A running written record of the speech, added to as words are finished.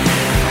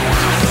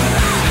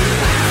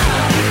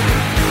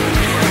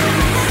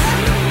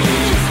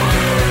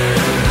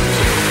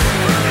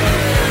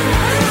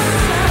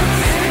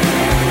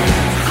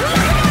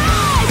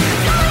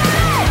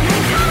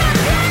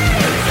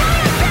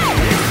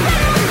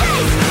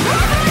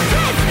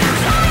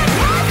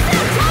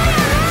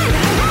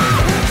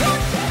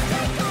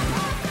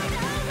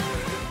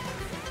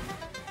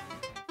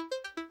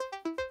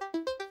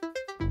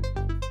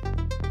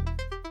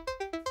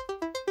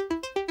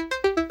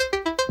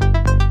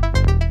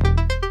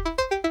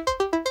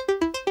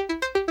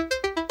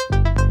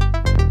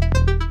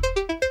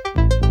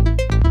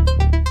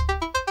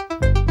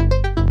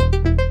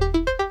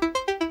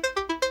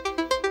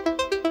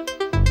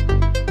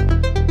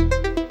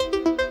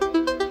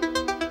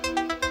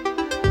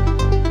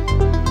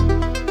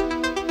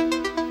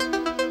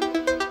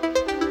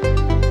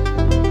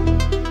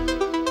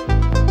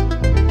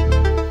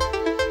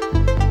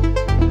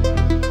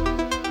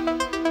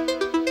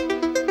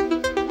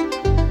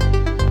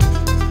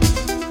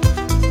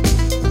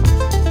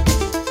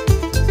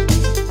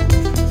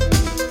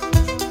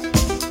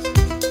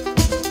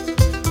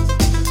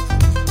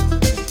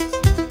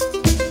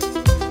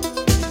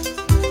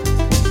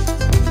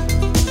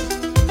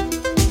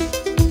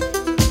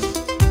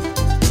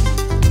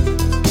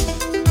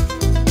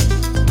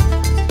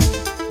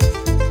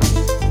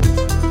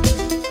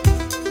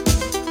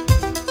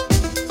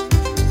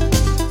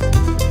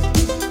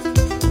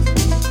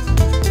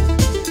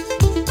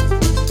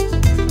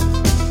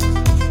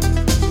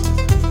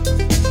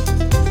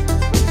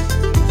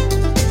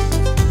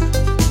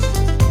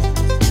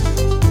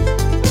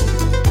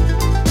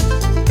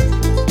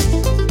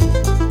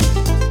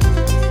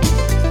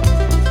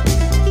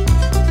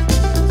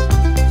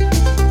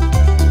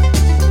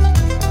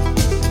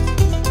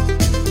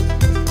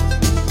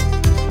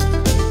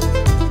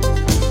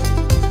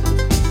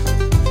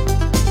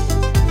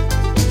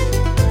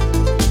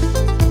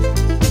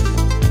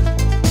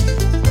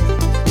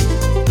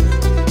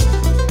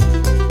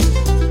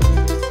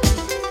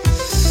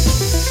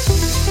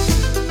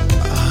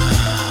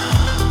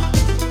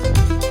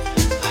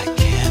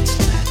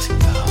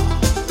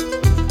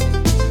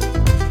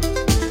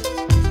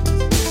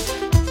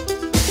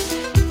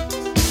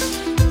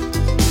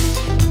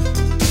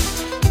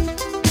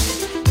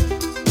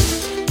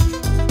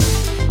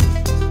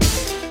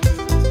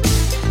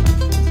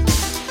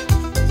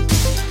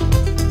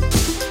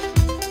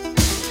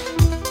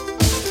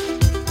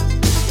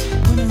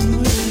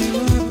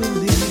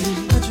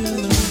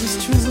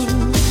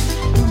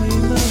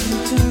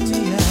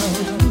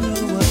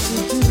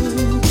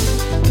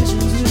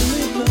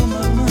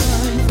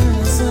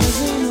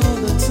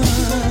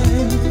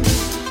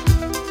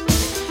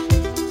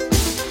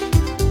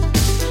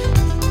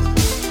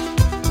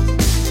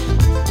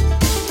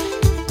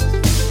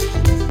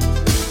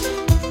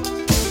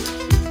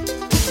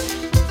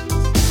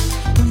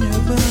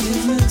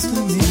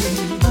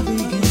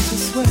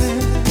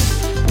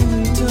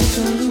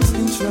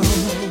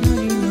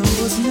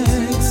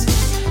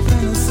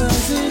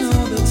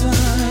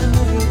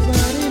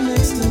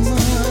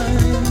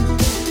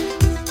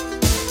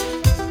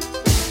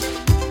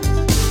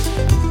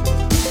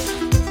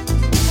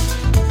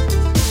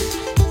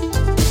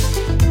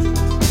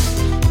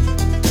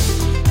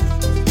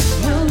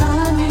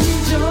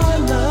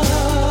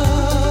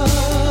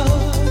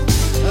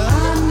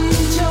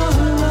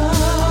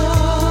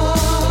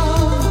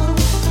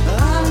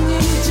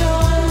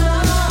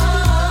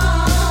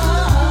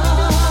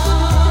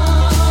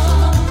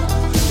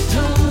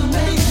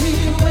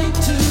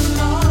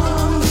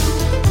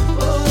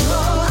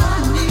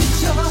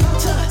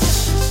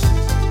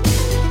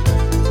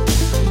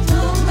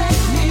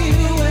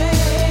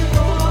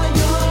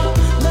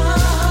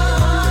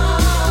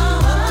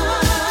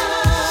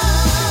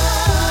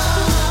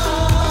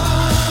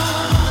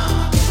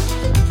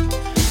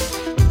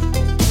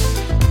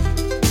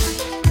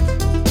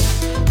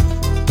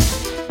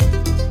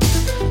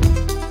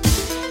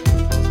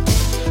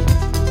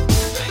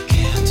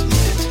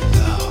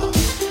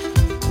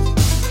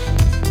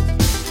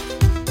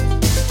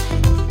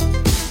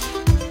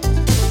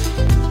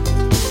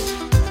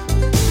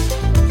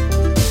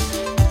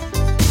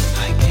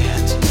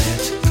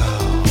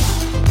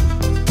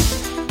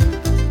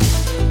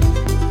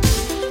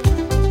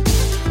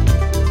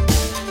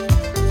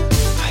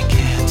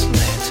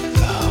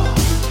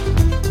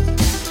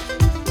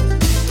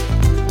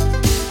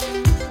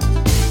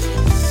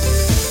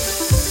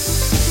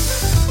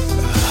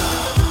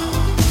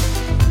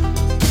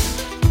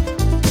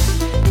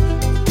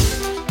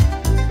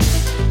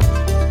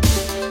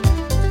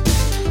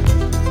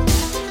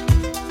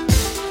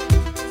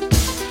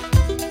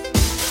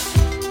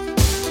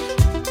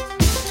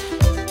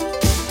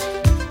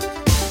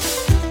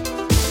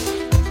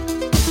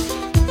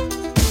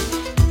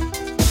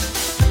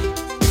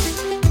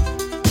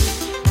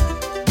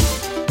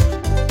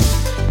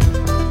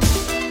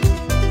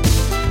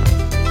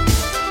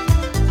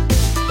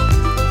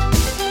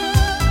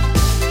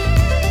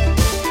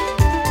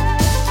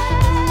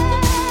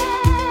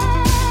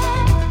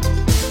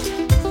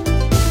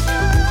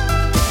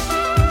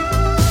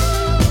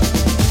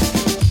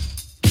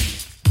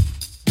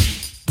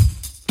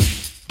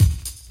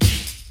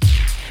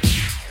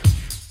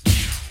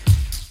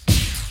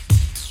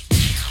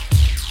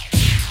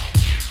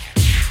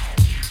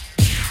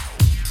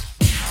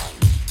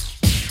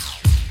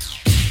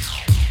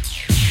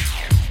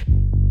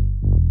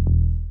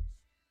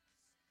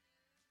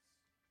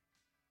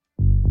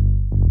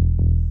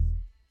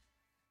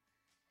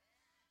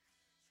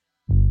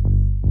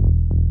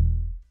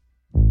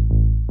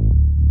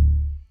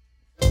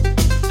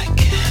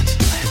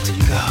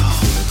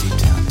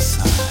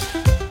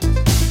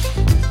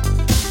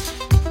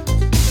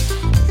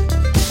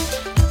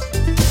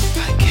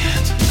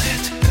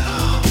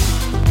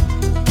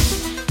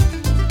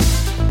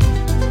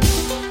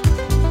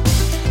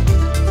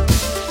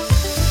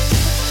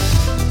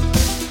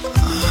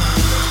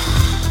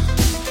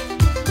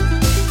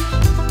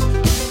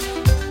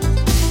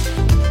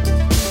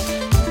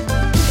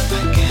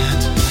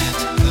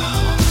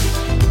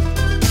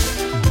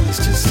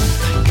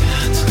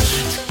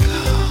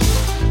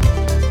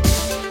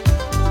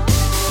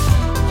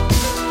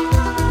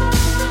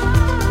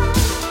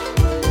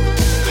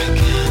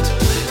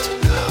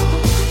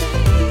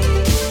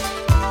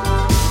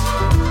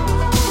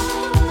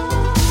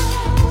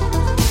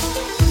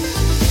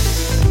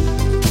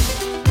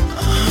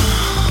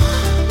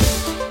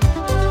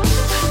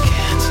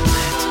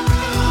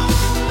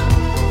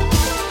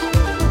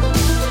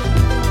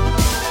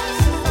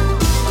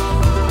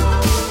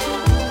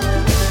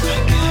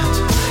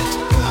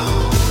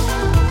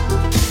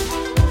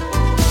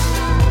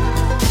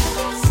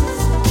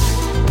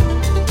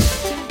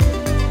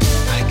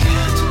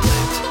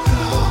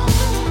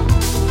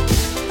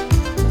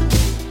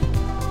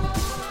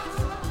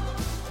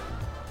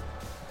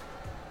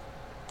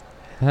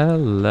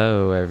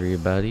Hello,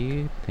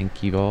 everybody.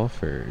 Thank you all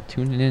for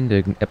tuning in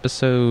to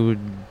episode.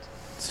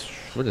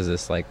 What is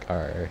this, like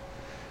our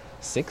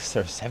sixth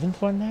or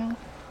seventh one now?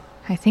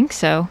 I think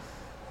so.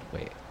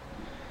 Wait.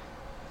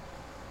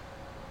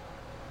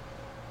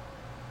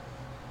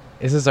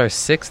 This is our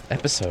sixth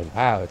episode.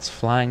 Wow, it's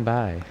flying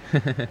by.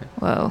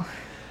 Whoa.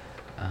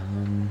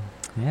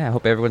 Yeah, I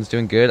hope everyone's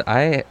doing good.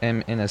 I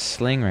am in a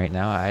sling right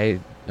now. I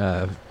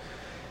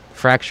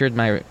fractured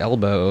my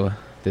elbow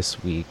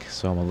this week,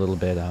 so I'm a little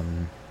bit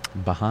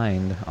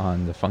behind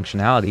on the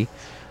functionality.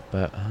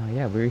 But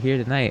yeah, we're here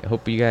tonight.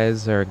 Hope you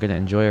guys are gonna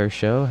enjoy our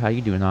show. How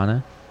you doing,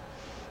 Anna?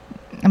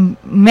 I'm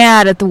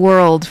mad at the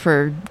world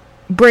for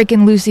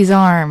breaking Lucy's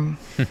arm.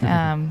 But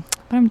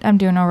I'm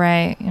doing all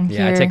right.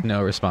 Yeah, I take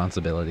no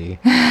responsibility.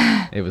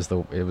 It was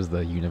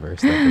the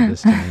universe that did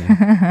this to me.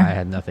 I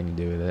had nothing to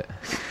do with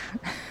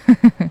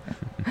it.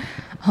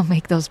 I'll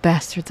make those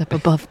bastards up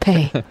above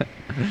pay.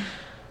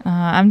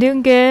 I'm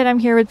doing good. I'm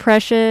here with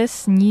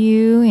Precious and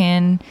you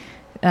and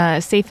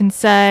safe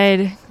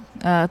inside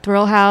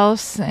Thrill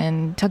House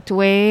and tucked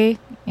away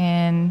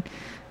and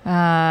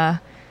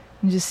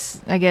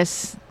just I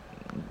guess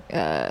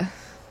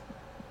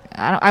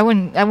I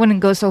wouldn't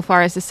go so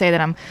far as to say that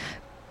I'm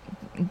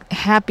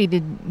happy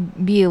to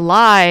be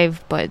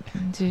alive, but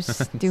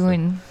just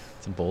doing.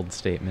 It's a bold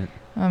statement.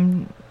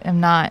 I'm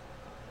not.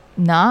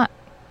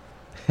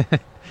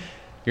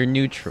 You're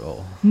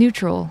neutral.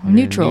 Neutral.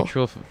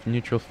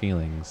 Neutral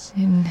feelings.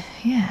 And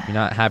yeah. You're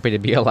not happy to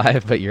be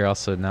alive, but you're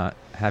also not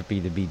happy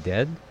to be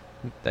dead.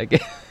 I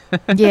guess.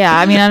 Yeah,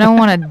 I mean, I don't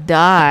want to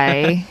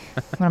die,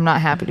 but I'm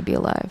not happy to be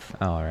alive.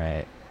 All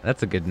right,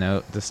 that's a good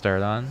note to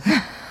start on.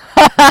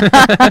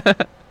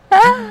 I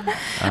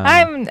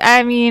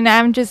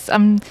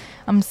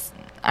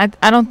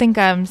don't think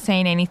I'm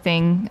saying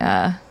anything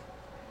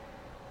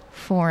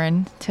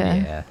foreign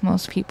to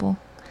most people.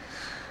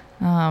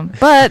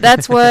 But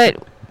that's what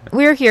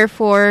we're here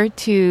for,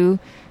 to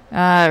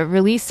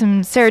release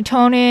some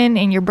serotonin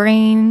in your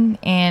brain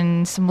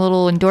and some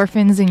little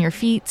endorphins in your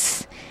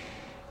feet.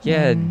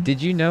 Yeah,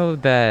 did you know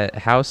that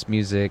house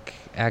music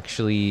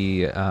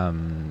actually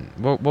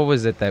what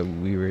was it that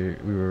we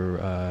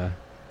were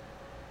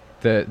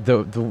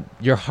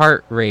your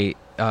heart rate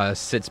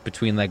sits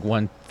between like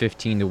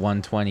 115 to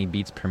 120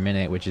 beats per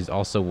minute, which is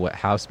also what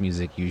house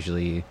music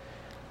usually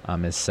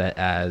is set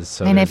as.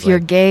 So and if you're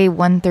gay,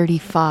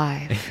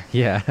 135.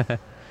 Yeah.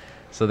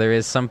 So there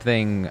is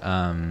something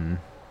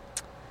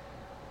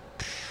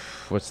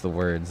what's the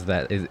words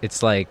that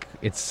it's like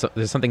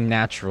there's something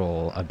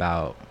natural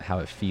about how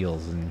it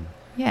feels, and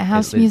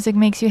house music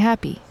makes you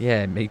happy.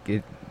 Yeah,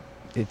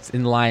 it's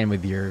in line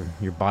with your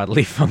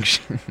bodily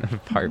function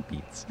of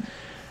heartbeats.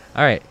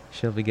 All right,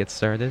 shall we get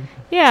started?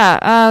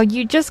 Yeah,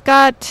 you just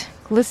got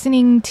done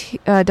listening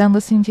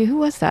to, who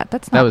was that?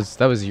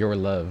 That was Your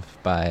Love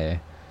by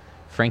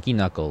Frankie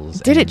Knuckles.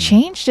 Did it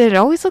change? Did it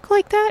always look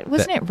like that?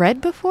 Wasn't it red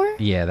before?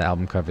 Yeah, the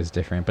album cover is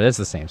different, but it's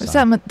the same song. Is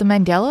that the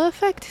Mandela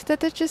effect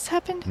that just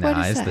happened? No,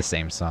 it's the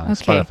same song.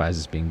 Okay. Spotify's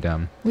just being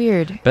dumb.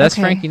 Weird. But that's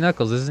Frankie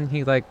Knuckles. Isn't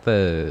he like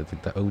the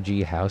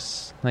OG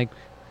house like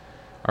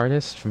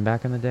artist from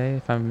back in the day,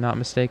 if I'm not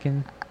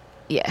mistaken?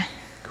 Yeah.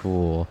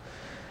 Cool.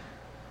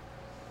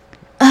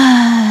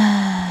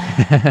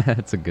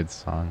 That's a good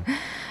song.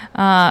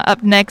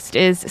 Up next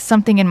is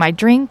Something in My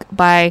Drink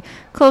by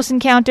Close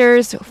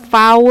Encounters,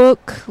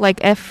 Fawouk, like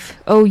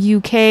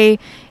Fouk,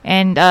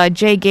 and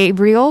Jay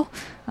Gabriel.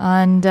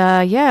 And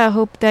I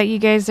hope that you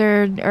guys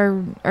are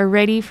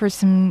ready for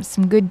some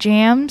good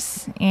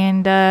jams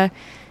and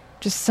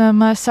just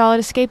some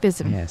solid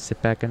escapism. Yeah,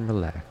 sit back and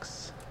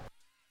relax.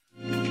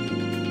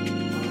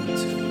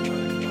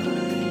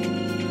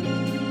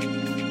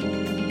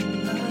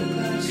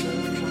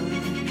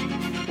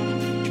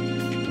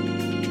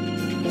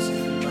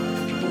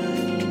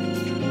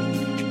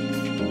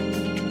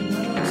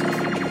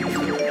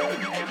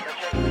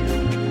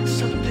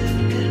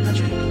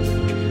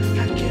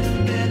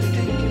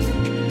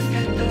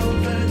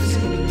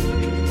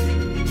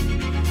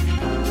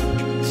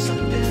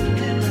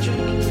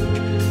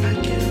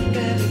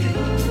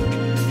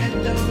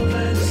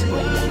 Over the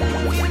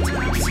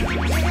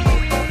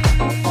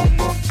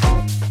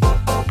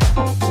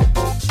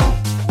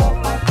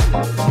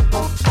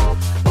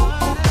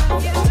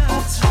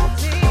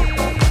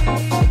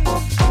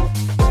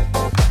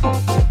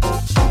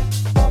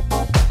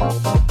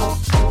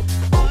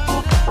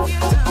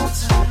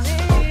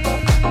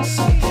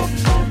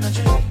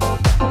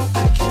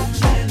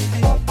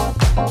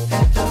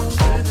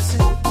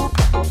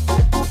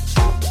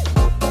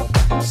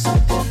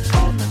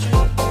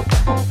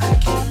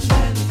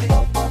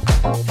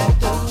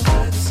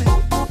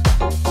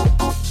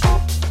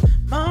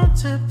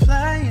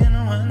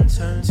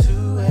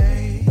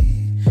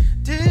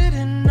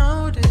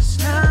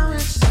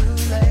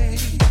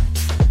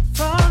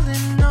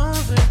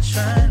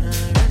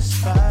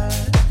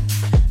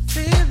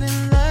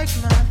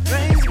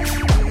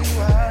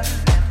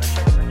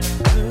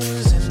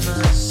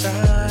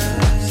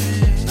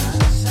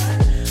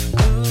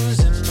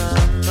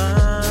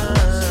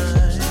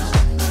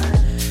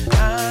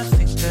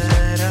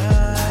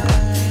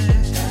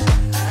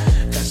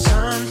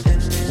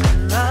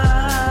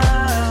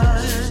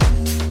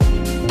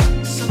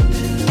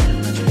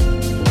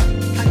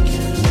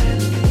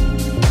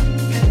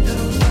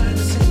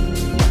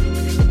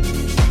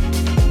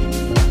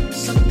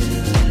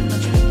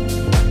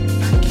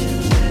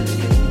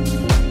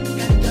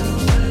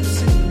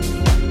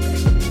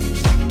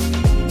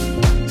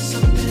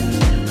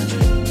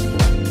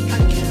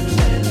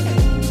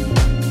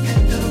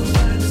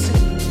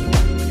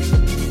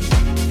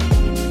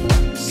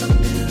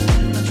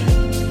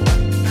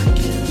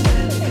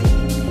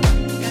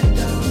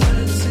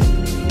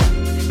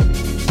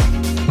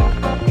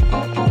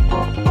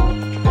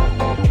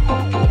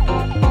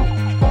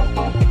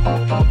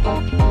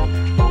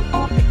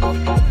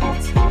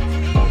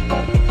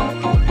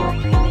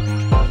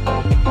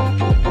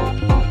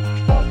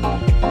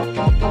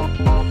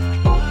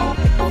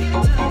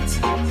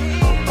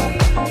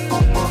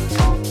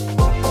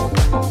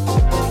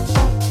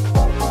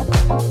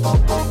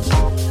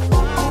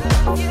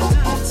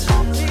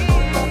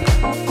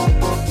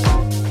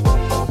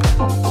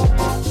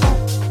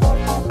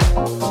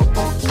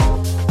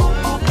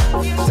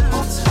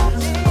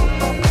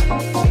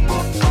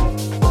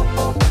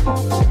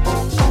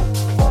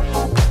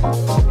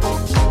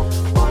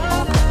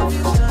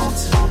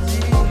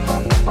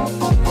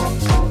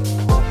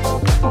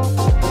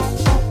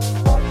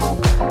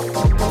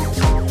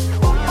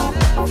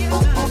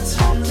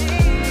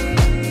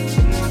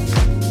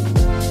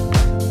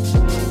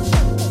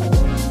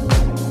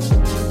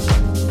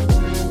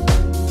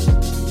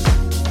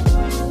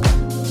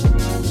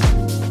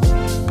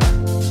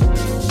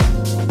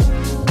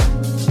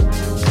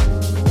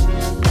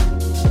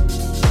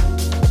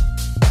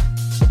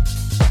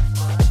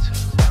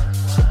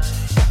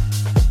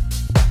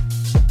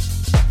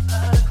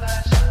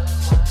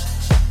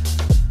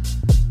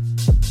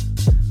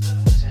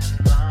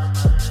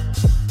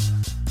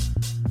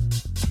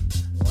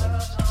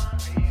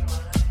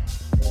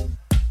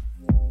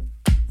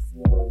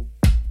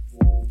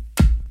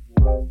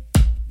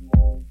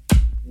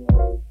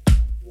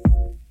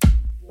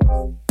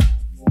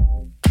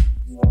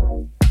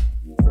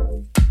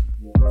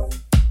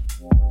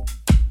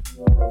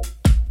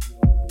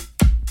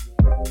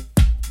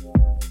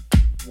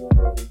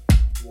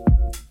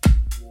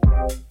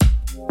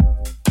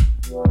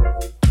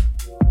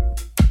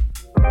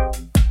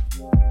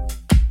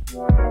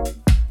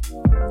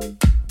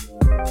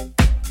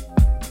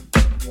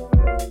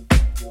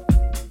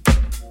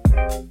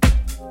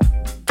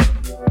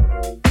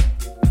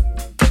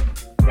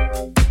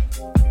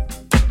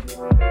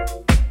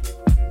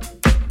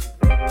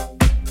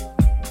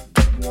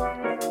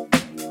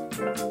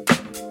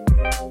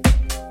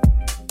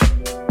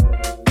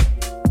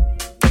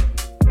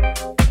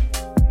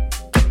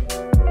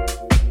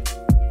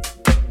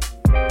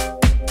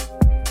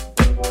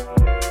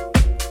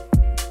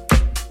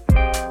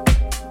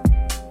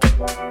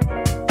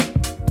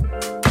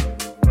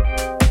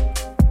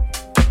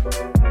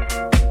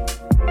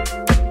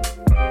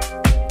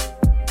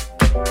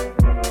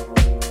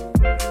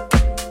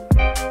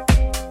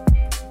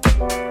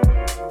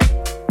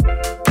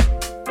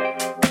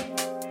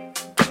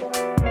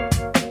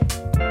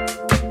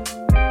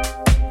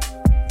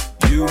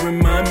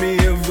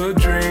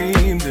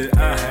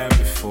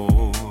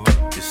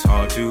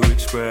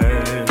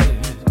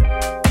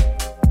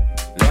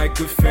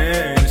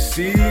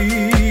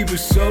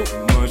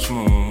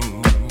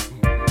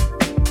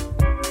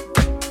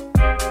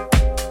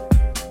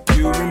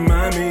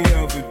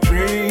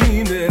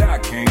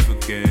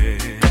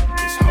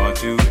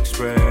to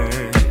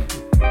express.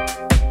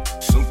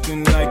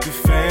 Something like a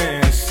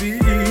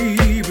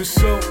fantasy, but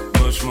so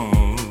much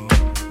more.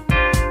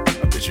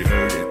 I bet you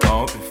heard it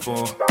all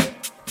before.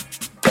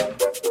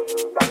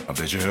 I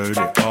bet you heard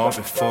it all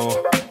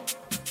before.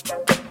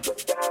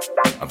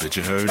 I bet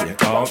you heard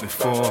it all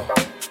before.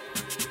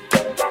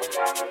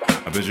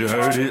 I bet you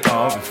heard it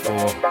all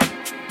before.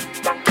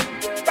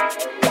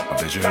 I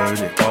bet you heard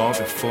it all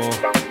before.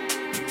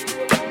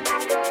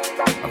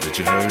 I bet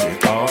you heard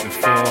it all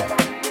before.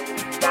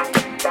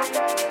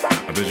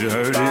 I bet you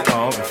heard it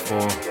all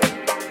before.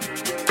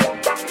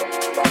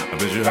 I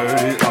bet you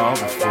heard it all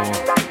before.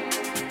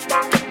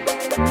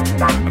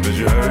 I bet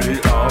you heard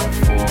it all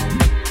before.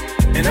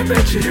 And I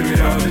bet you hear it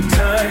all the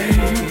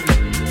time.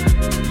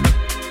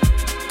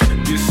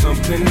 You're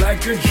something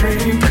like a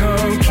dream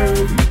come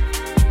true,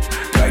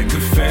 like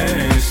a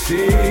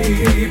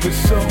fantasy, but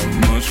so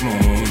much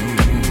more.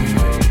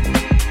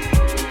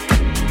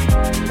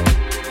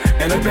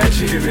 And I bet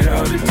you hear it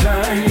all the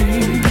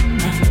time.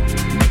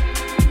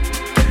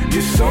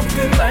 You're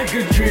something like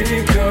a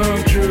dream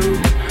come true,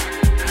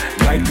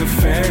 like a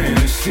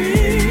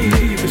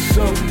fantasy, but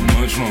so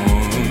much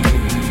more.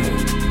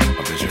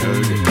 I bet you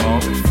heard it all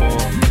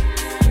before.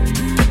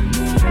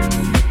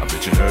 I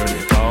bet you heard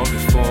it all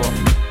before.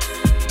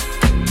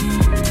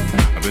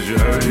 I bet you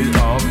heard it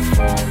all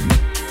before.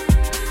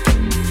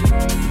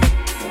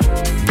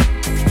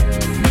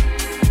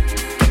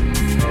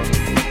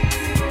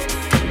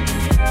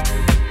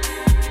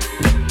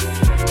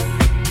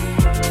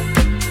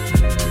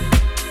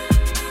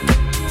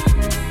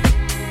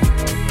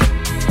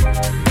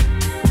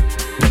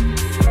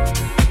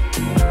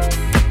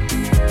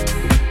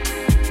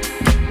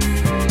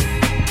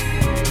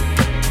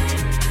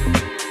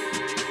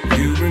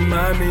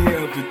 Me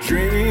of a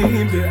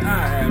dream that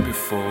I had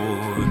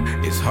before.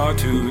 It's hard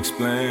to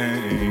explain.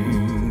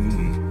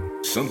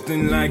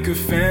 Something like a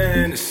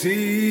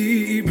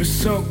fantasy, but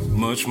so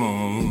much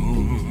more.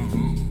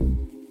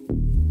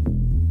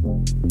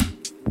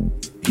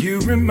 You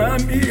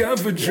remind me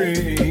of a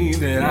dream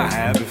that I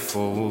had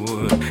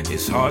before.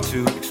 It's hard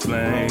to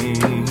explain.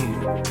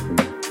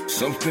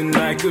 Something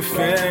like a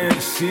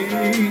fantasy,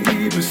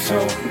 but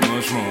so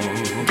much more.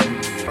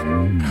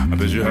 I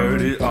bet you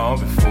heard it all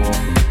before.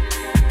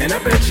 And I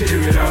bet you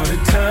hear it all the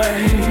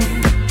time.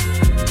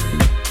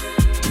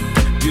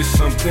 You're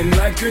something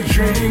like a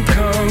dream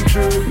come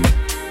true,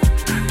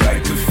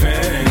 like a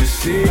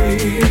fantasy,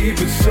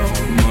 but so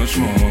much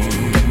more.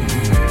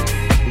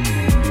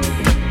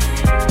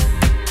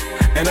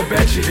 And I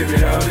bet you hear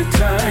it all the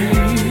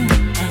time.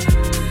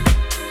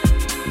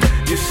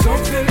 You're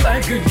something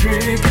like a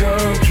dream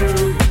come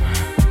true,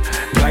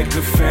 like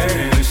a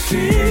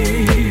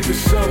fantasy, but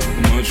so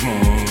much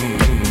more.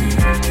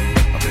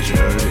 You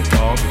heard it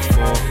all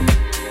before.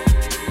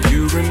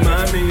 You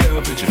remind me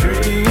of a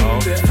dream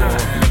that I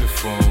had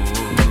before.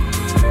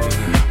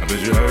 I bet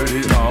you heard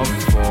it all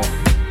before.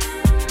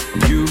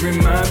 You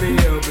remind me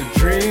of a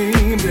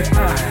dream that I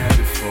had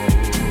before.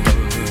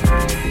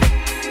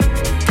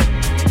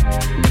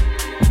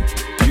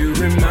 You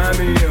remind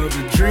me of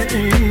a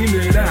dream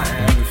that I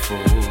had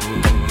before.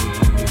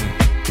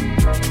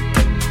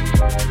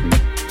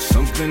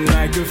 Something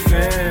like a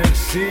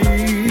fantasy,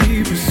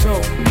 but so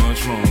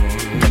much more.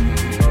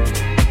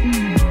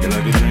 You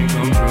like a dream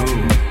come true.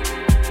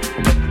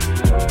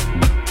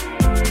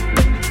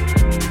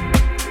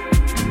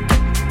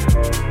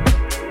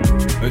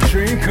 A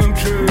dream come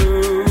true.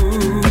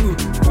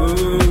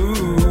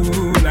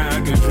 Ooh,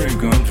 like a dream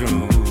come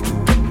true.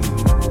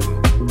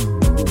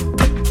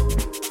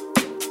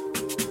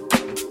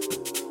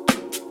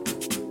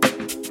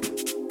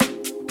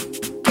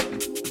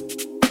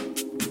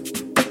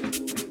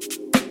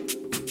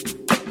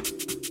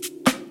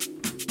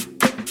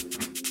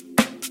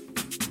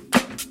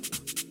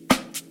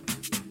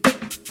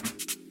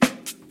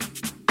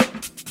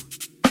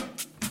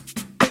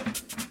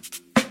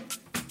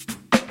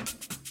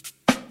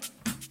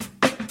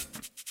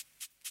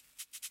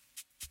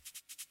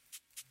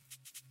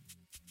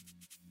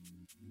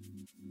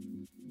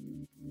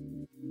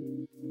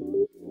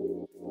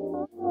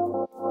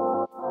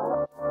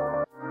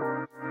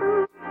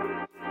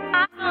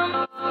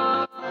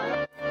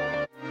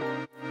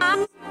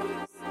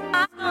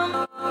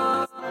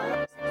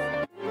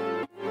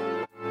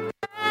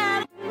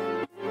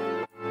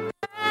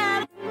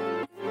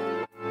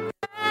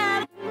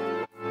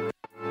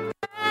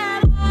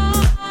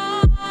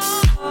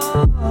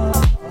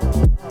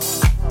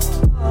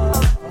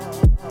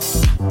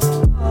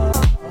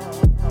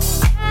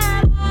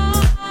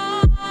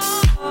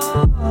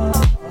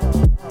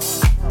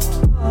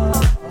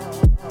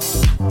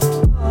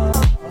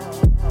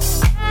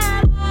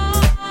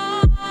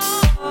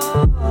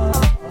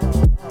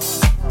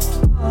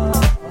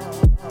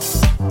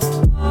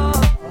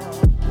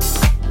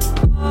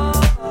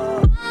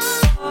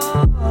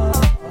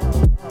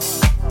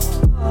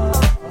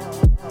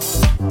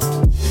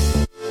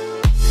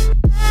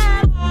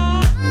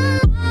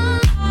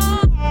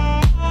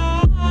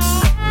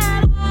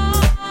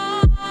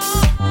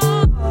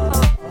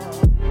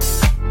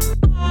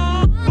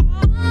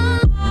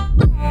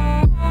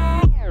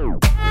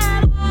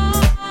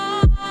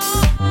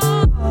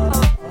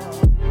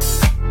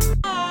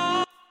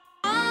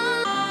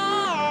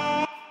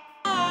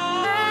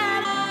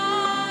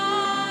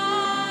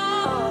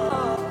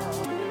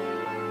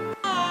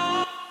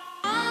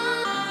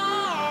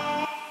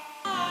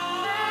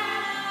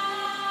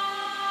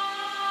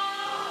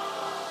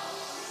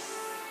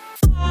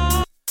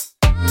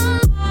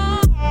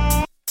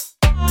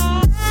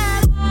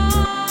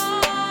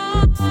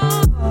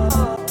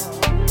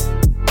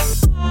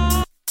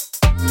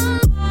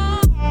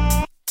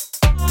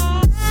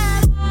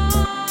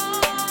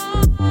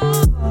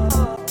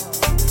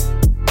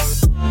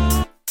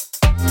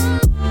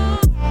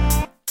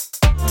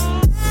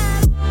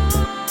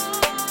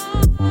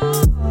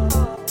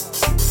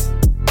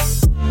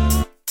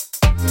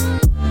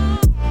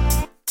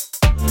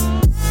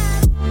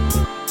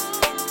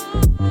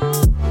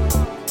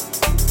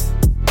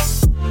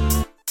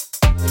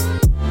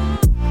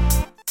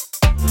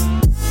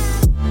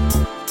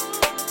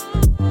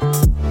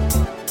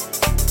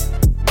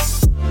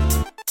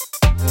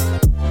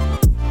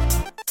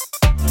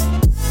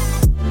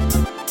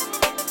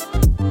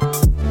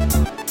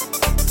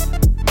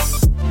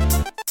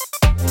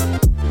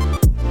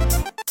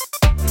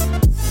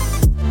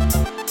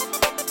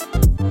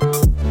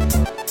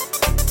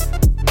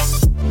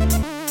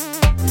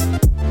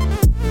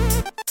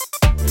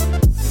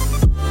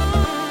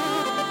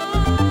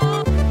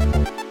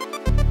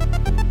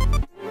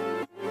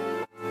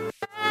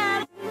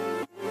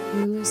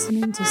 You're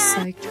listening to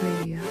Psyched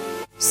Radio,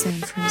 San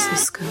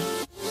Francisco.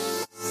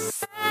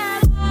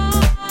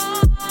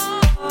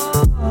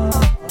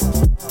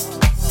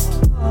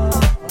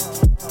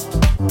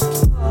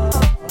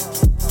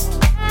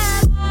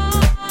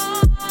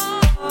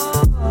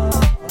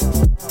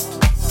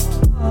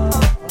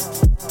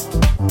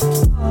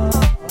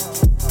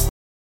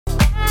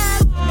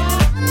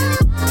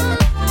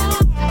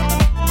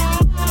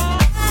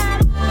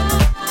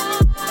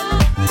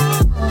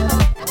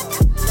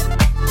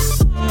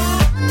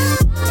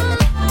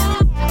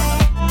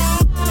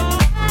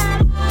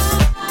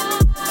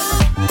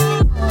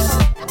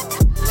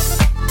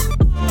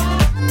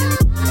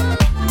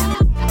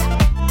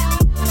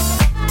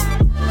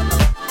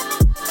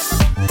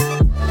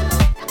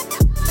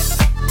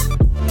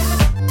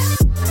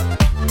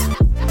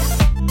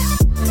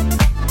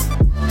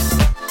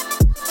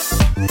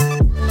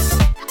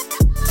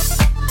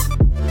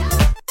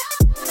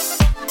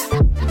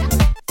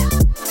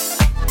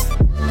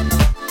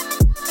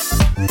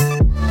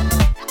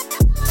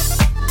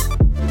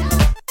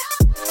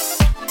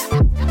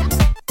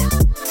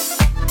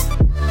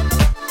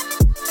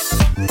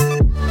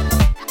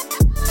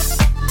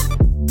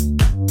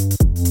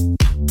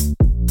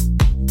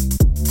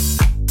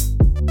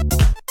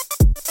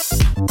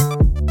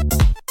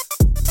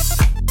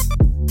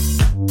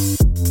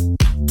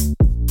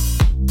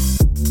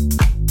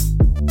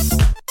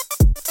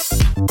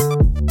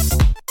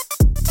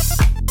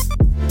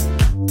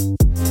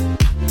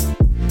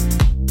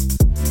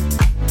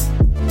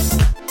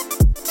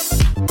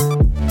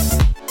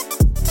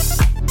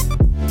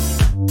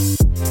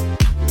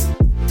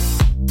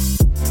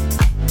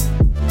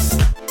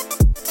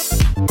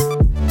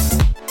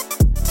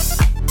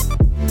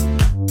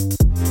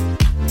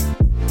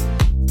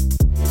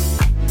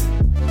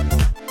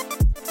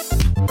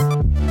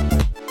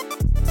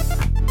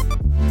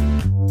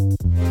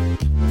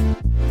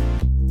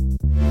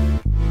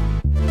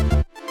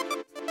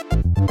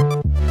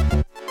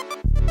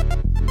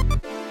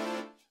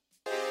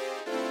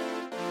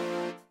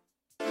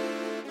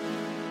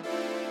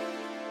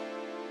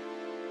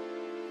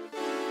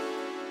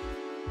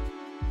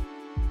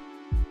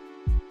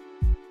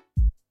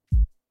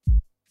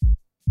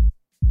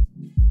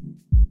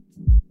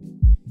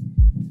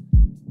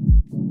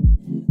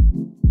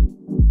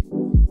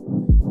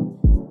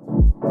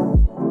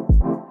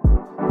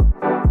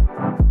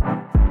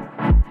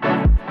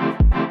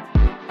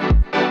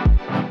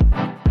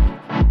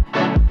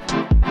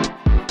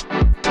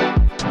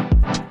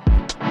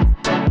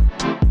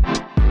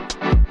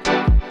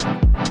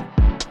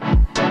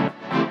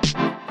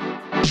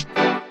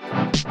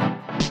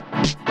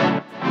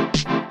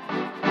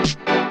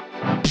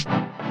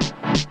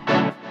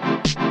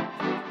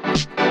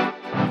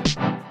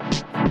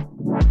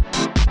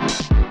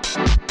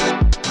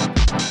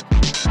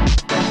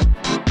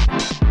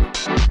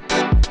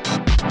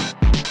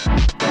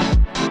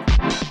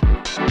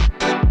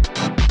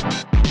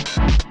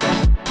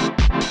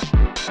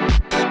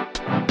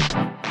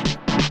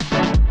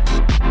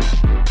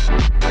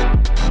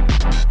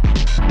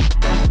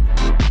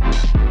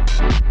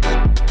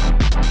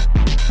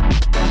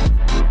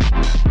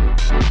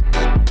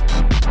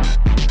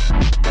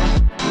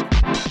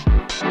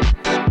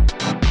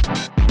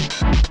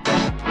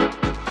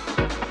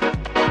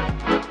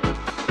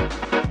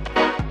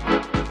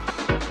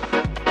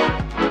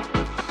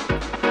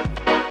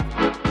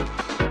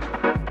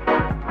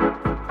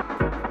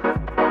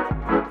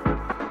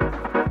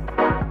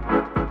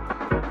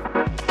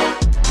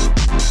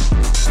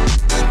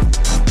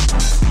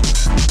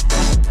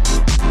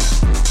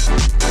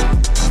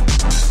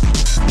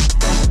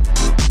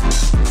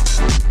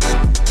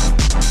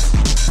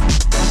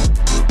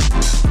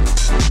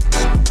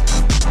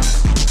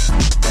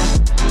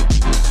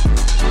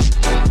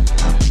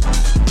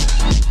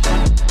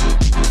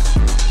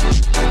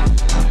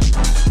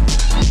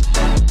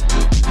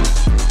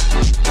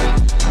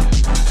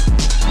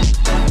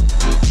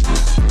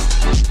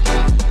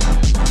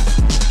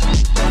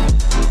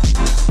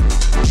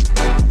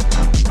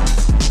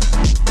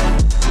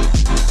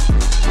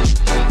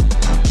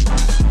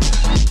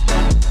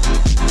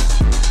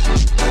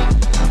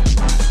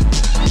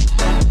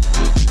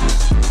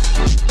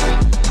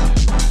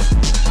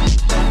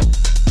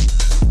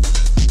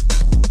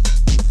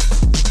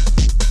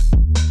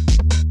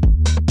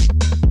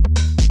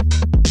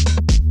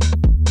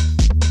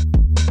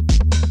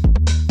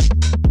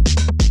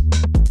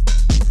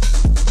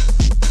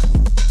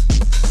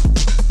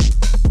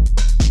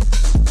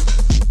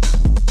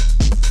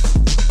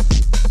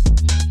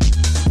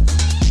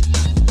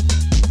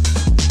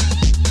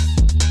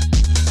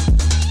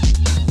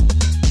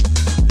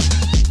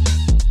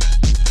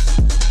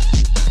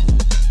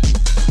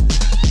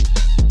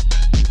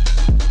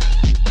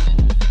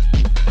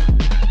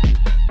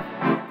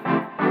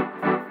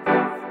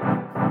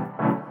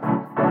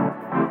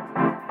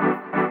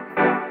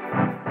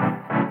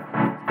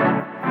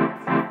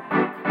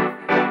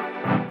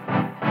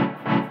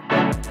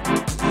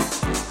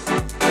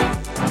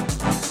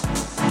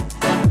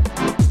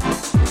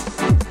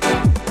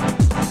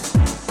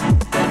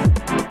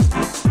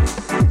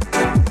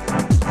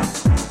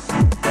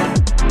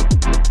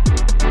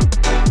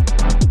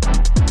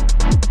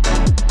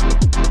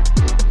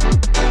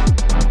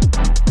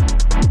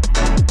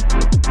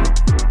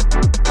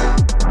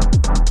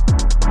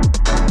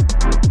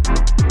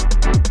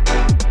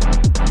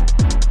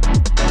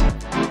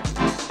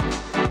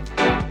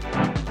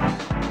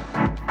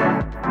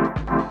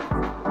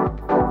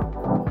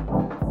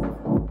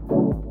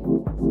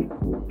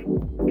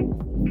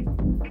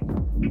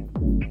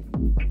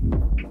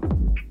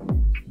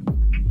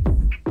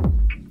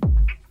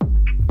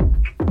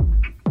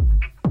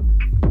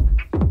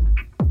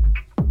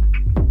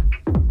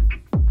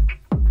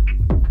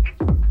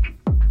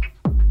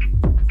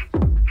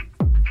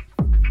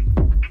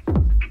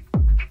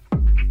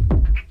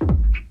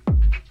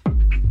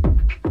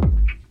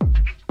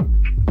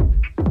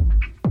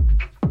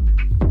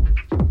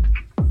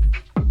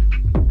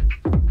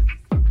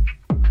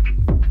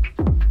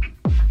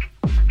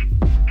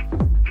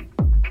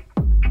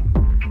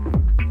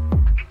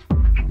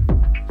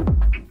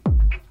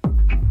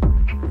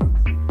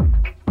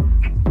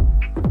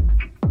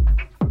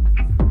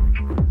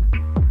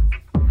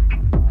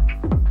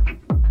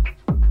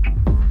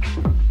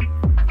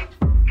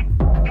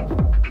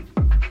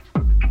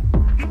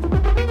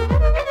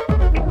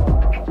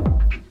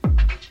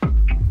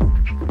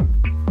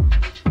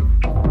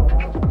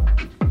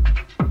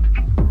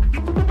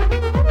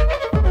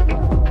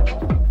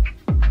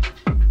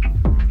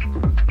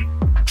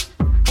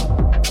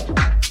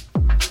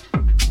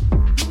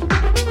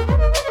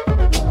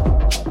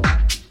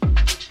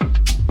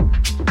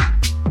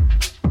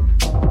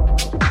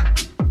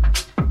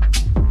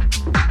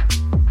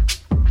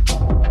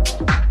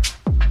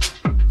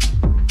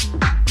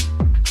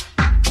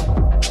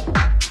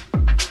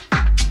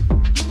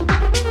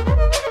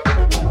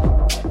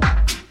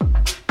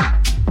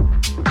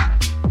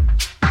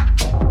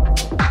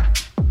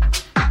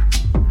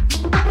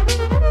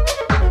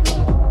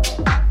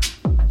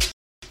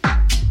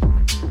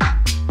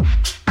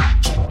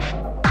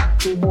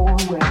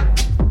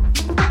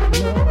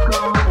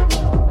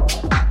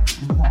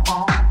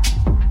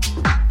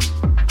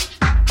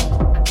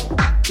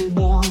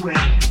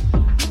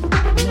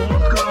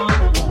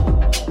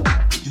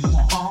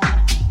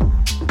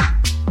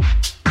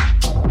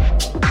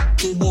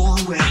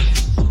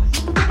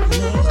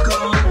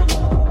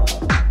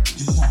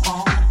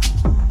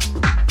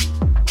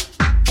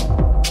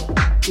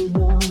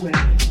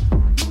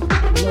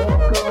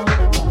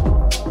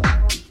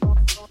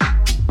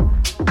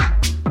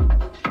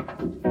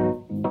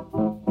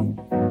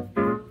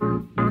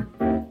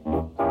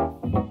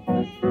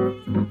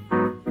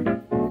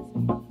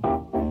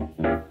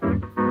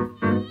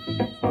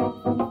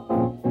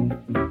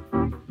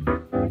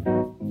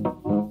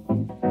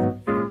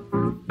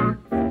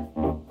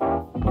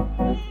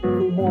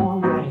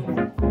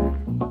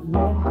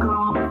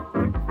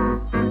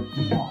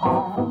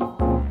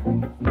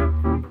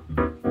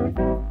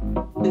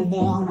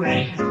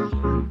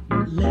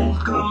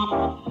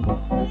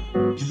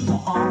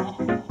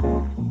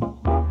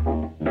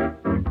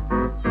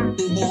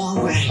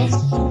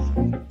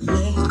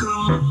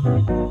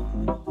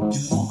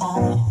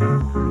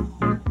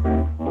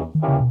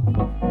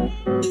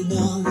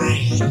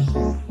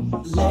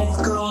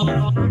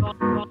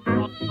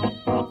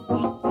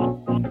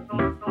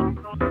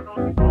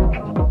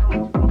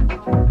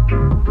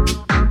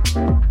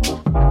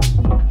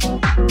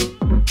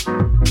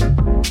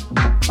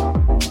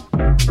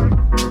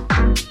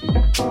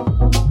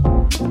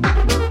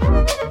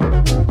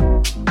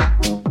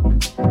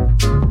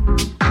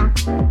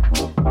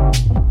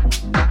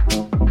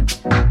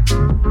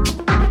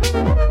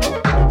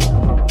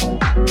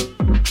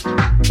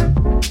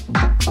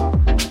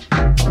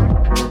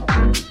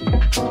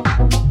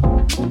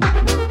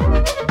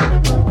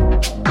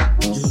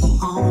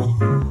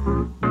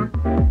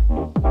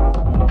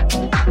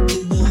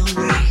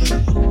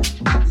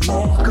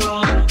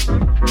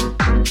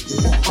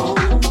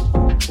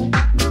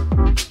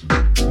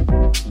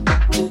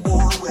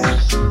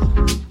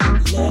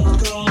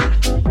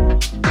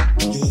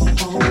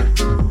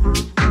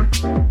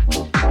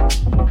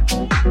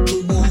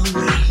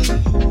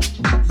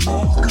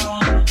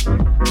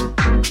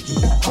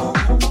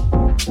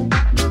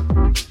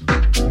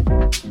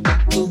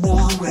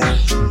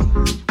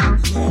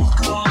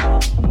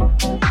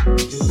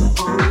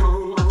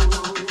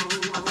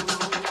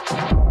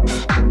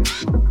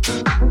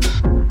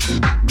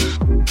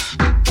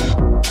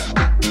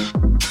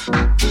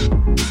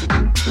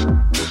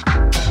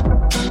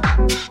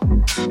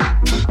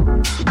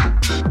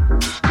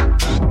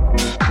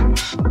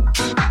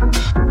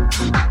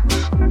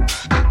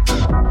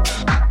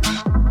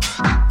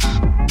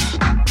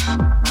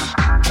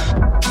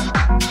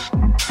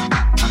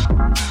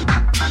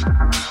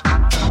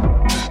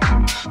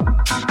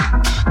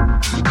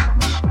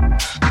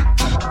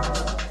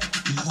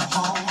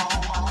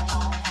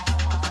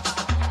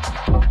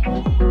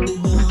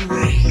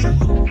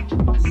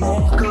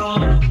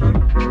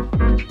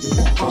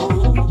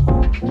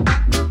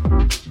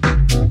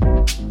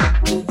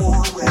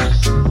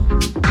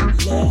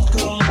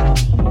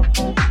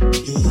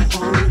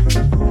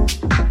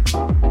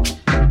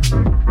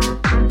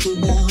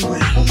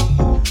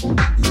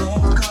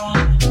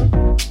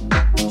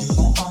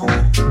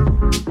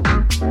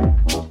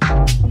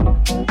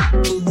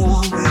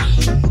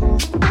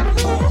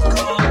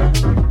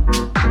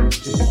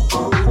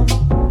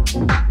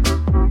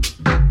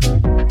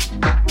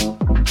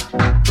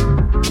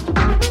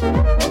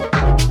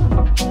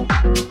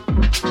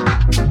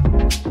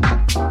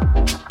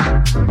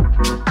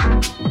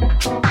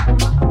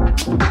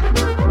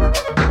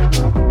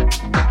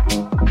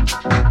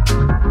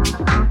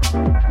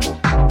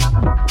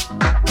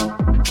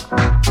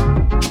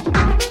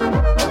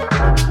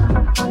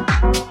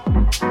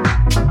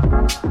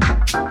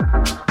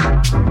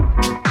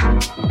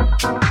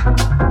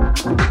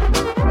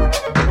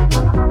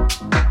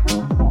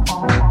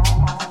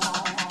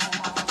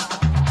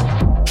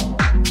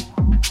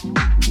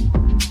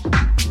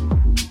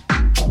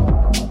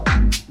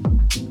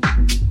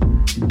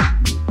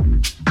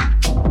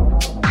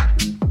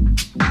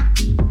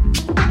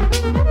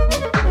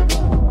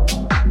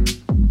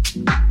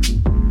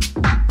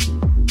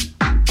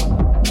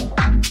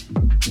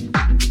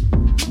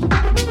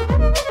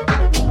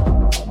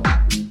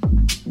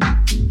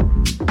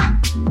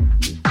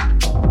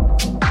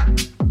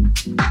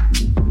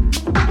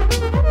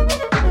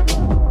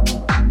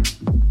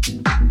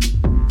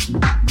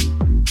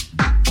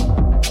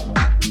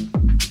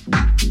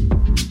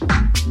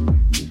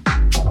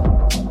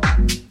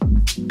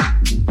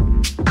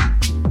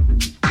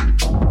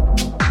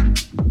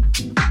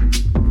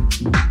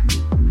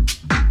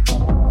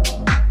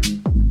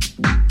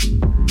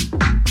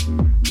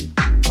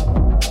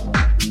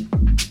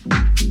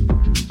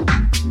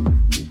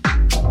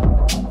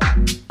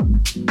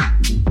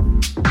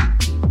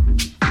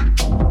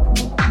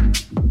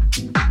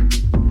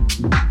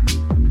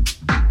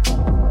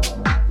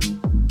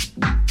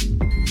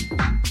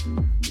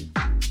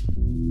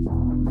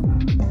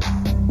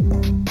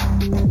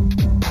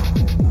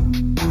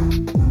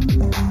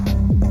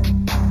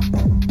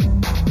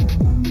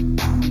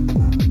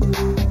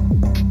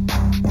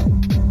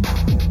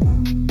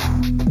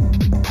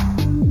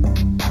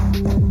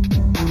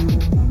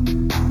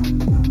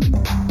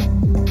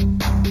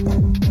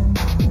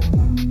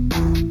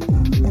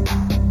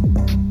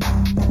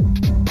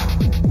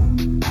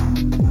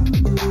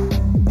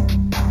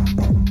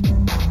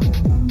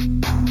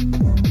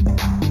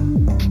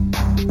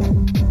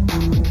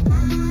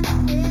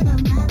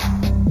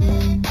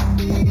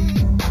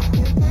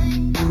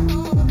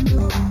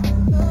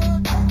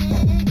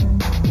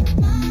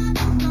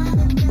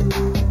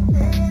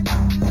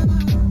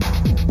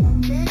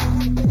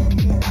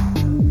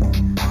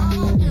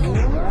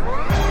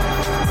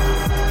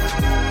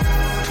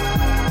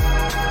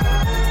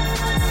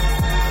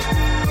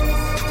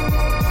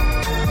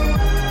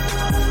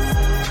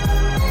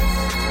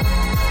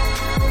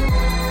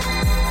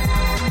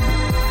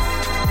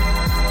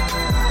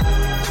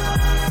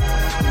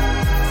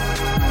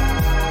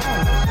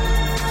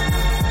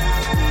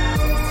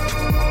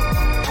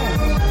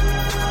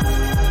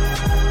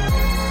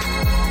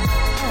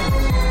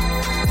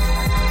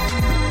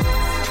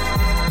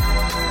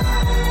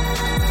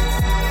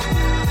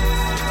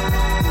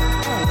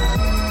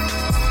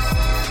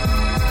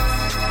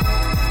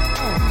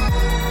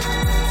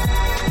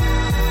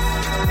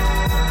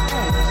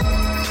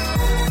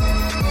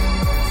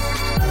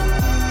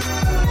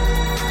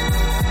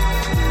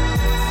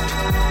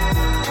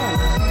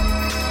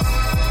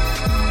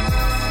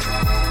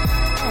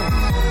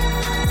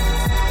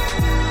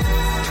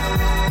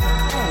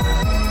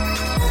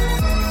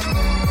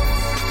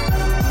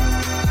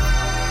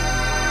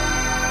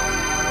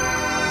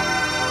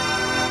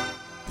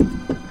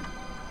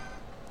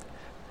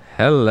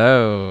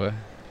 Hello.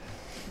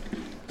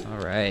 All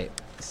right.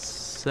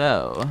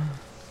 So,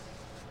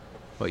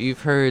 what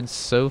you've heard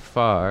so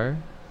far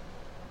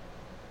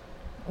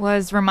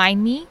Was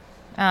Remind Me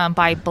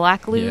by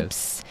Black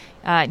Loops,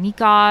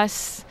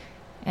 Nikos,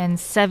 and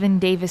Seven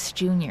Davis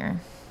Jr.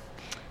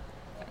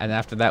 And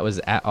after that was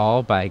At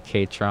All by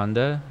K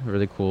Tronda.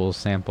 Really cool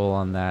sample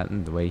on that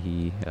and the way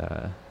he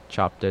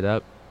chopped it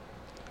up.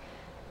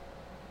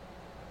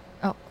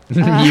 Oh.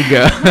 You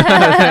go.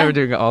 We're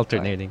doing an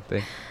alternating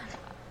thing.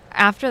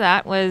 After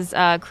that was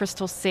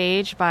Crystal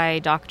Sage by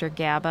Dr.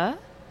 Gabba.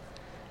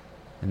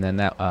 And then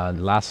that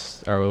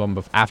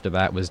after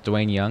that was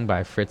Dwayne Young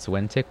by Fritz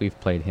Wentick. We've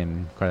played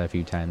him quite a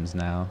few times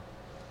now.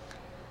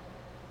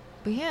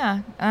 But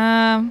yeah,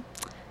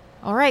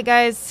 all right,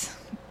 guys.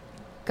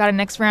 Got a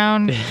next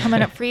round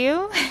coming up for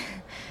you.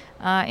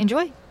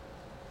 Enjoy.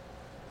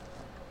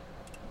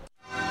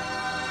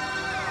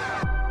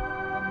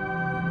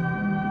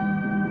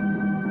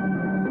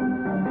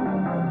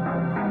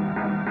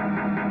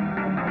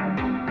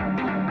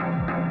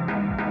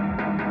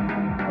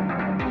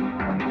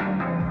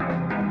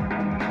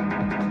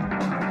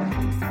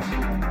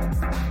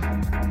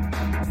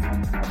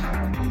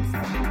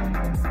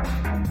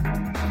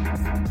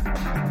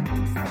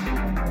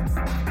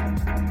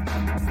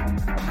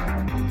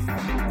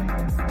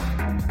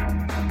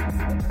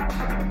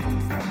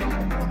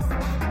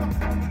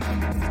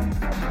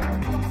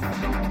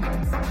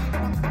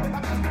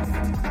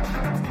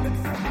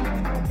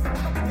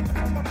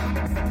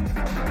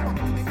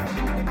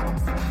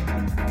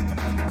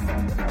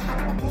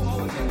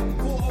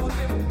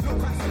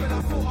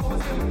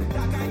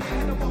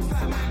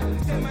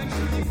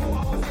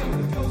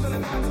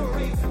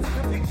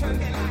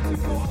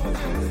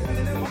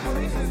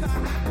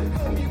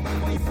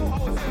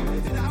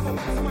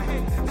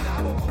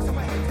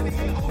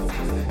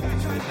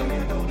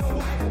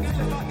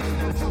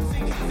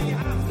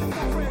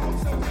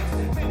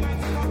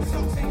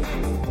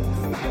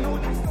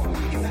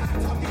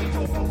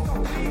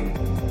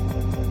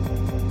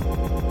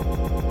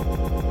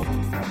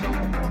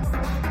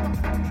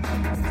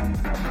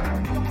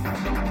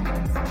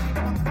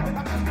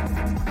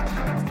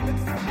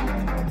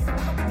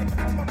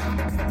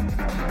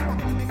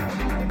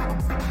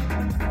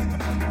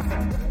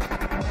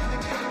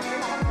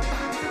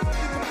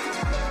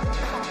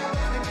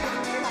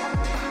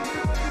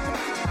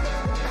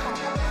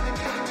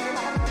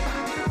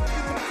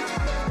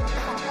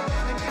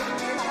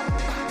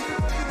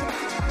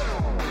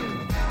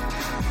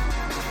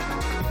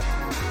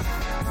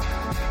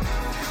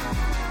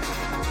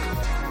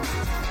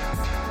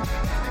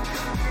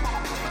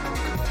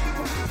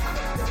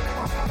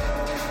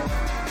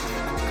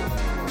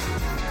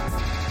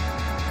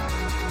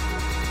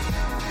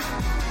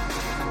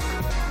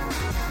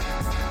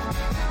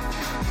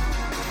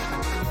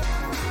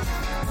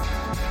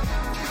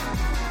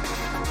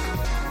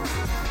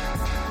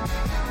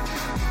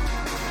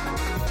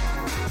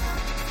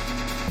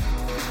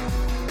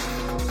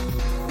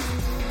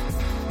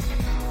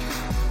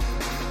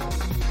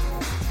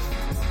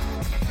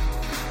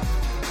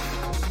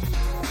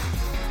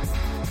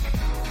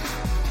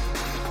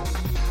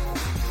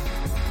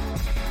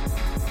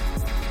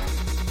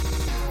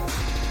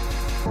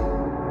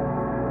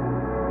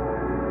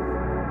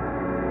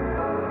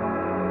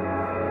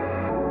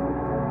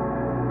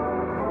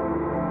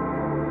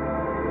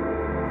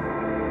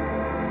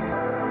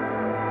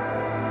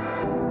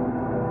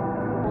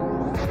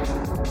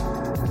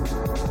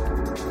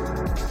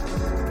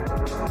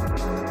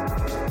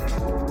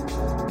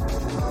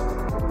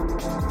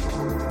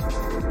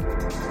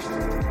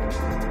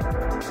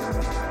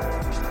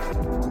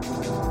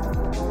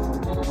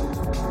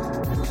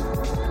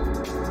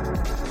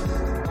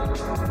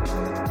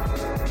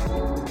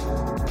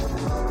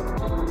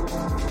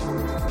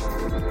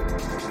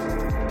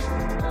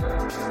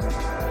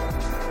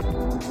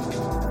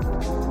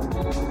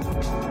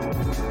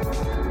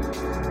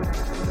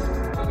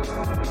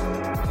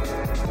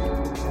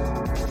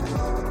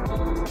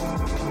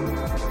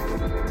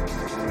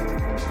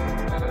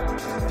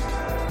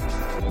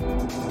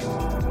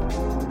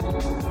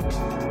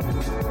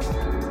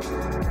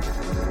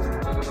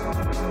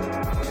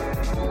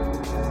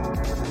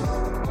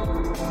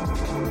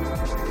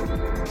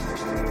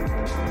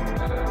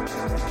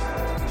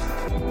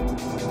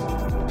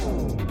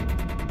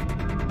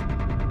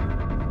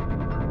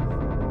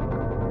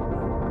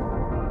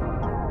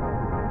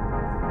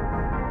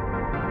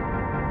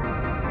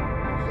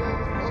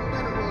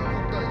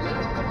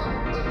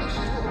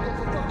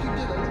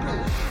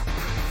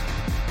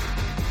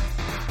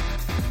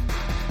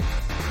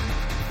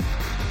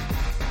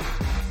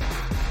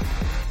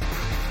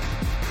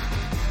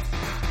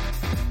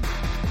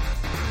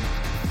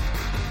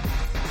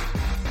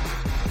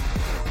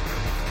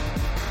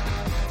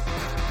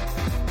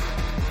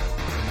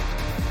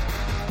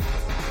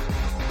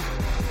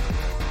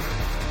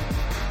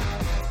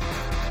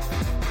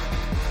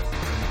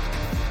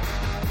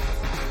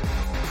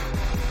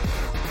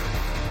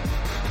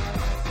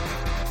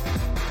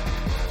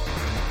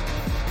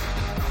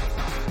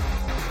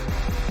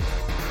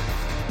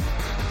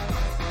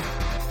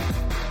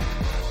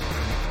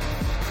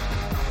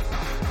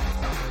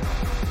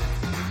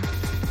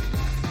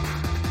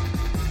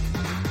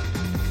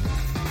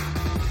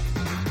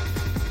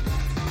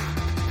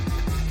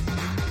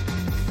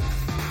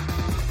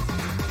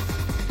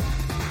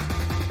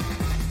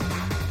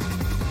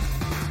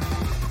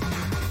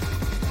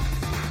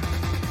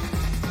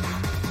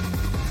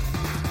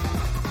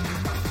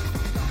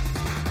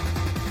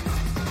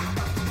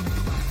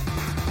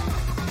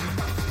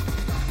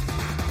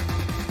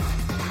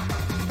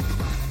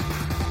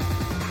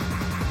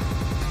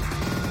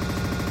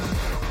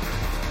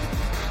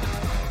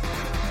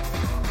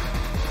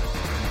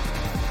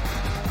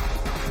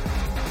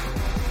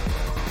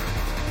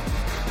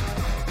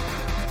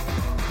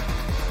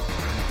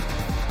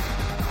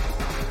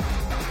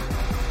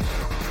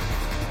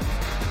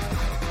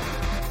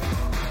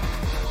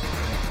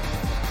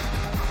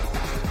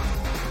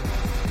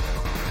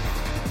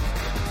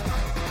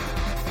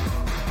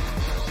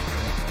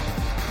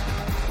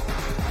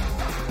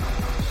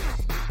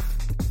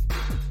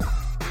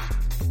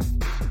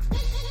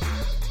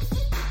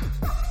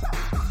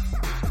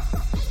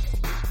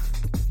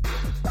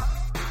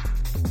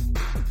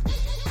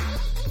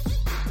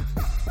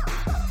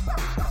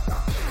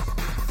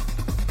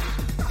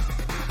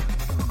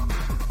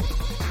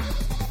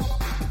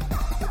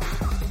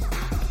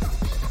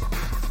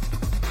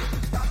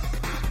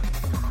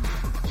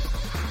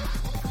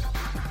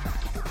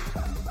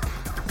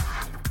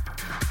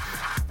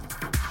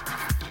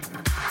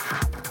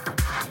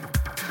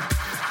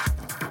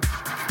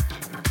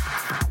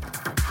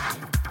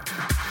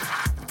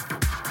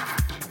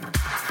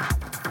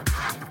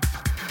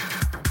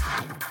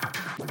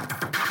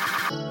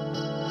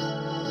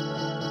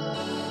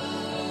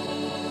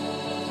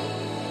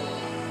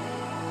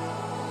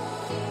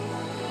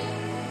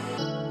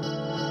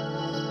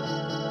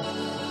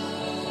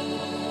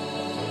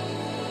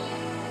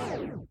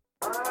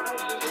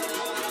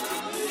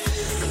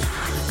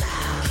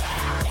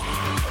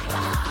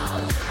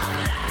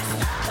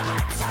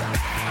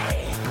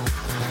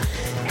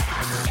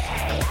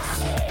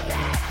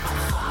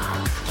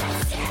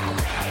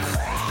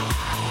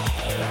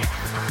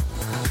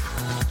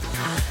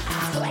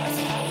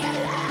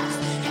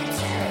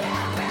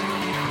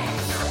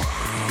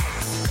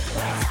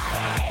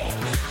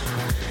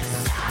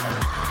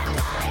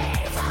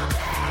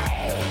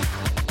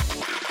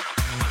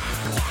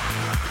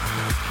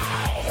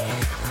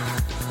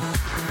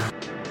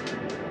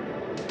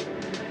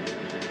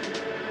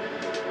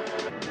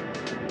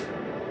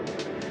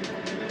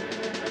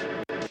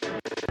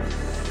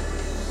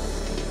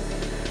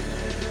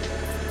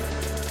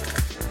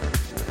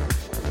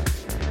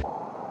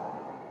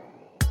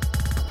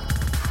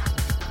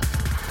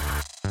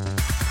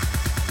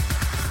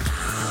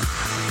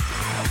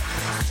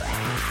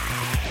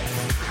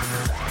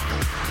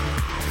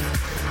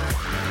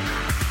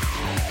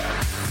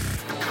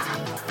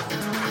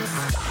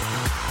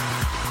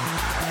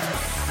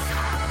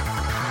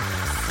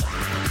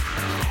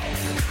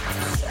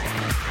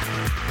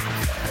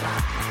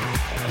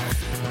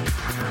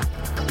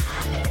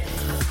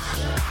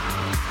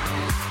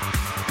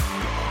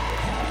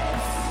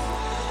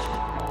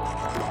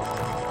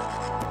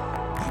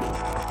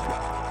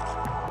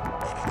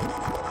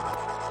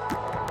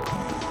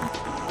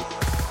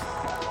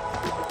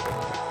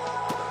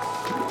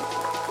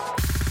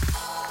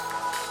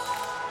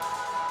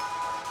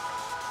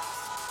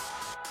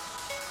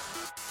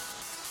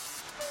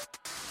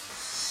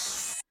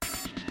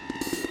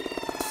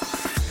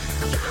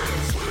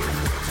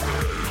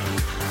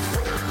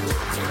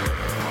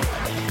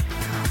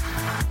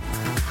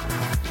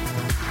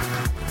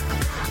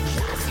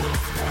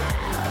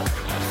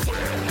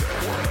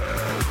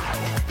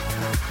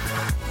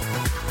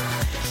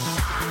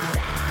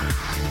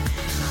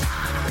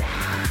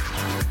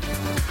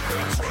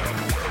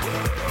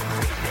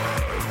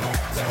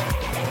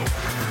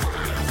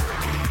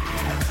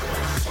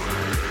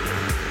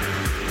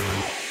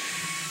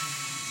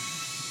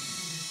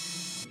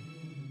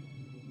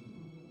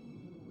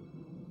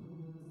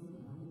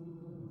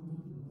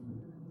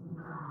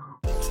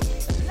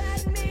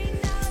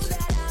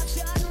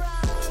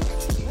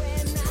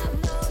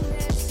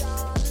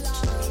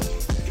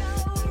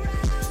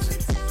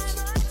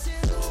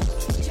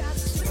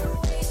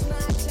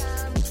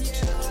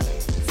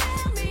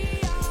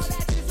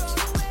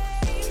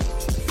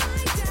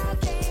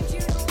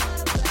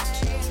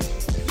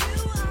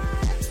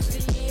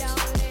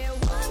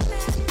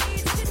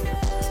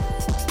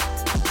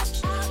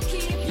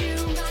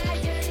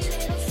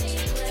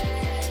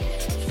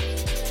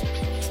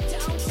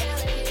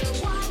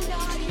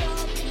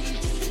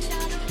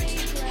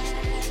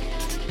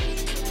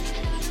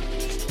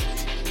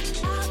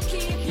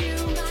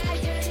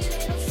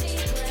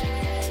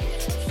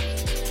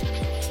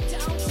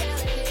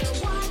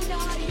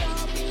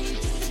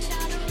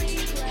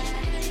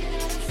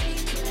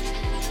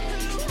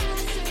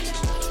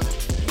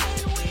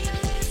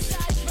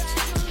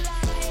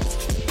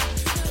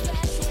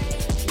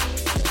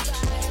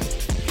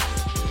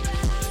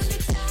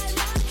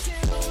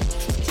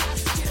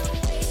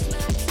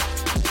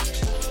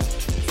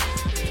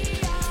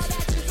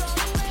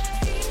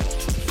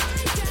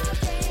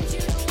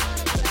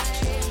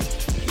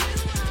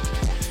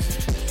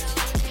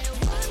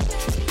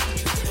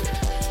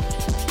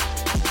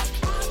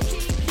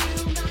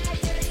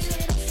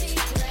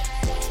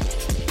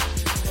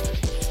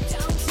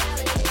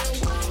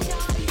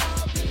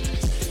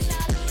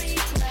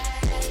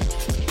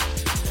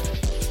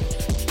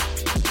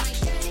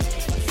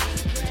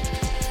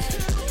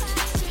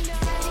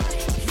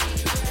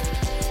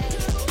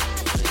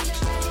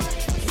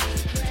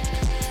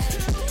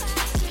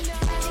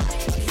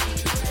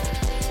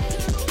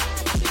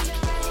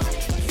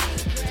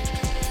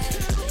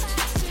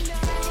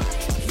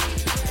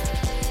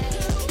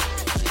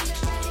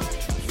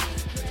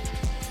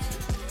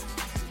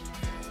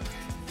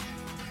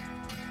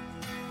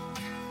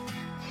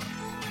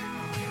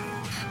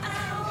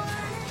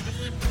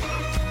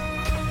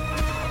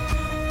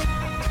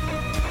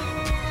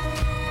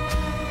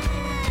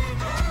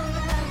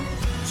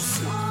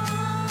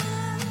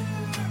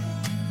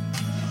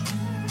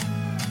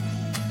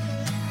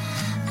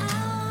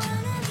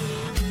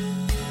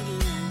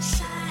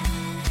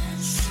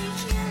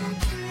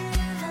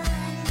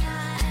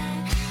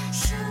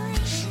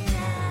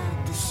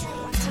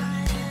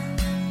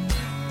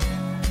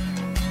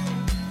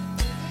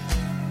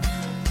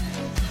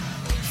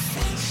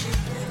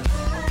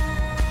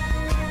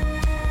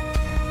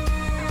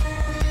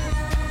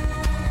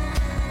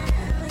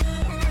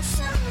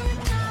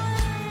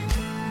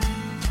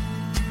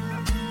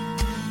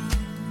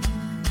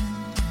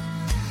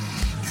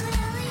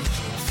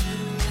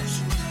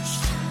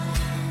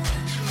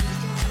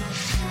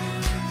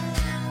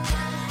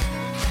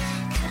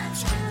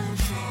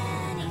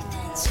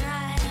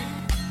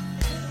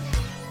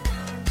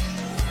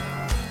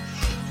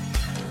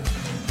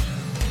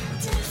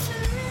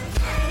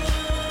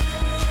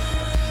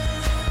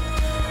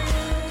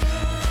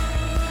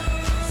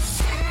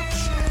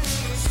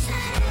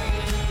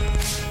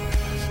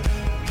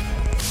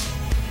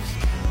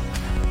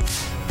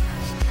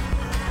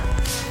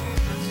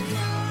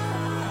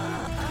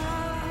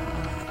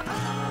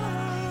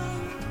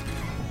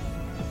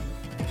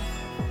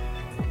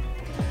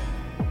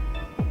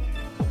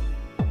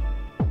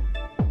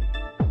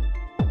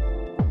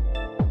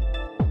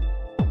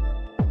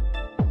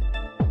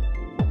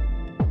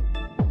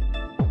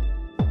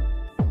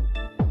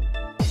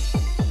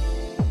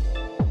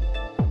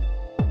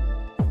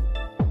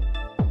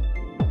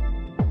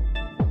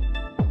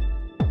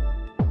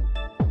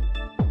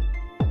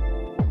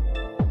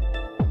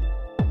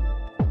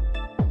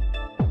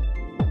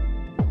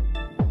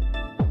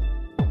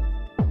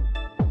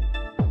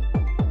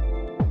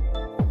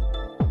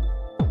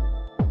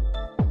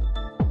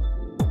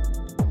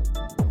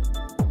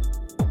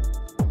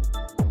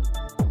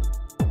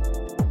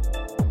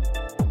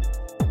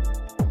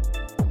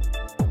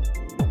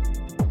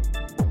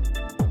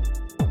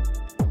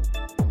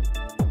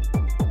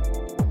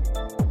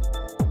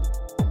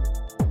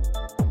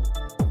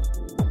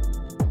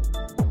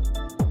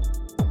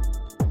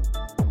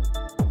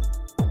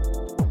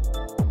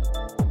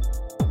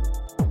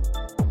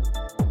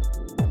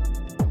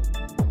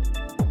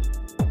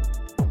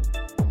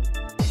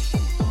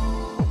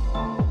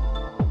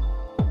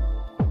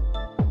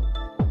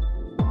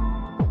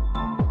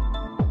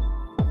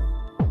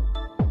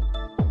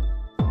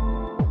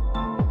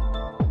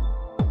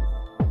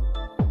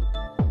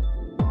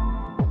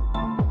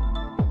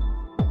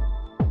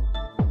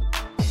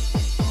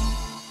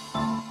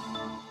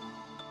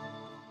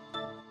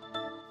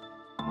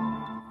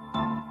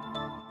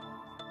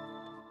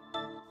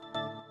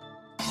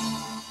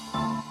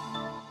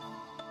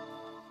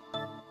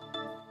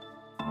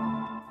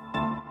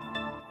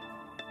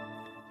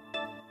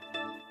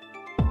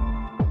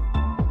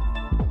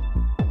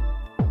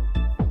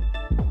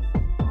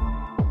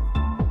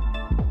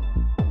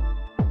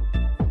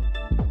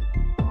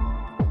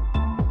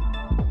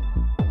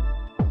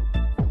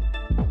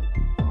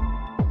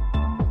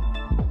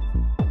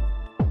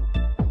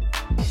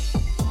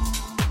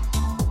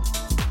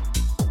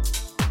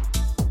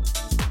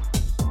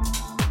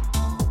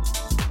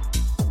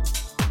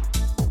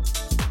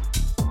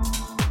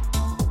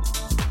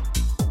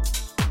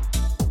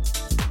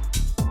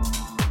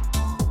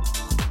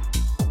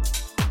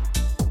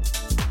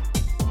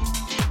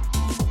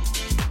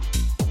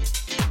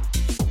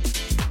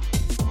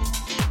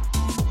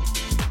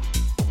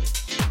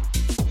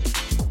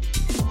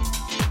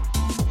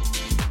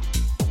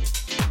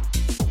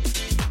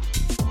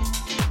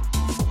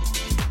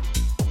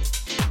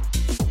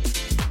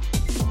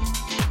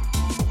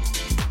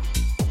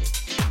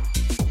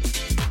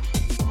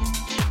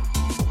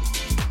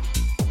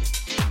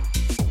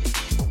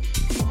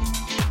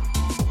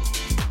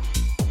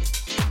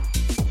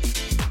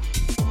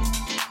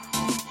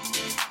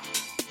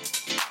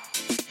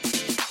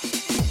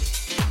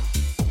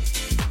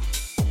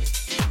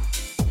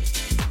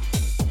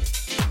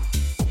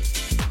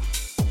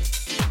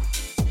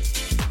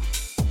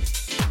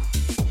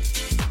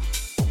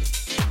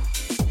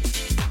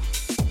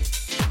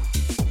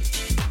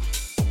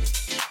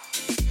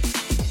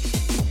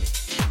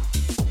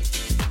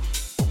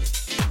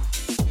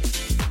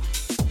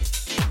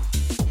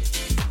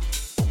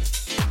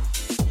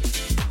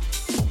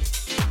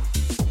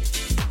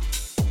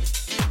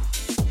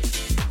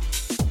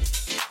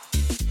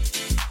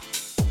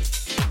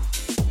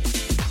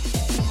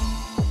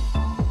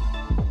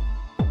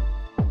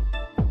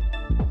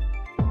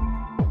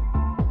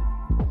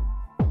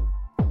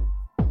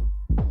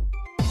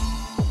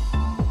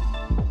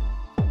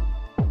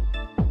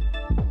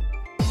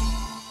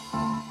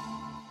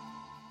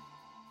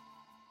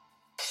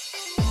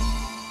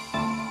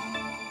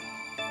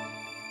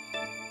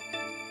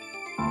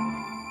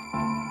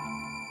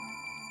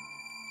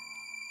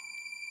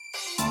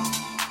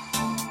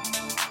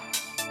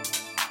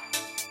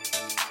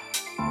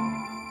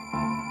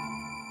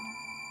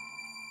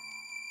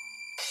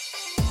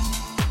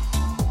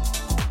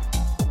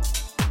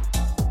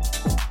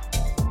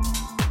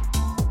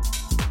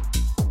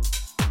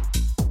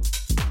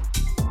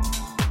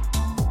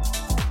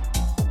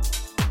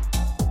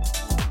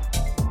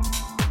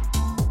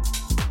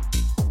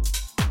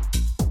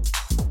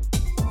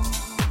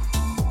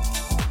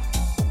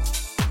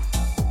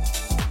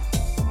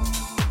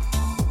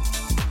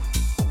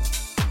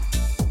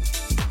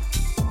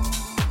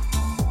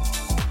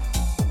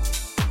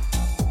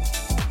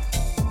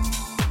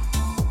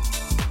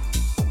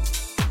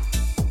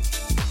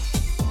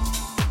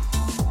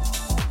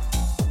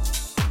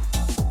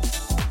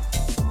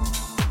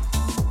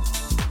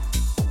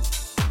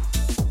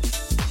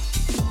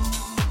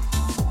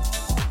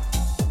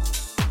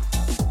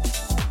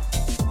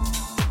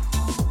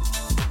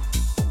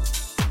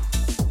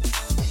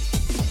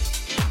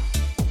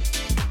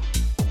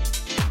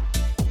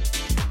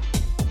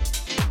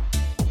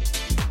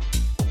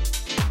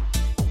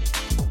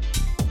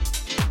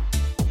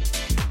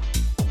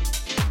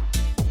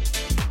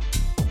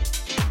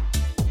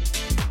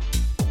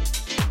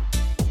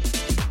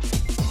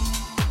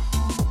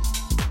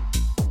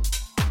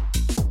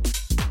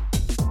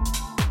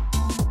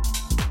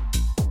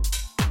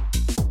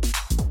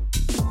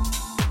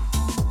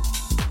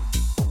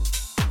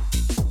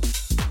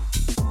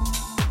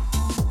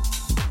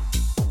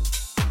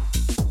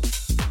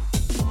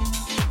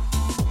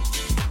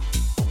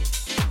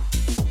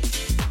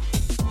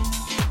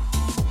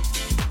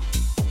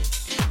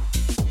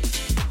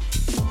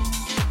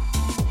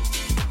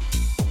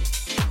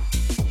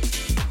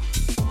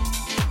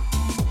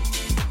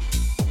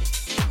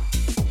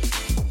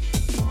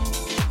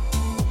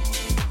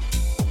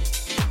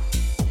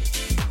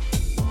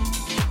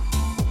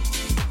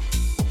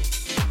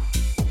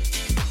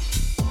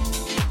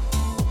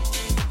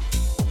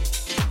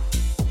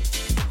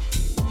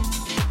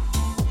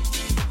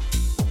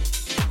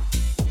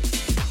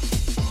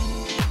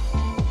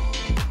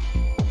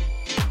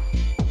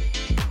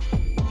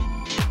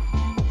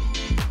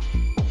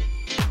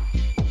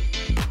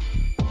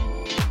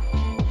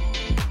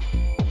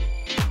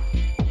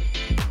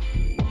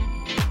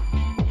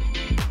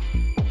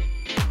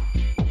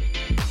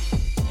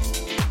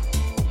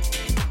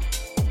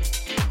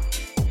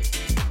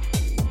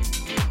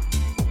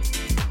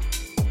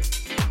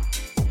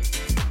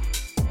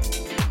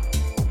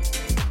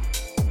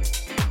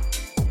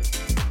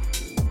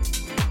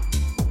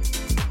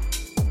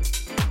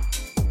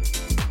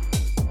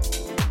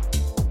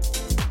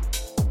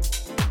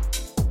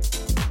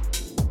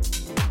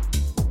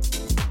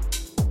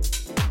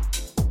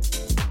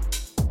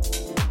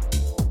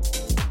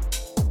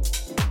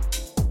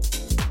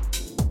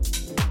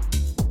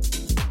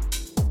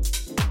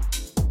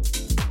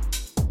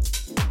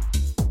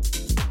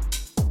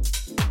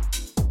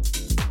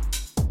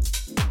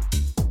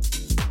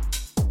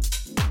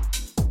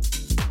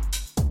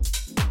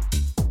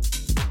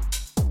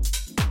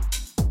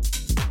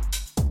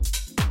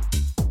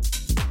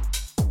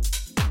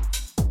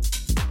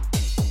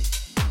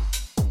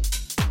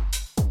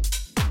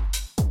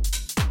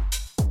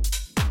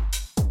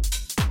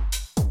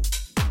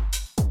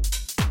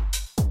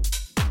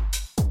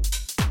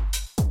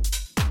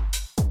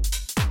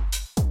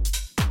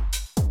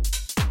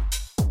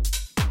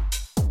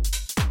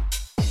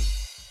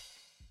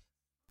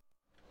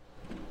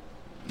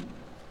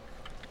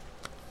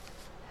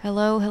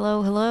 Hello,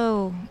 hello,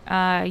 hello.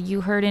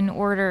 You heard in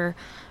order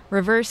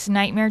Reverse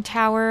Nightmare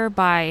Tower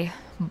by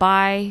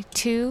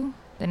 2,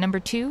 the number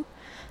 2.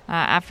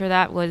 After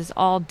that was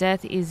All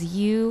Death Is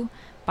You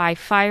by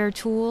Fire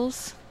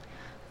Tools,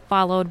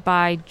 followed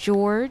by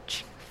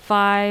George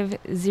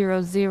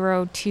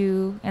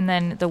 5002, and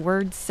then the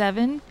word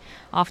 7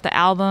 off the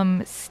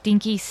album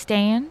Stinky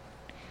Stan.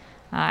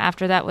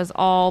 After that was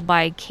All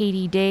by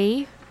Katie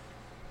Day.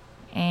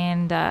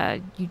 And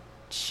you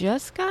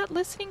just got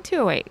listening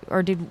to it,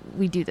 or did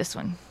we do this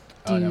one?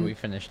 Oh, no, we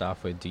finished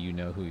off with Do You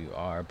Know Who You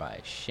Are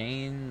by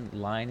Shane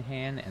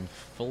Linehan and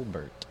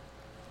Fulbert.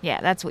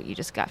 Yeah, that's what you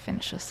just got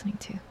finished listening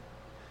to.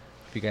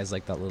 If you guys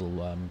like that little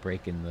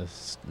break in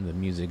the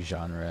music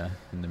genre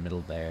in the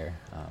middle there,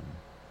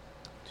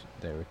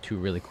 there were 2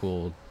 really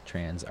cool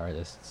trans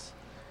artists,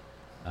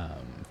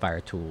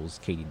 Fire Tools,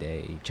 Katie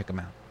Day. Check them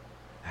out.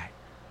 All right.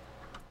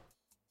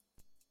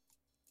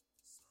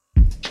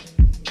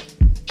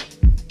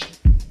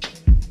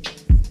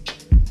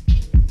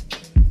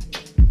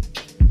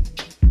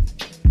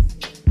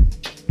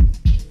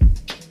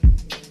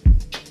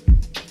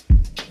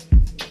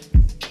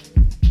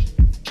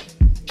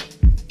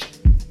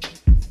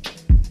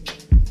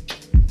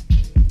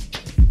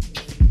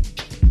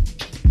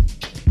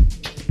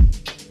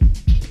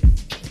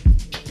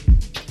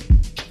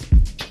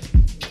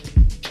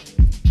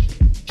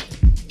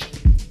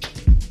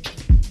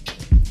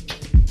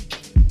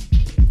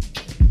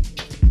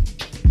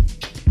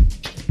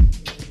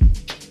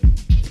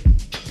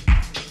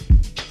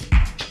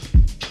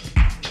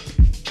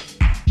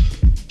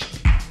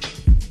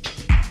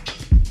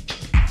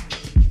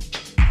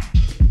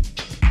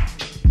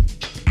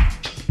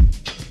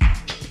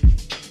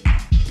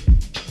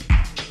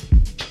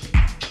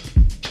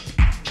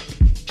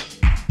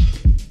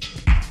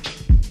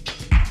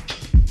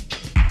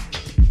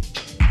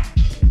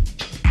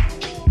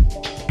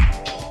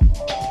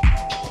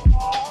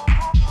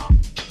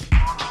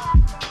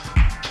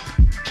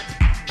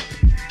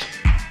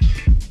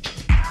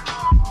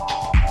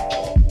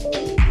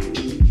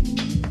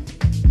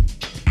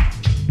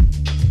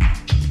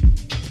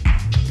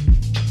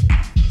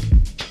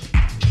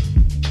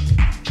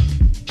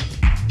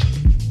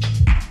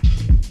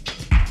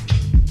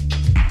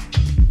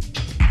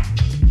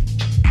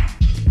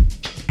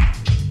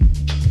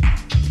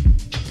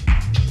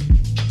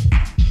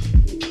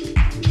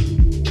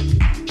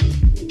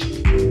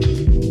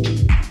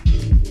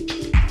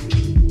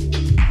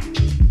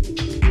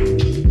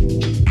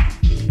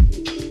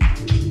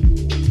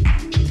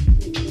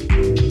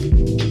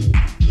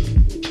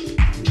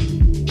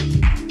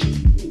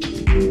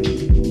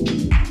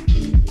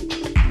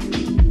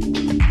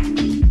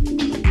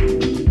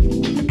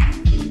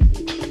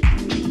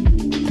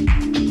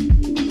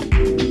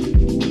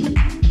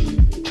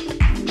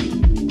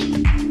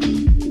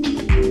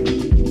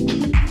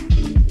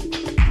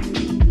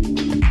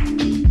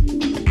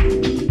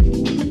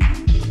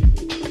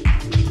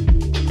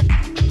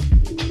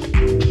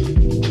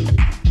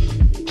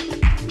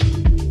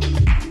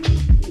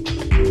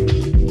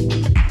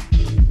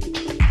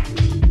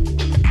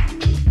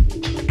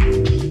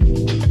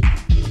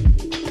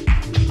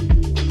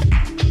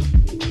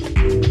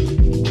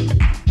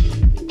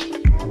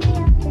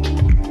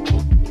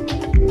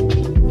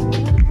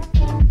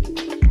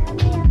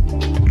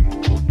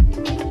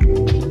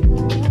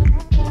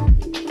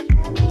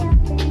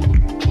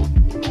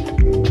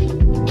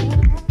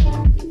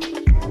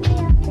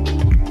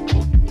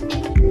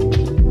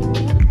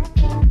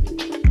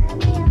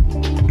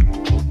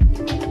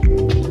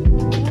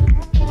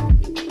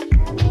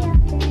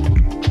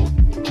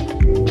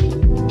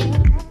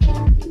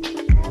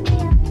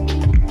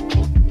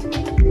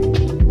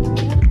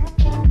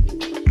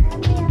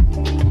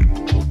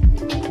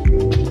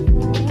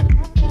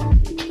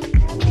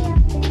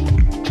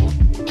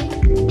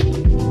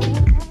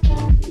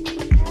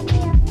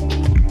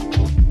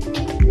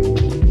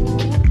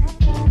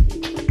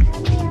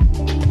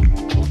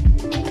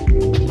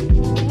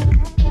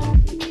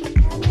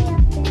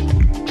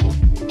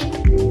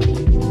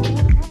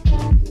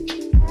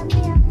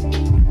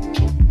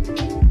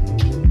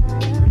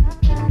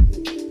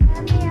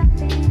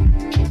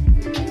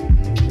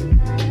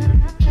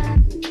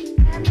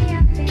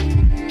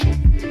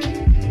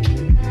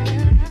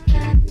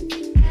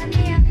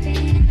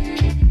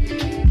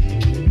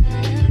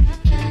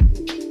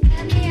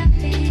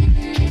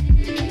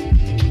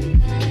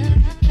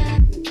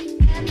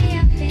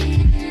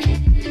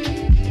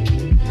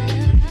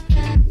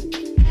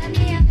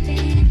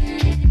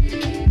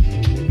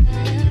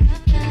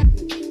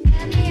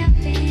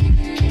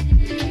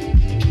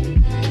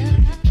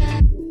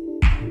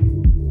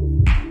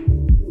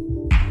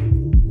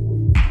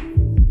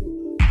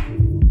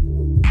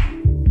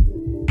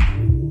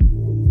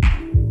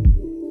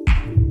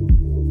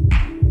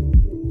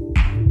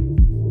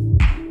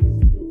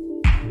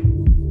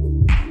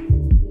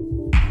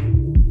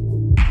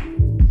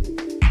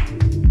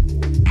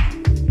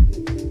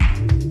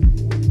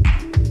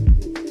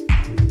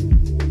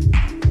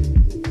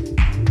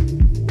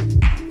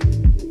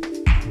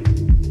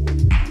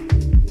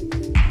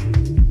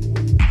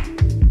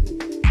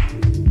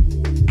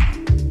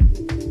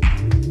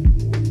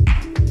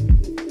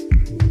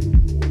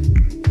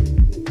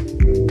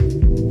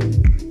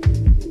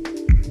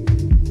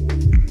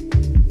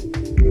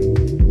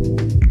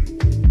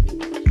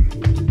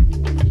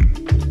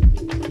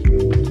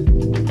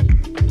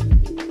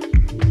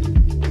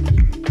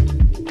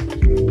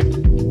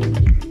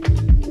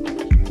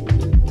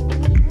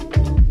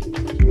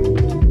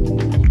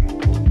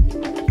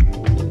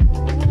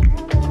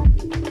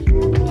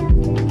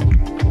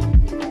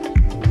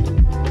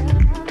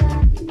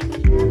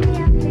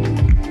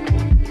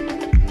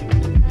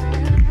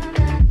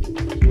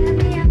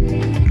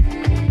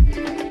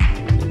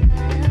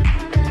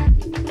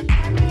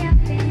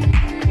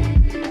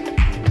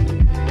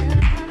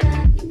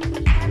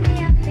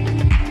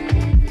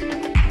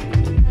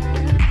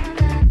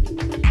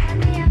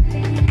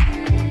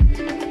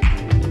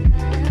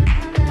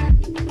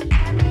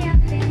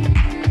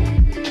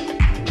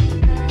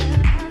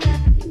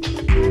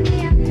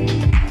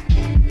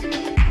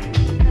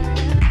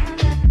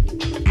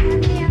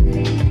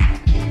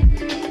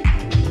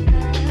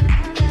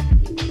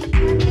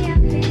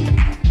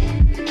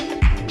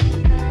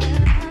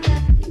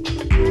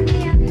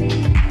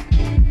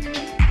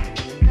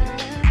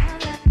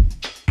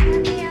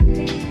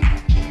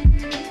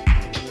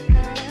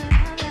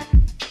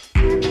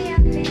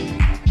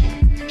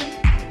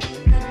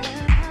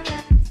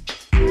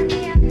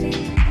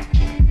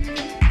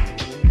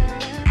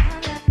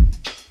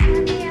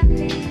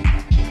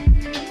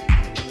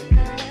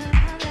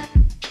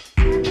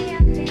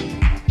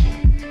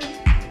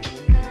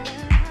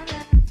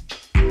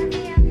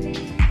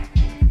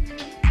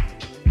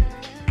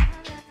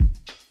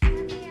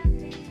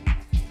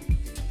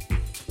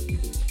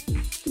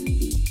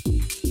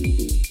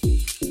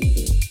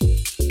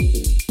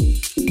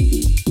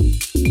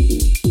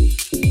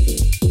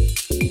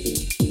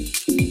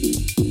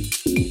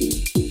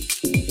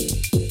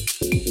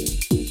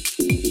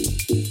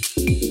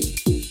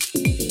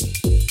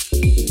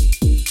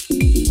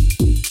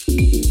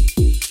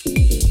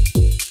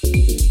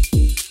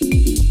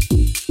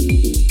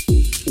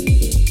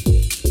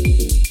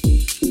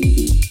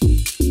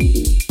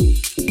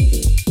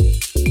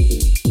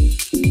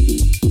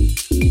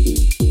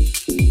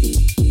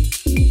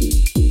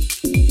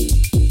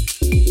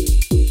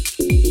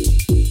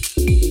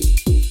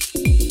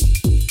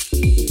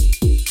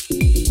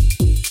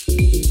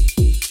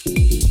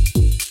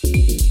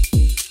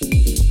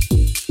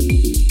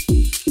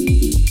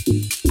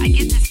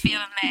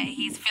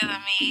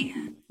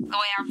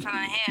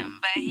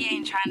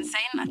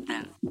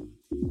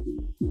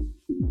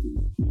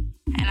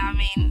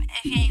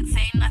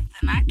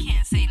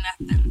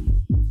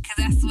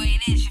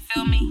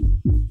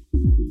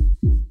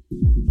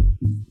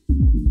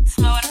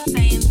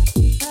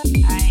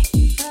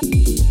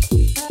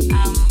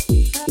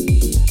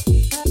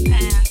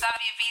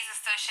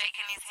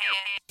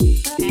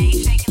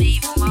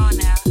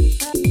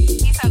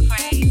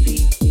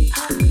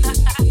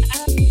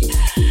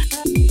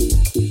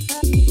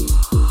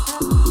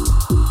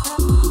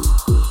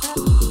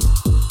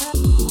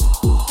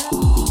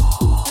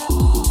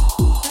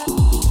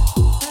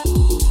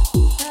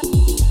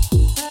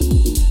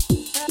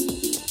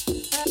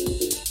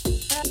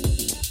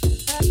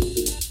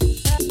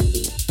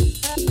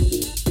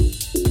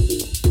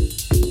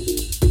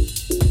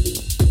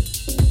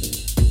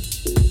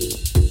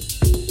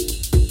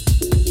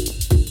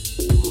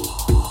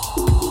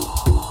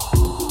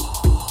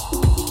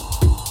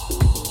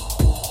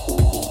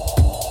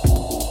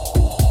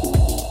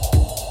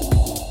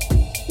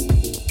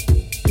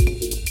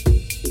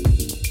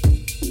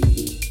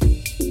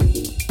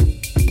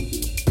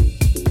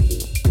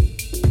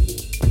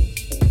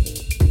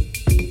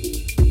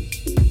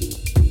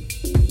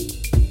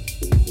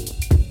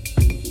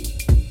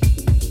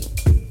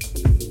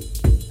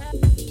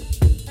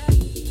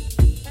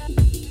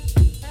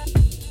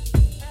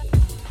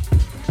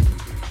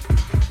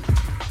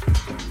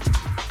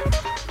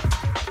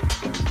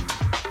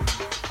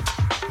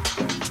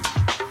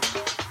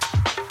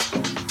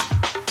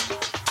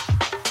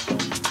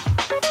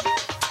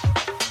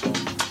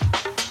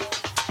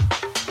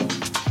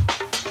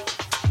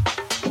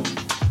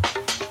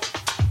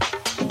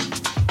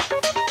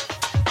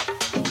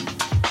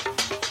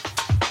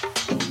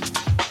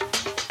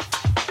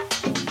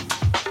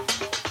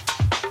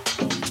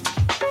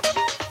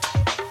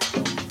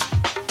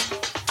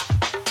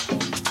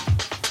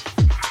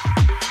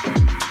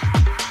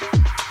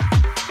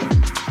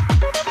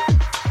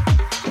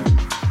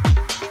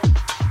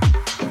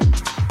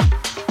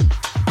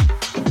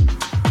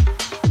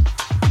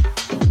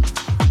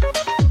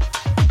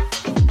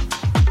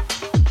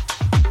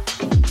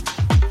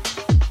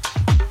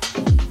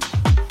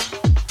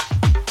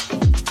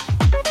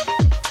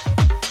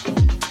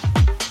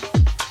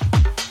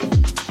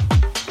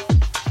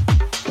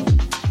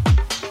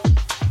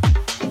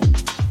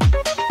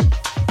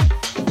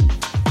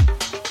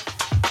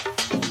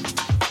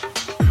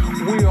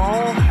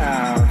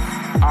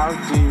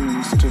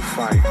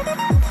 fight.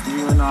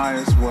 You and I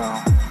as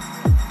well.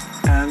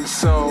 And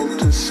so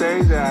to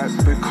say that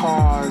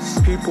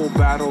because people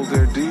battle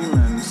their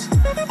demons,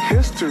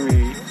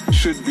 history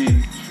should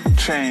be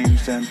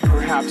changed and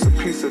perhaps a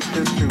piece of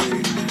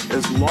history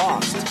is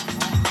lost.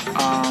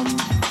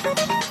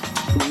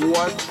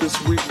 What this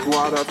week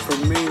brought up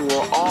for me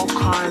were all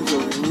kinds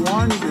of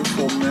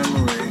wonderful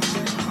memories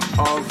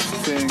of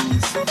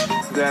things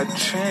that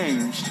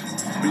changed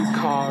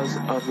because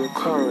of the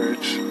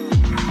courage.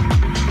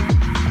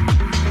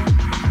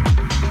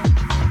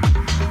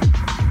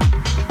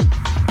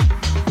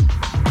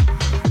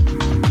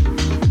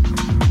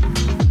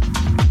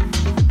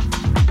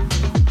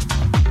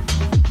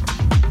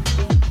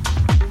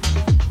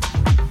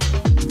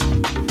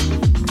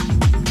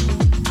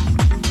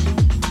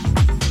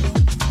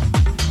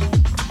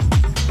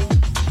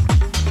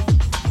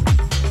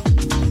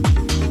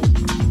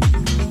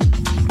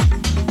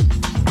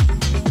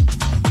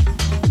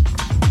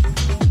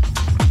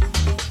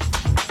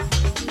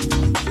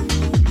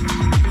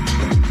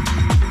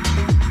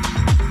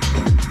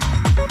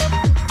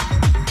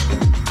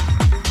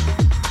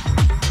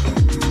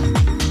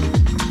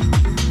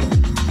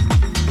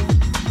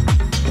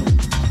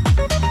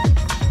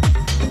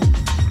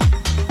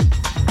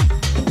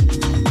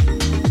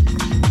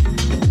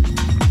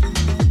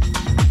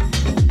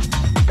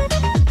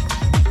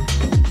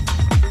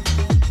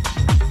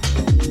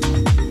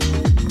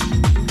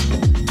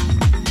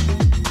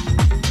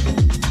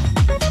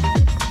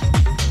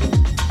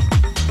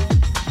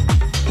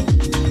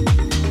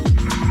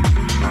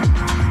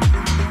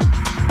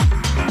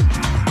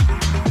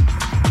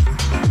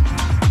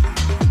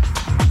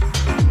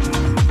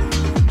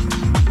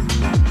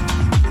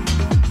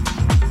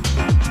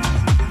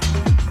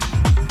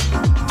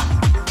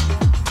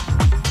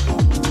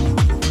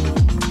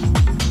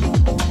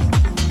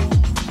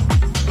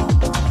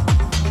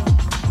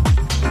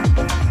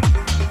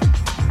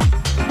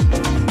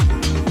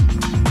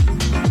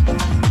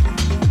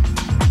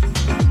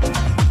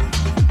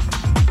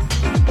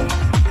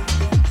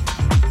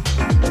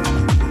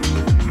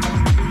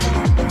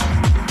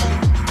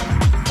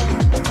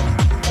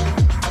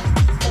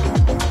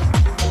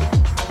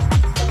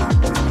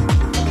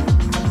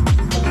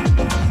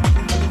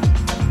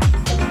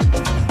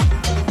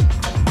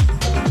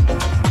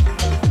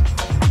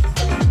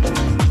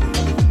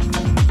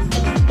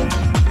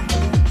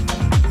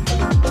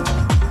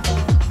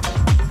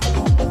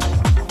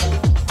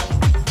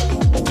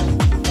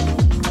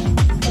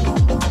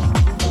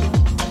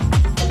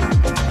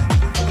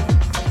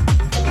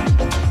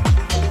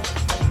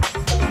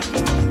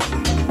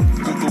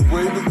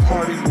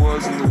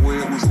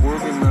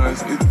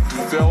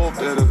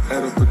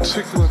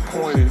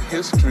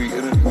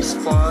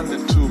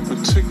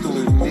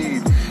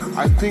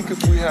 I think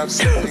if we have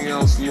something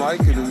else like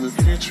it in the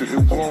future, it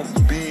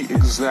won't be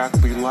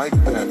exactly like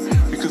that,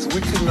 because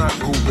we cannot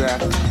go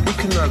back, we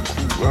cannot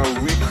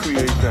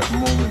recreate that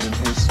moment in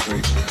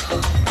history.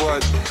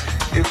 But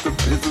if the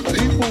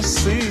people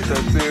see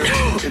that there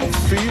and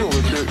feel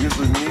that there is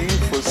a need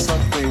for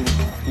something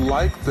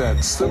like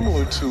that,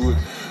 similar to it,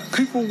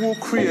 people will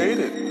create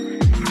it.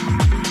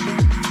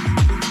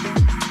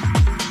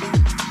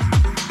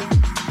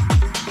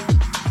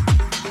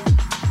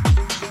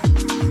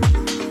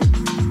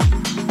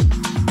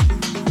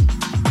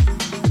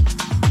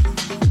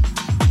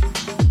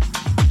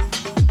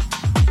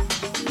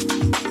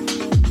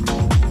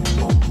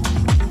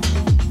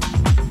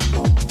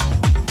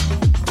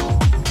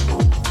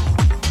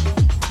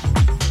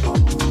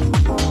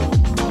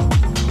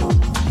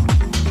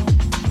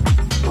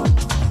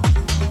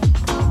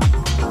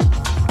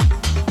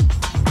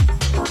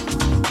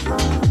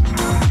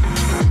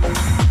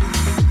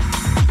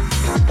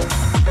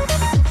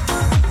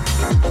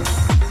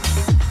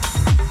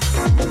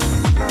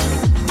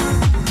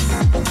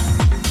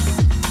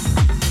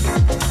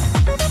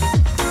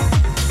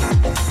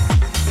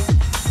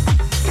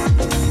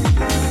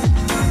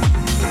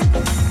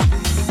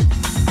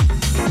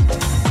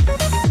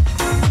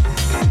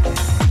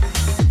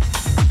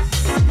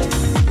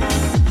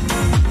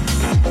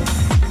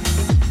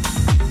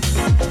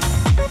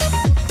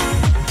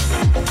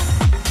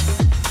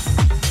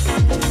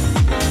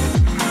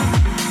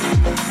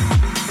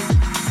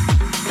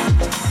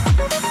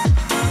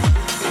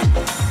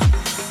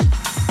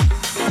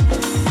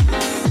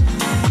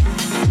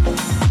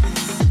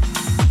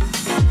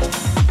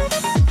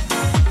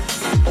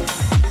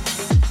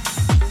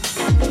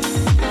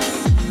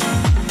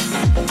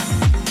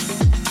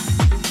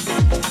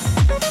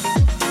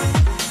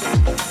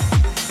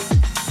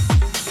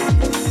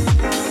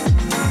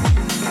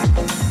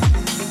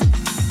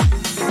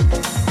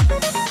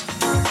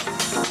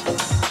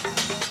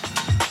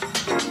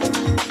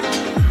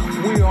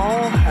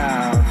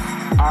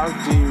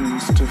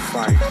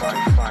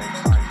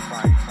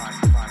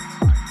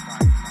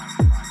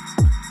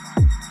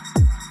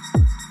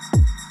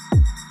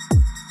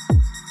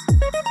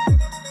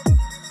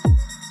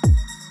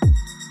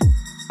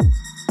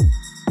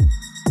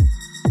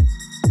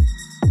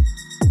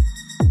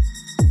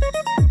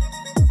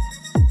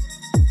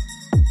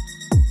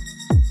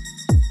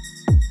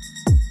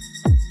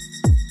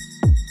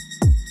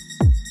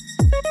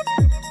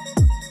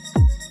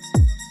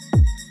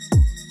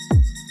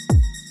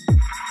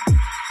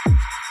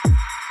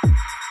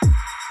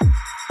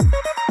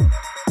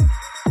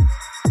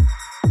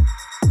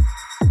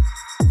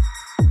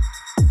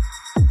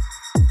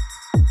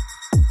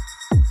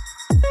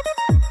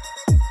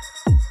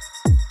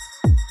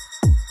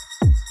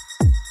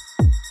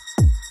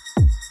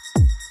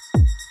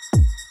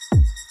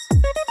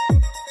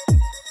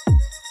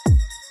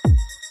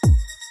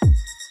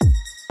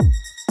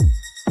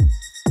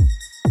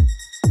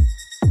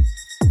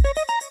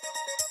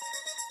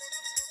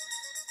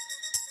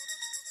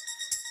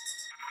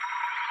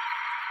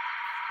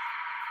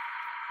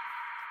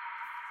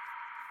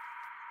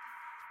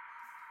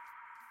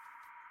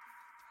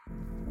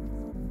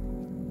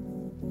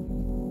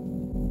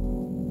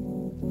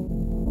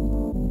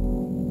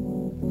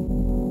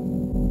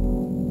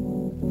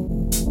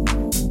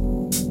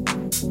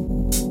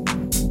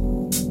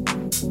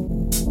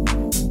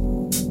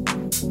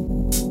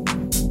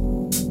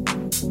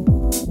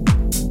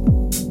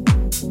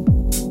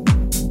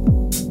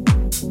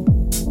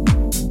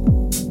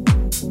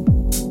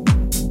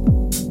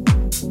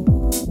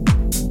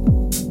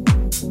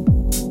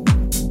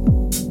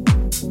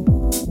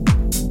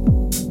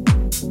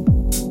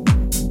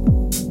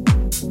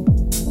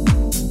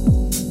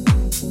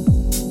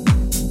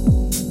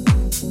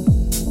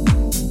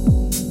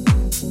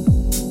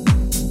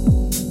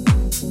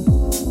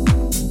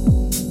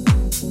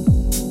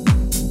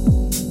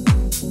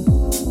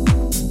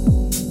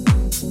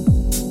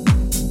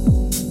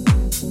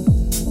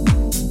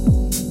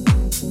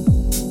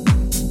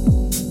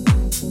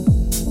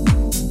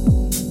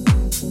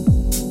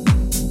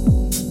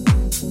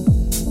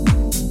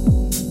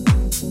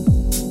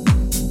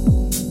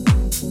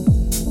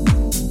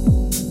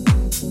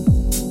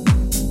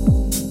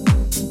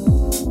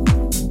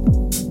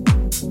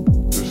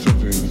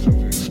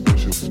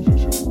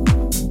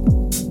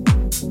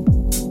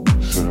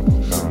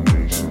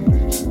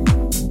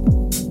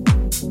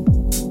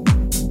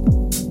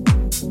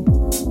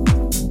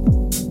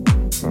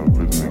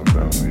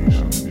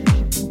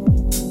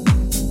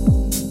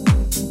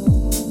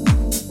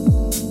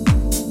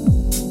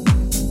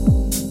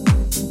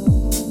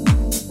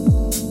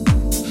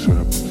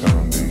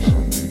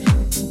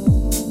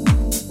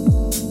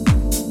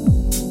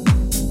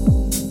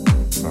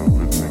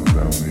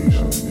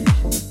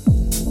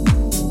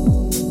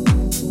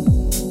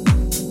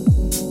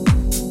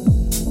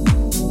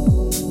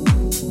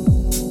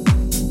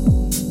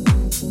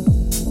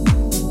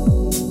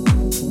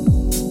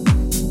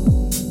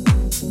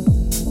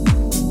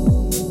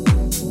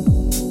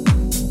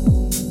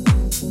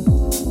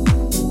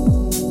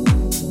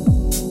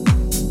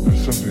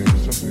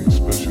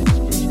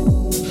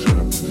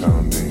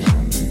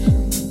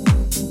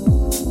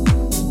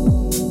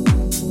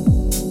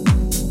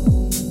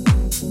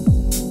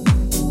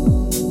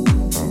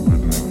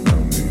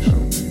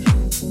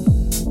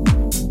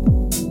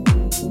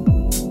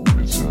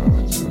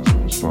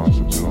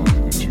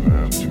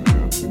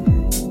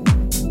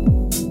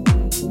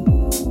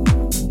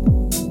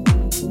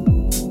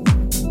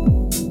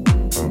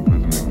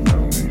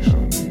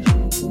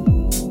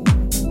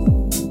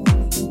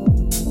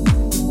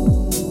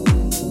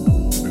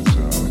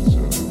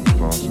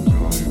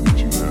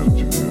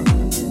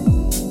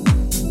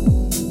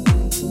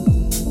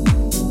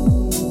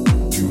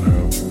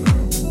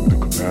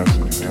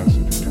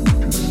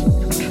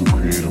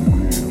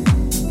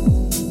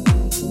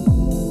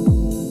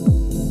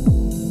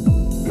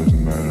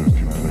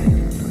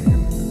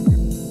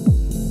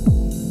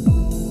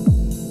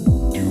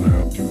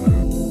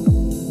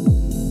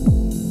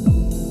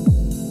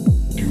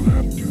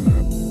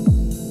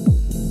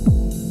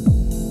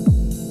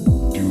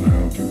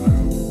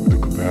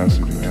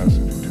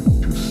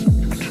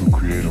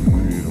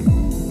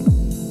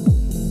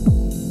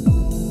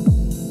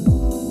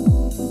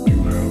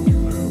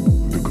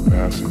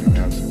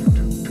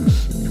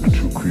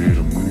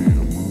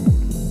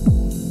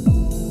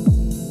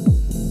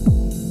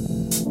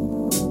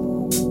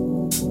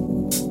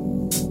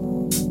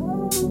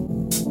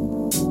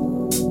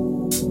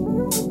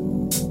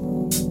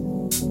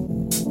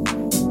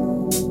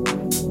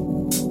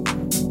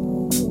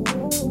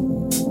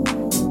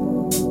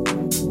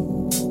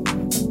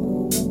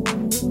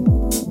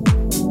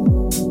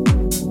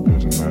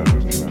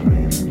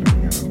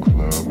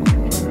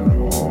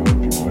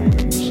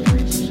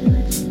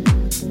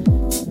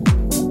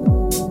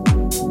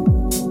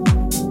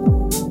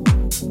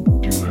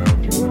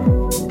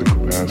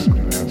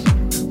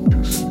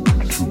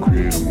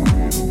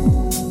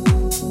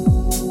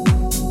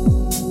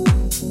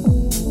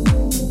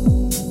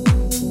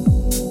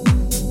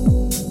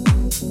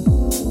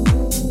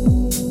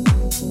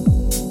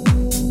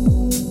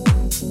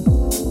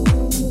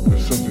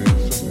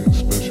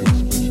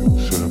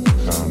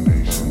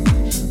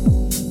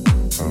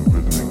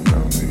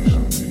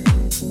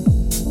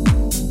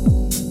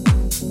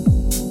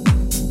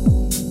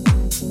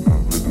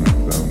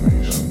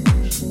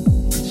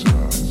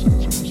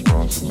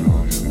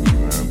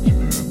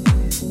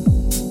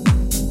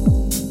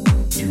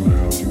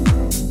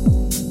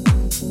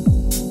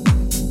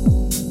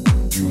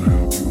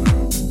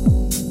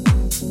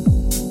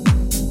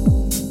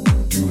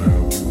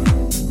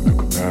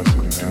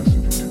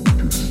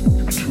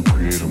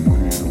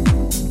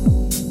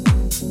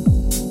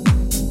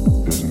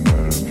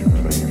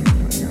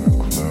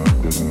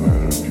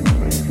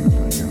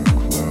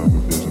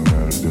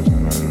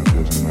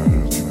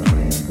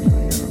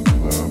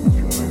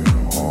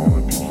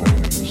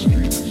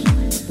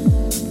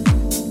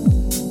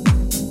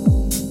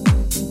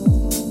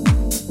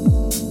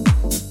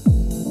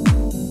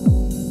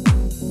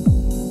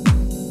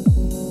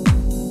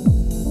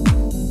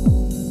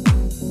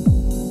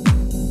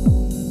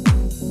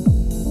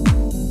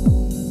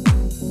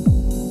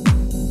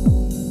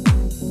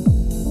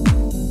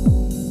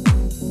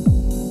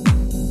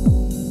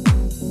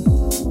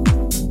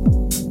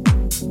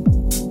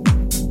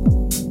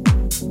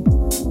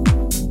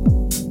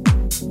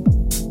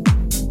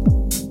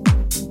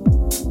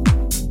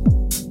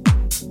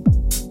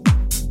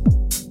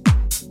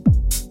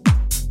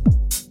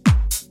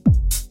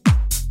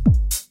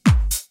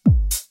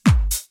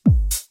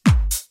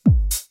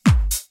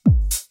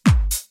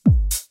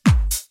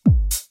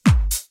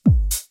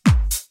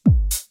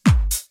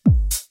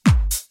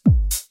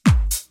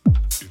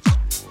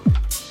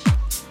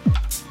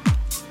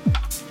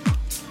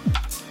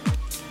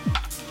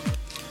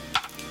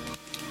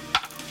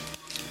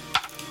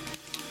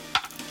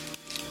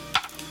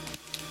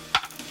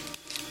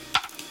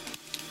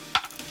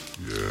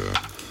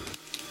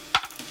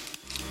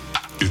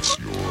 It's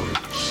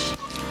yours.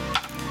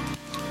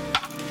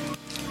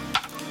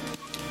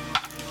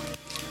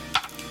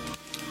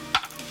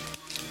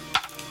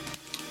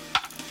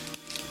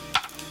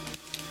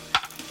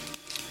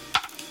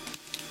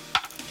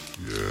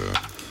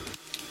 Yeah.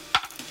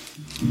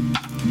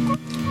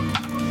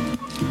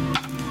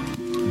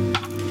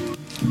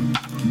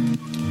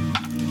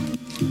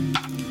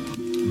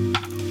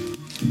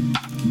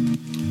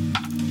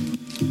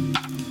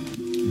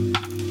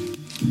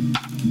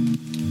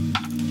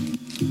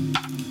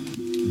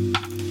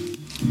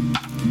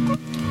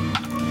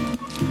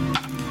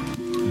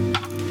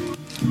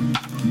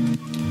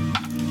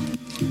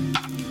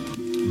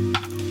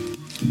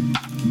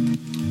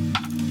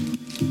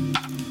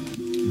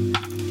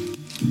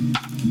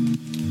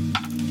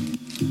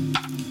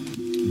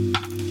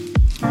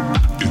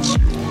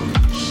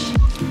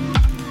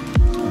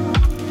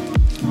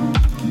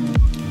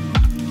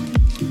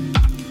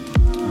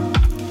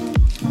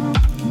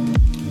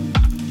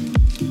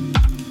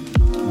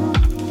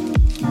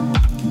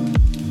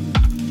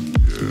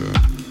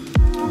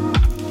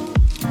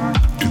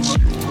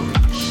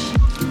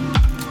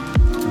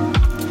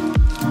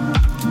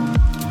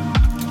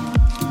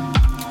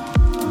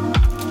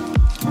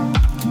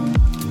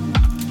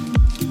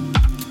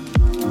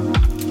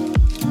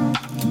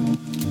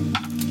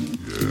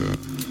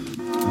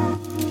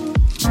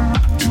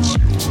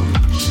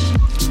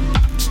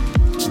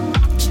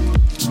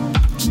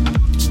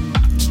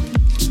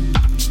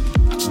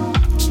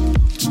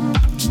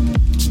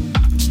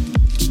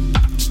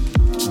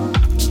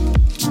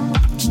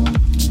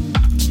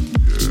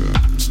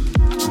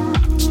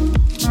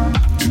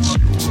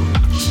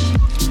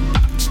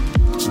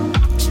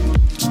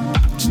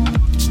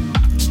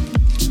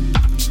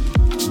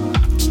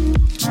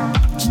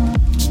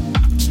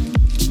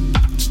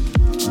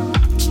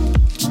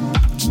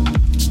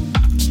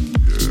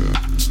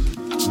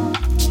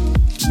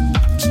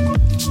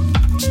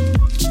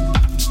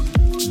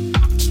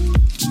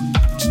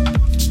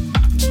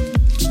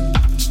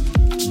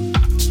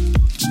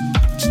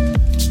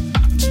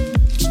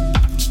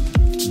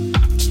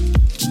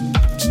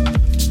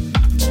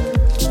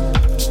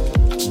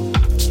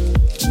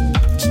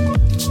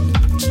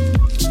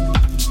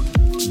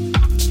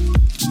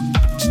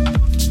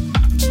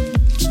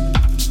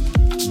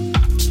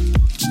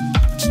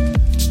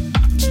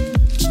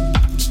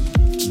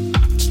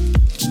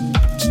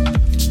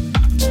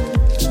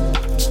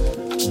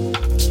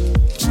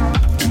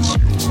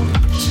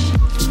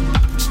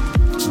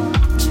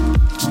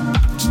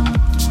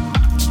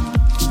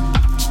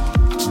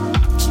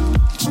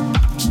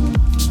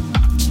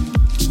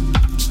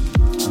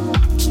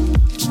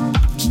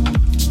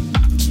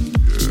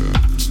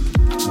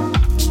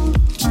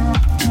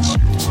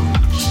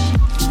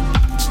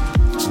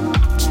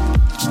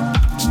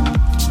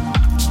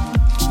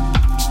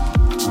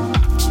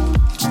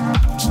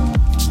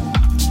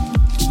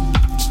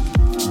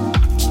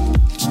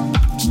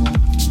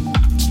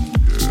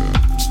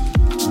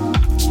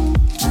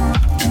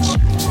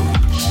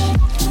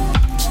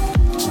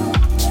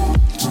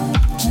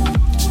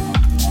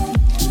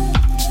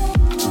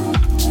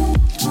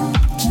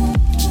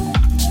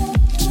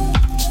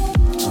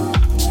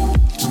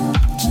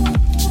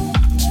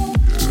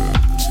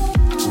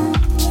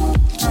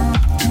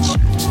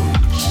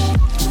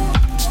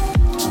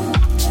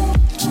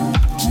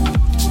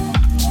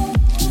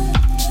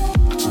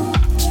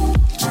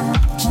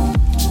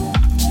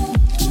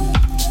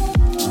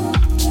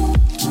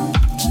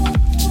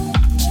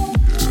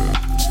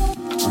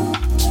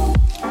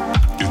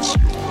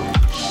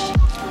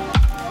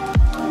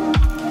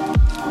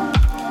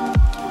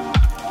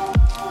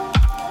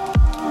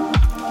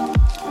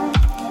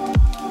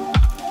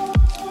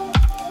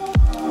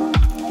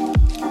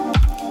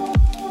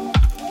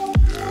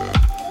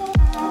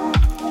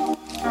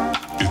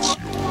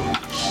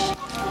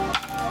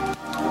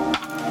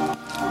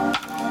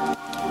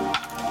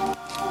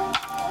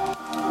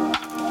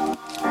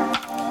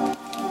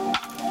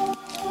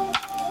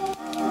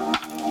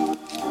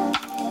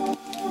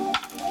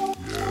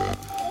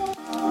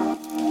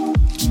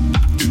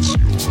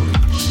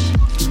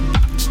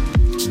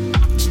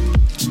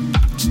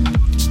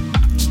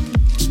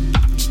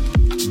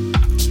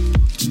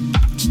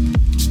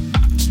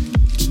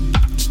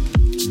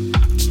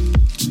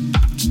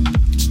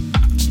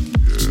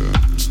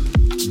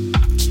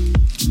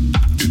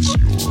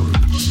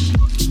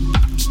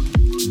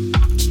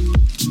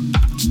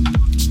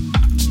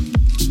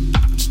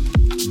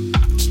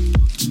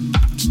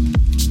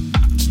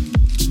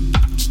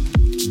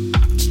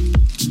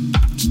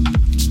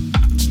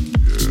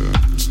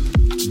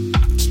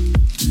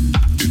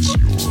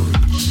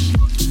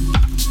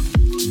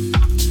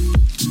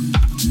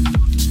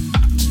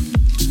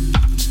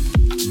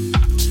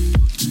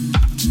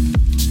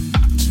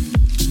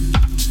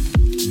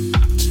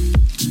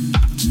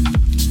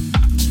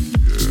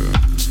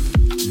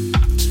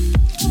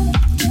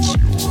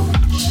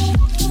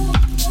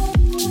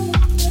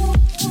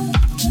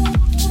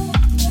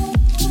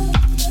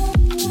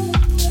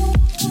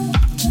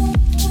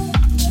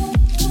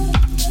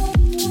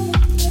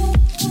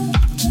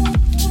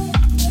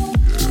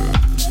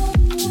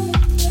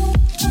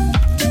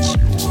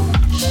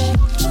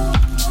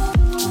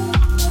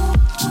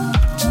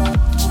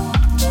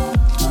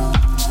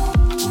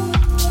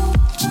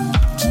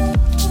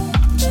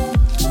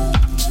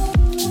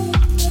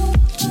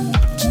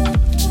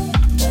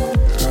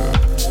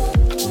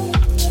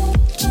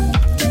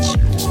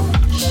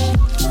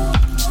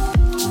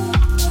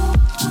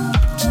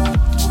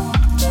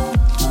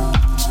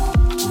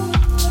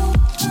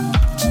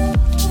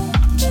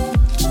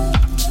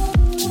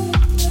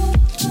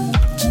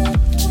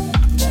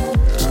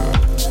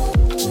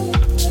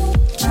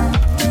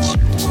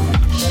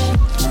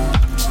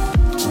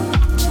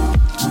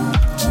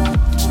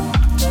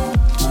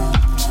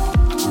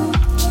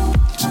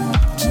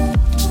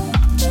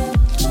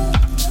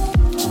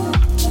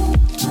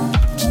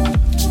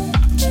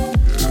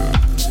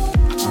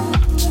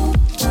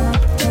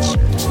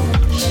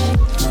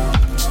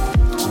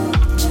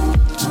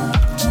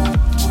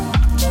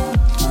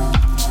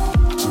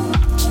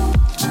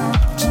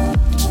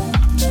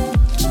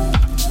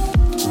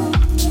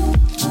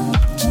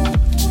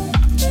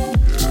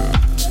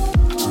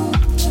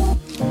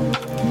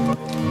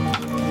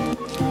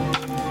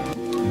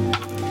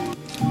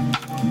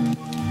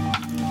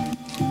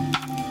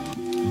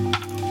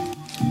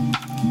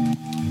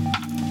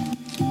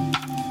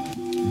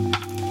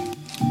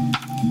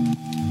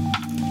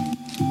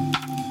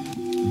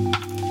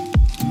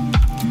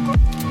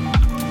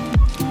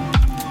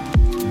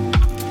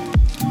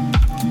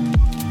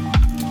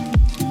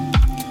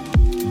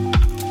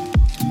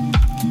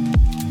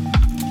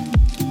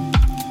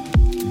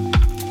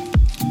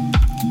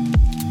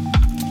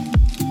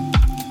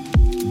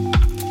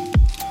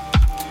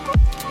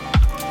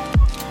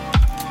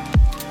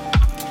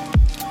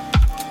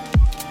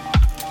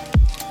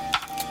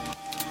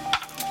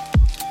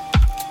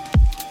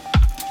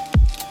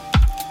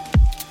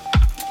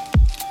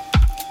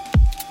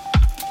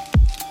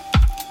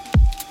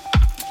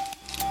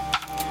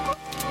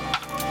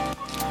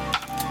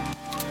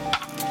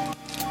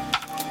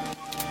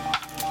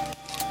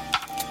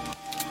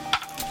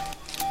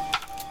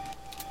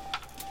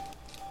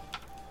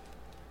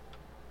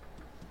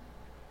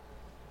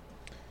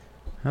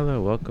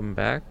 Hello, welcome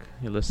back.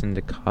 You're listening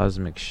to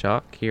Cosmic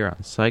Shock here on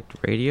Psyched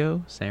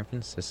Radio, San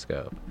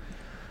Francisco.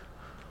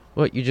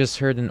 What you just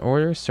heard in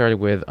order started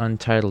with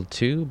Untitled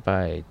 2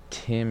 by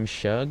Tim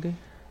Shug.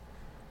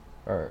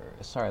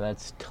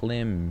 That's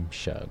Klim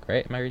Shug,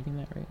 right? Am I reading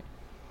that right?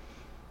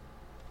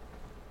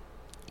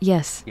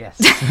 Yes. Yes.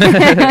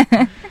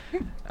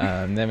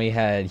 Then we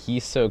had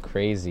He's So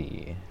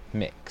Crazy,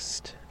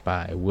 mixed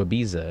by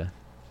Wabiza.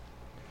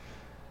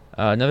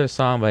 Another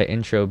song by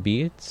Intro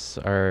Beats,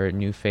 our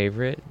new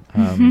favorite.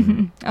 Oh,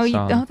 song. you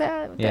know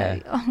that? Yeah.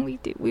 Oh, we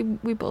do.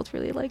 We both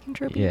really like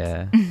intro beats.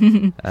 Yeah.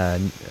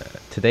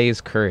 Today's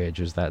Courage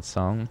was that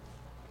song.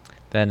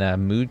 Then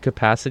Mood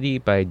Capacity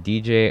by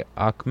DJ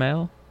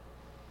Akmel.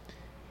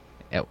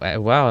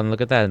 Wow, and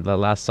look at that. The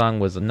last song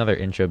was another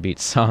Intro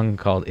Beats song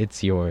called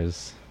It's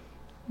Yours.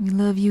 We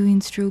love you,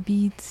 intro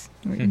beats.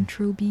 Or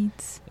intro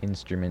beats.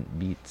 Instrument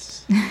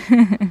beats.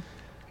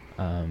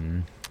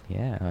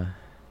 Yeah.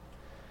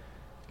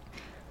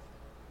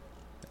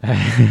 All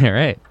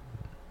right.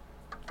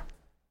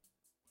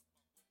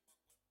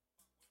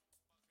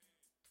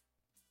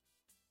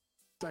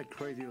 Psych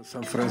Radio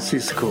San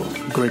Francisco,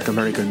 Great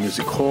American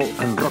Music Hall,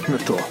 and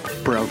Rockneto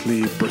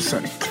proudly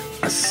present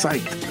a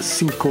Psyched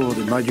 5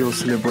 de Mayo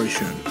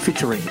celebration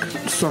featuring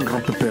Son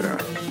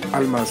Rompepera,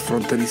 Almas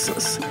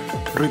Fronterizas,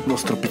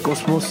 Ritmos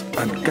Tropicosmos,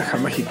 and Caja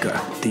Mágica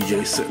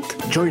DJ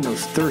set. Join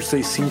us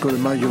Thursday 5 de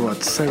Mayo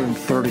at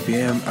 7:30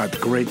 p.m. at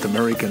Great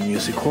American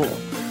Music Hall.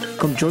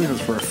 Come join us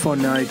for a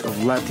fun night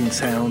of Latin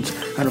sounds,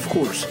 and of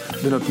course,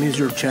 do not miss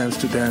your chance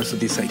to dance to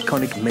this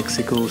iconic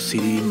Mexico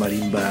City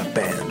marimba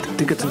band.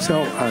 Tickets on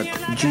sale at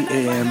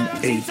gamh.com.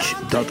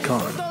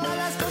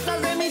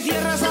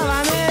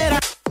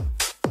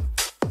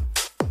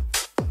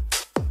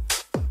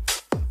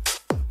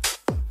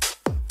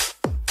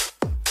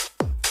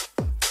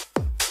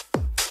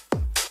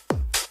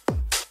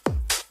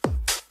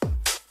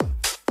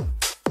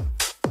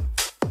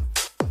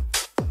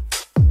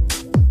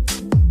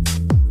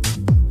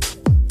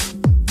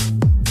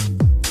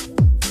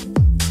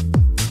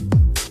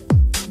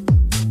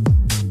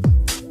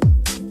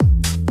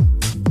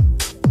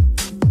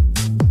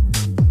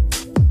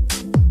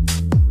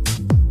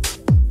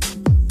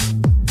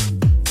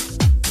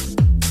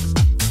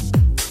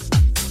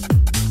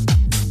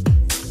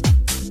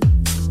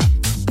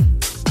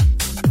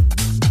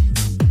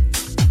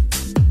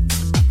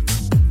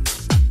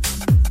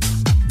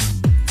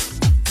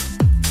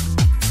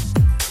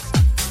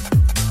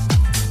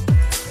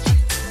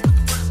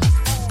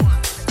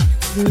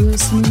 You're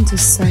listening to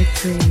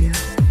Psyched Radio,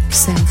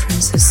 San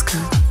Francisco.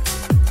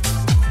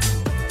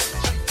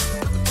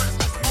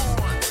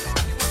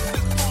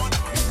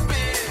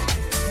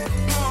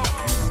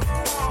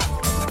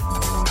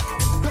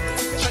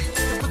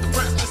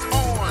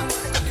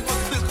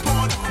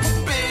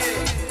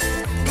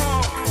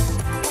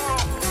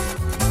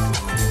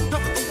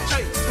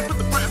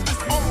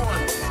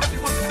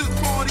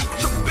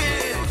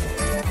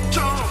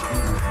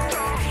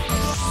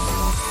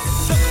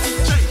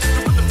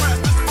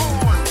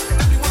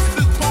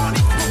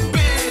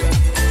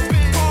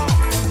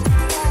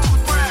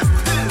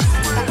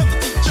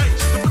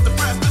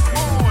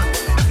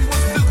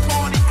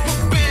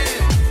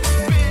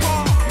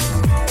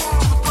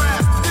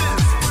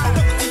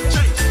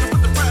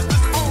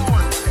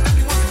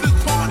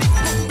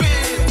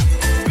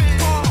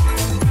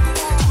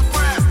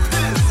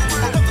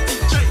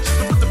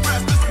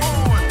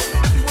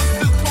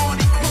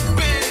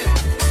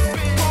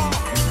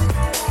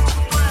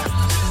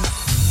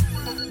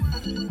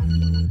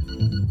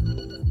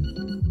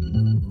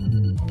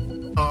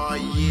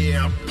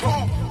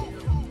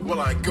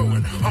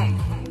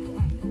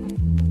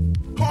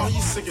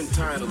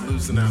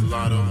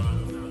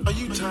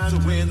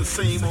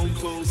 Same old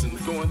clothes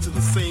and going to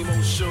the same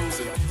old shows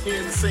and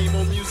hearing the same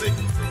old music?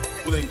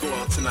 Well, then go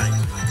out tonight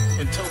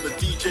and tell the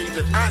DJ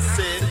that I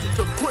said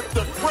to put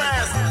the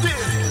brass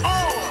disc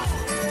on.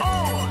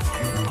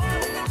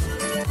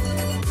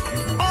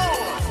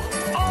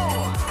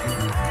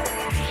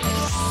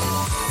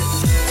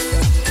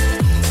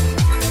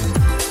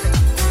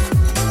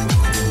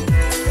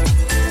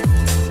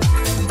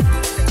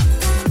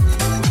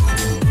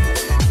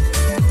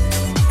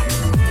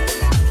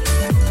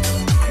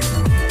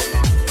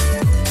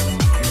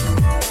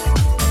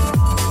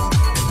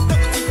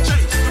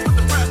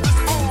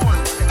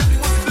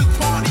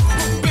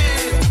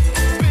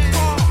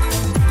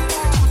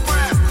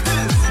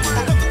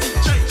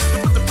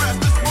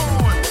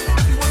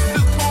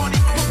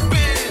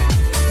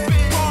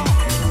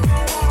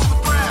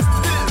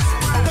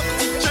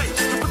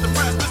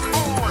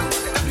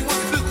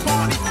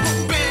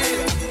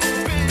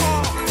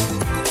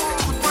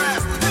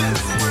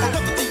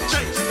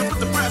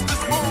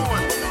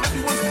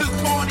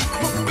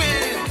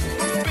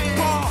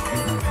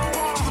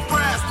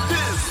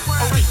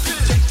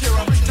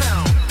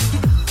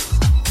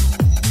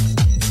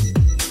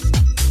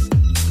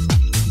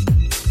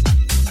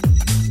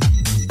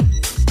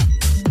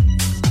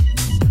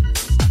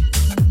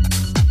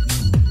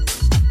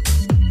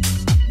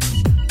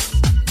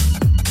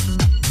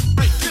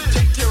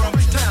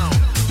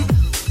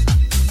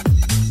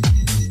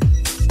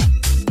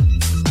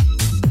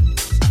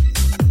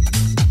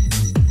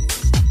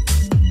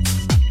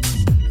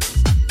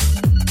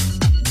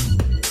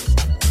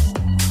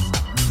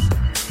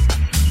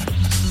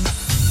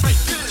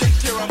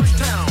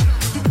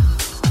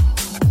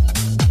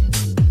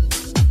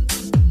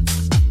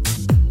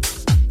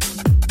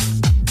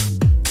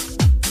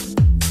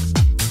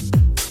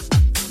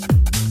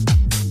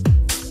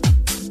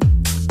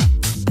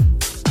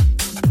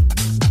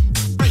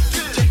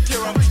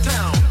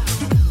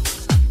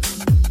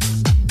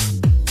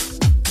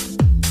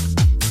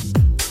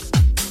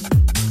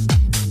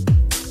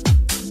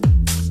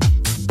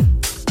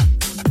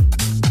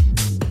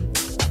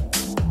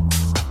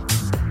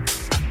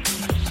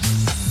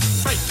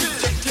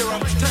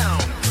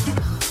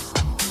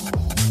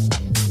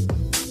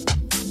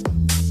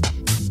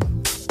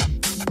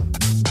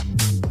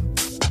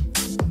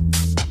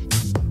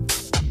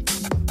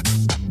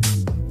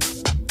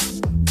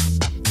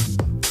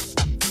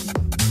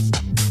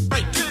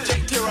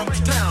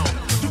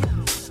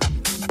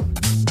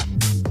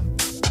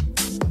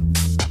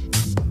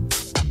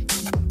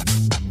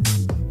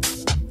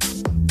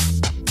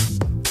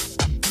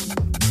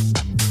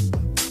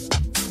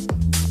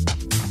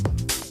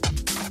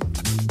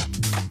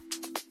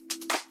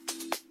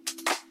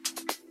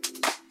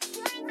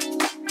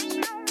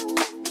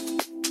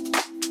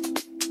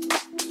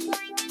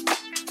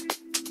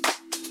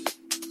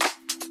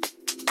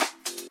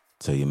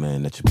 tell your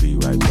man that you'll be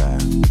right back.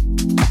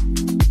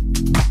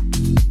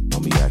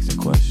 Don't be asking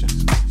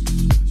questions.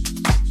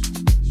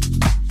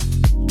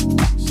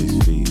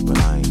 6 feet, but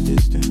I ain't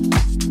distant.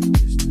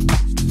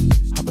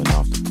 Hopping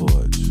off the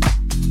porch.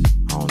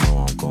 I don't know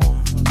where I'm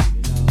going.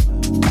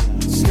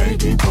 Skate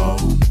depot.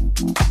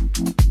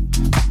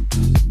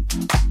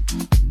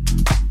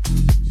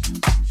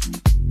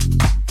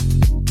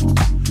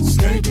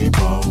 Skate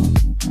depot.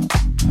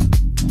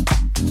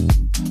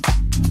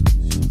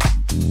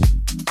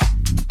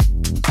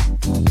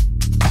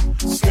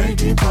 Skate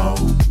depot.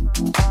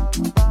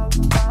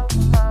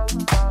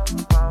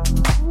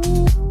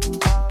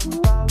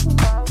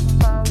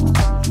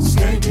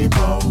 Skate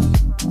depot.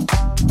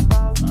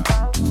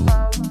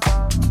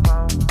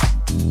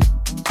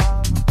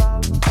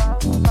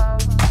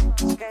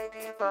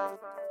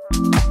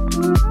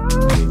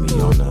 Meet me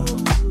on the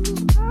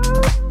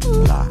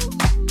block,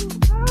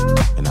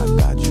 and I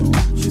got you.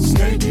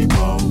 Skate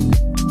depot.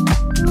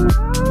 You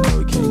know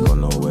we can't go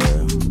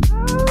nowhere.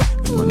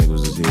 If my niggas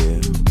was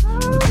here,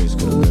 the drinks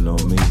could've been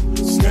on me.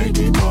 Skate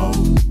depot.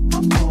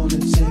 I'm gonna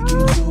take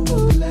you to a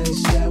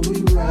place that we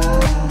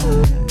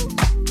ride.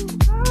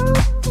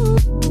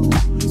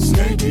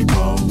 Skate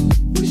depot.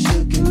 We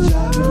shook and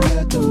jive and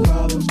let the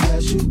problems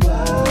pass you by.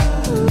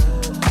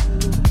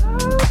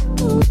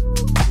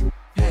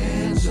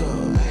 Hands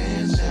up,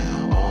 hands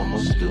down,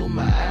 almost threw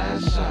my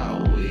ass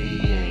out. We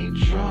ain't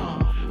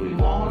drunk, we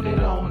want it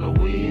on the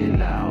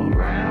wheel out,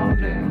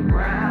 round and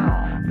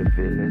round. The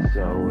feeling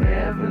so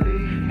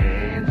heavily,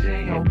 hands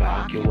in your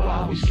pocket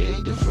while we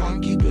skate the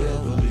Frankie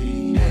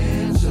Beverly.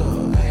 Hands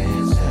up,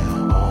 hands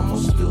down,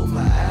 almost threw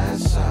my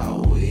ass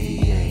out. We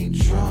ain't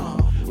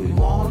drunk, we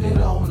want it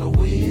on the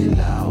wheel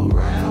out,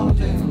 round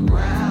and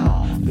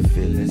round. The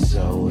feeling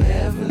so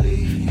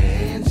heavily,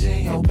 hands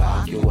in your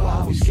pocket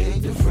while we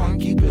skate the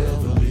Frankie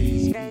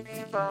Beverly. Meet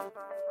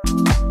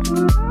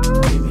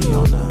me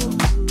on the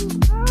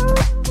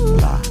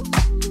block,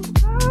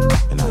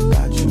 and I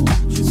got you.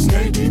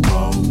 Skate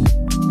depot.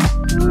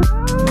 You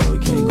know we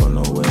can't go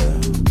nowhere.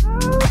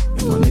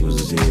 If my niggas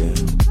was here,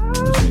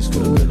 the drinks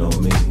could've been on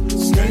me.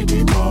 Skate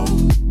depot.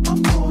 I'm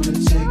gonna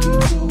take you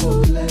to a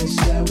place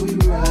that we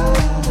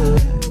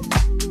ride.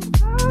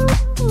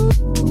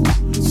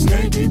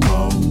 Skate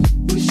depot.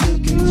 We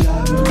shook and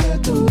jive and let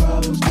the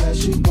problems pass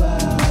you by.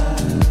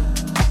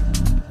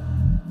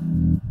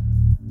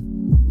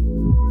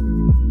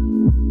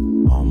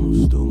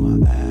 Almost threw my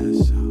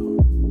ass out.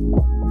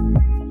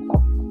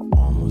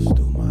 Almost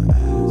threw my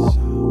ass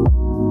out.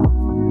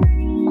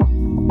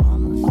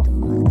 Almost threw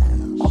my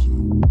ass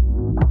out.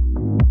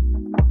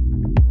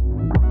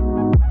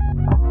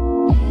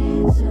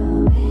 Hands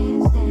up,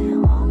 hands down,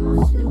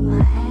 almost threw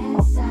my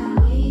ass out.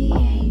 We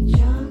ain't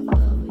drunk,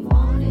 but we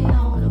want it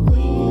on the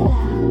wheel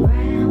out,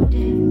 round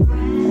and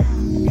round.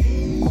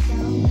 Feeling so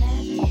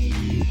heavy,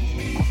 hands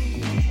in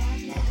your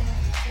pocket while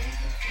we skate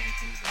the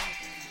Frankie Beverly.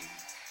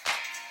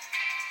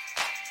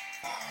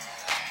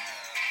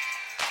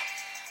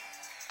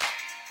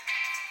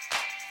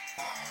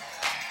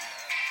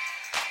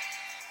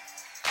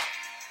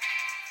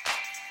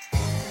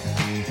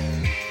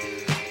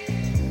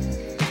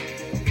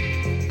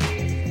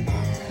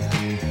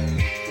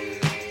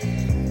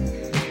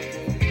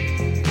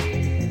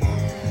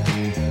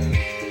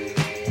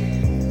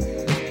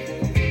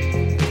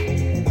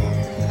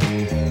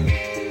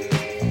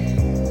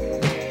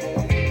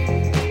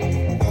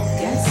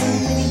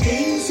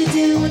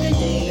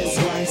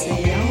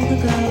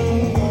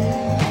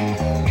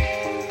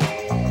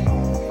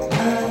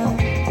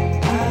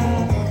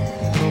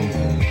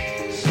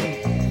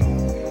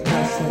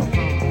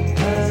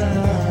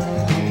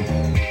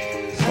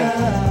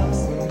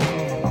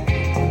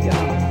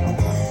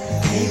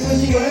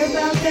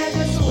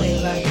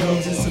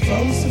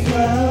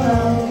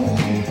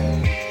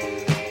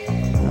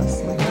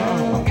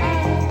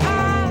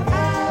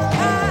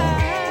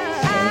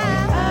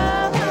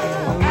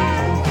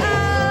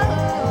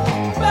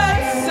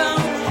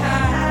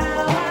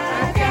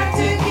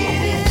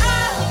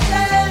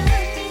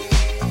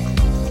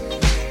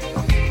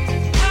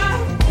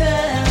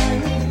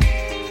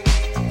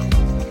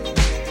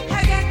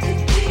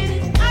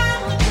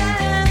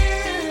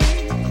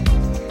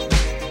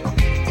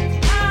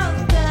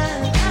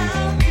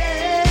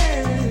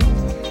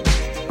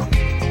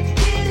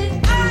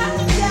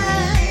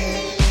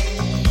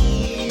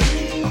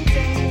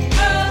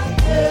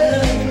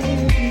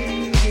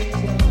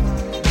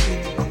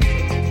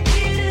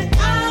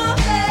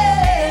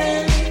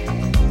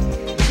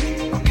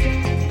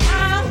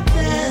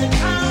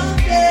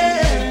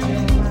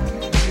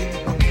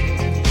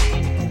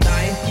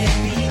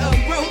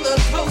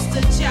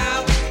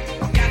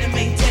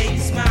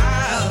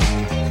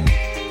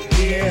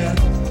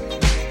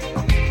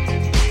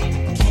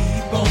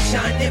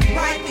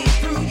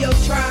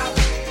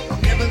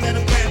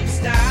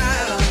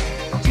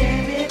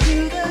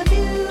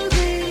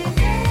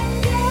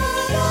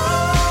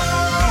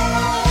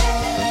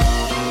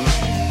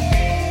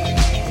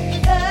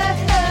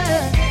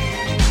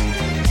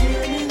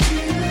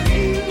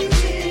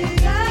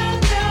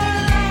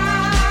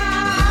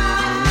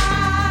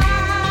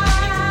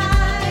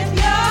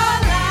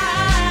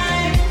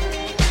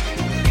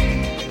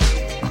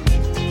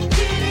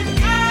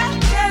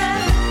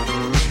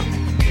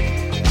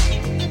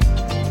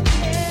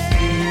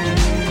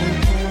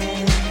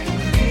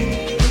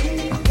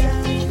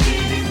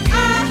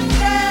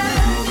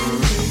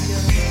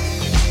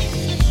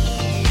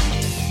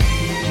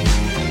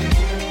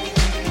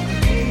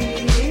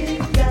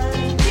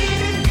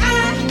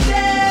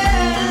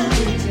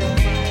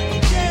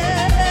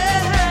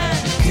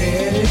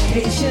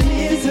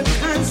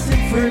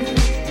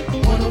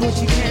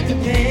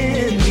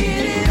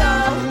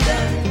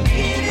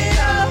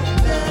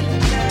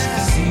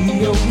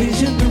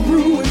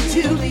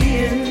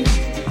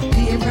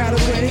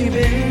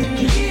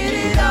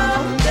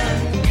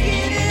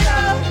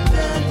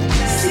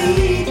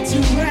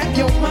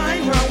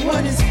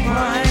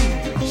 crime.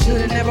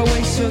 Should've never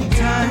waste your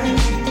time.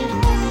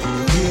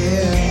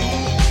 Yeah.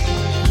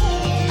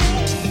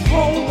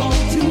 Hold on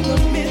to the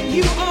myth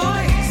you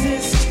are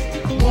exist.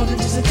 More than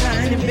just a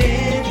tiny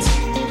bit.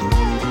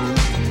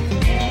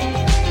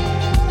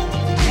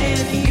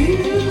 And you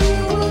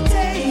will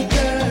take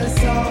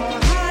us all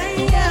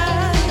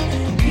higher.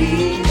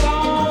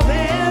 Evolve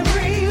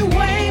every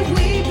way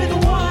we've been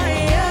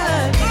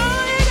wired.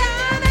 All you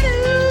gotta do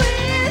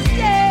is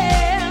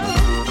dance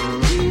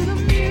to the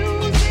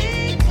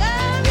music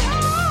of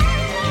your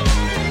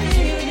life.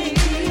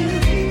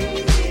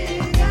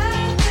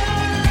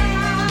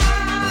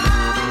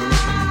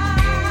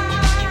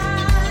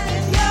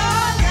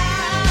 Your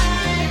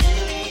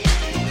life.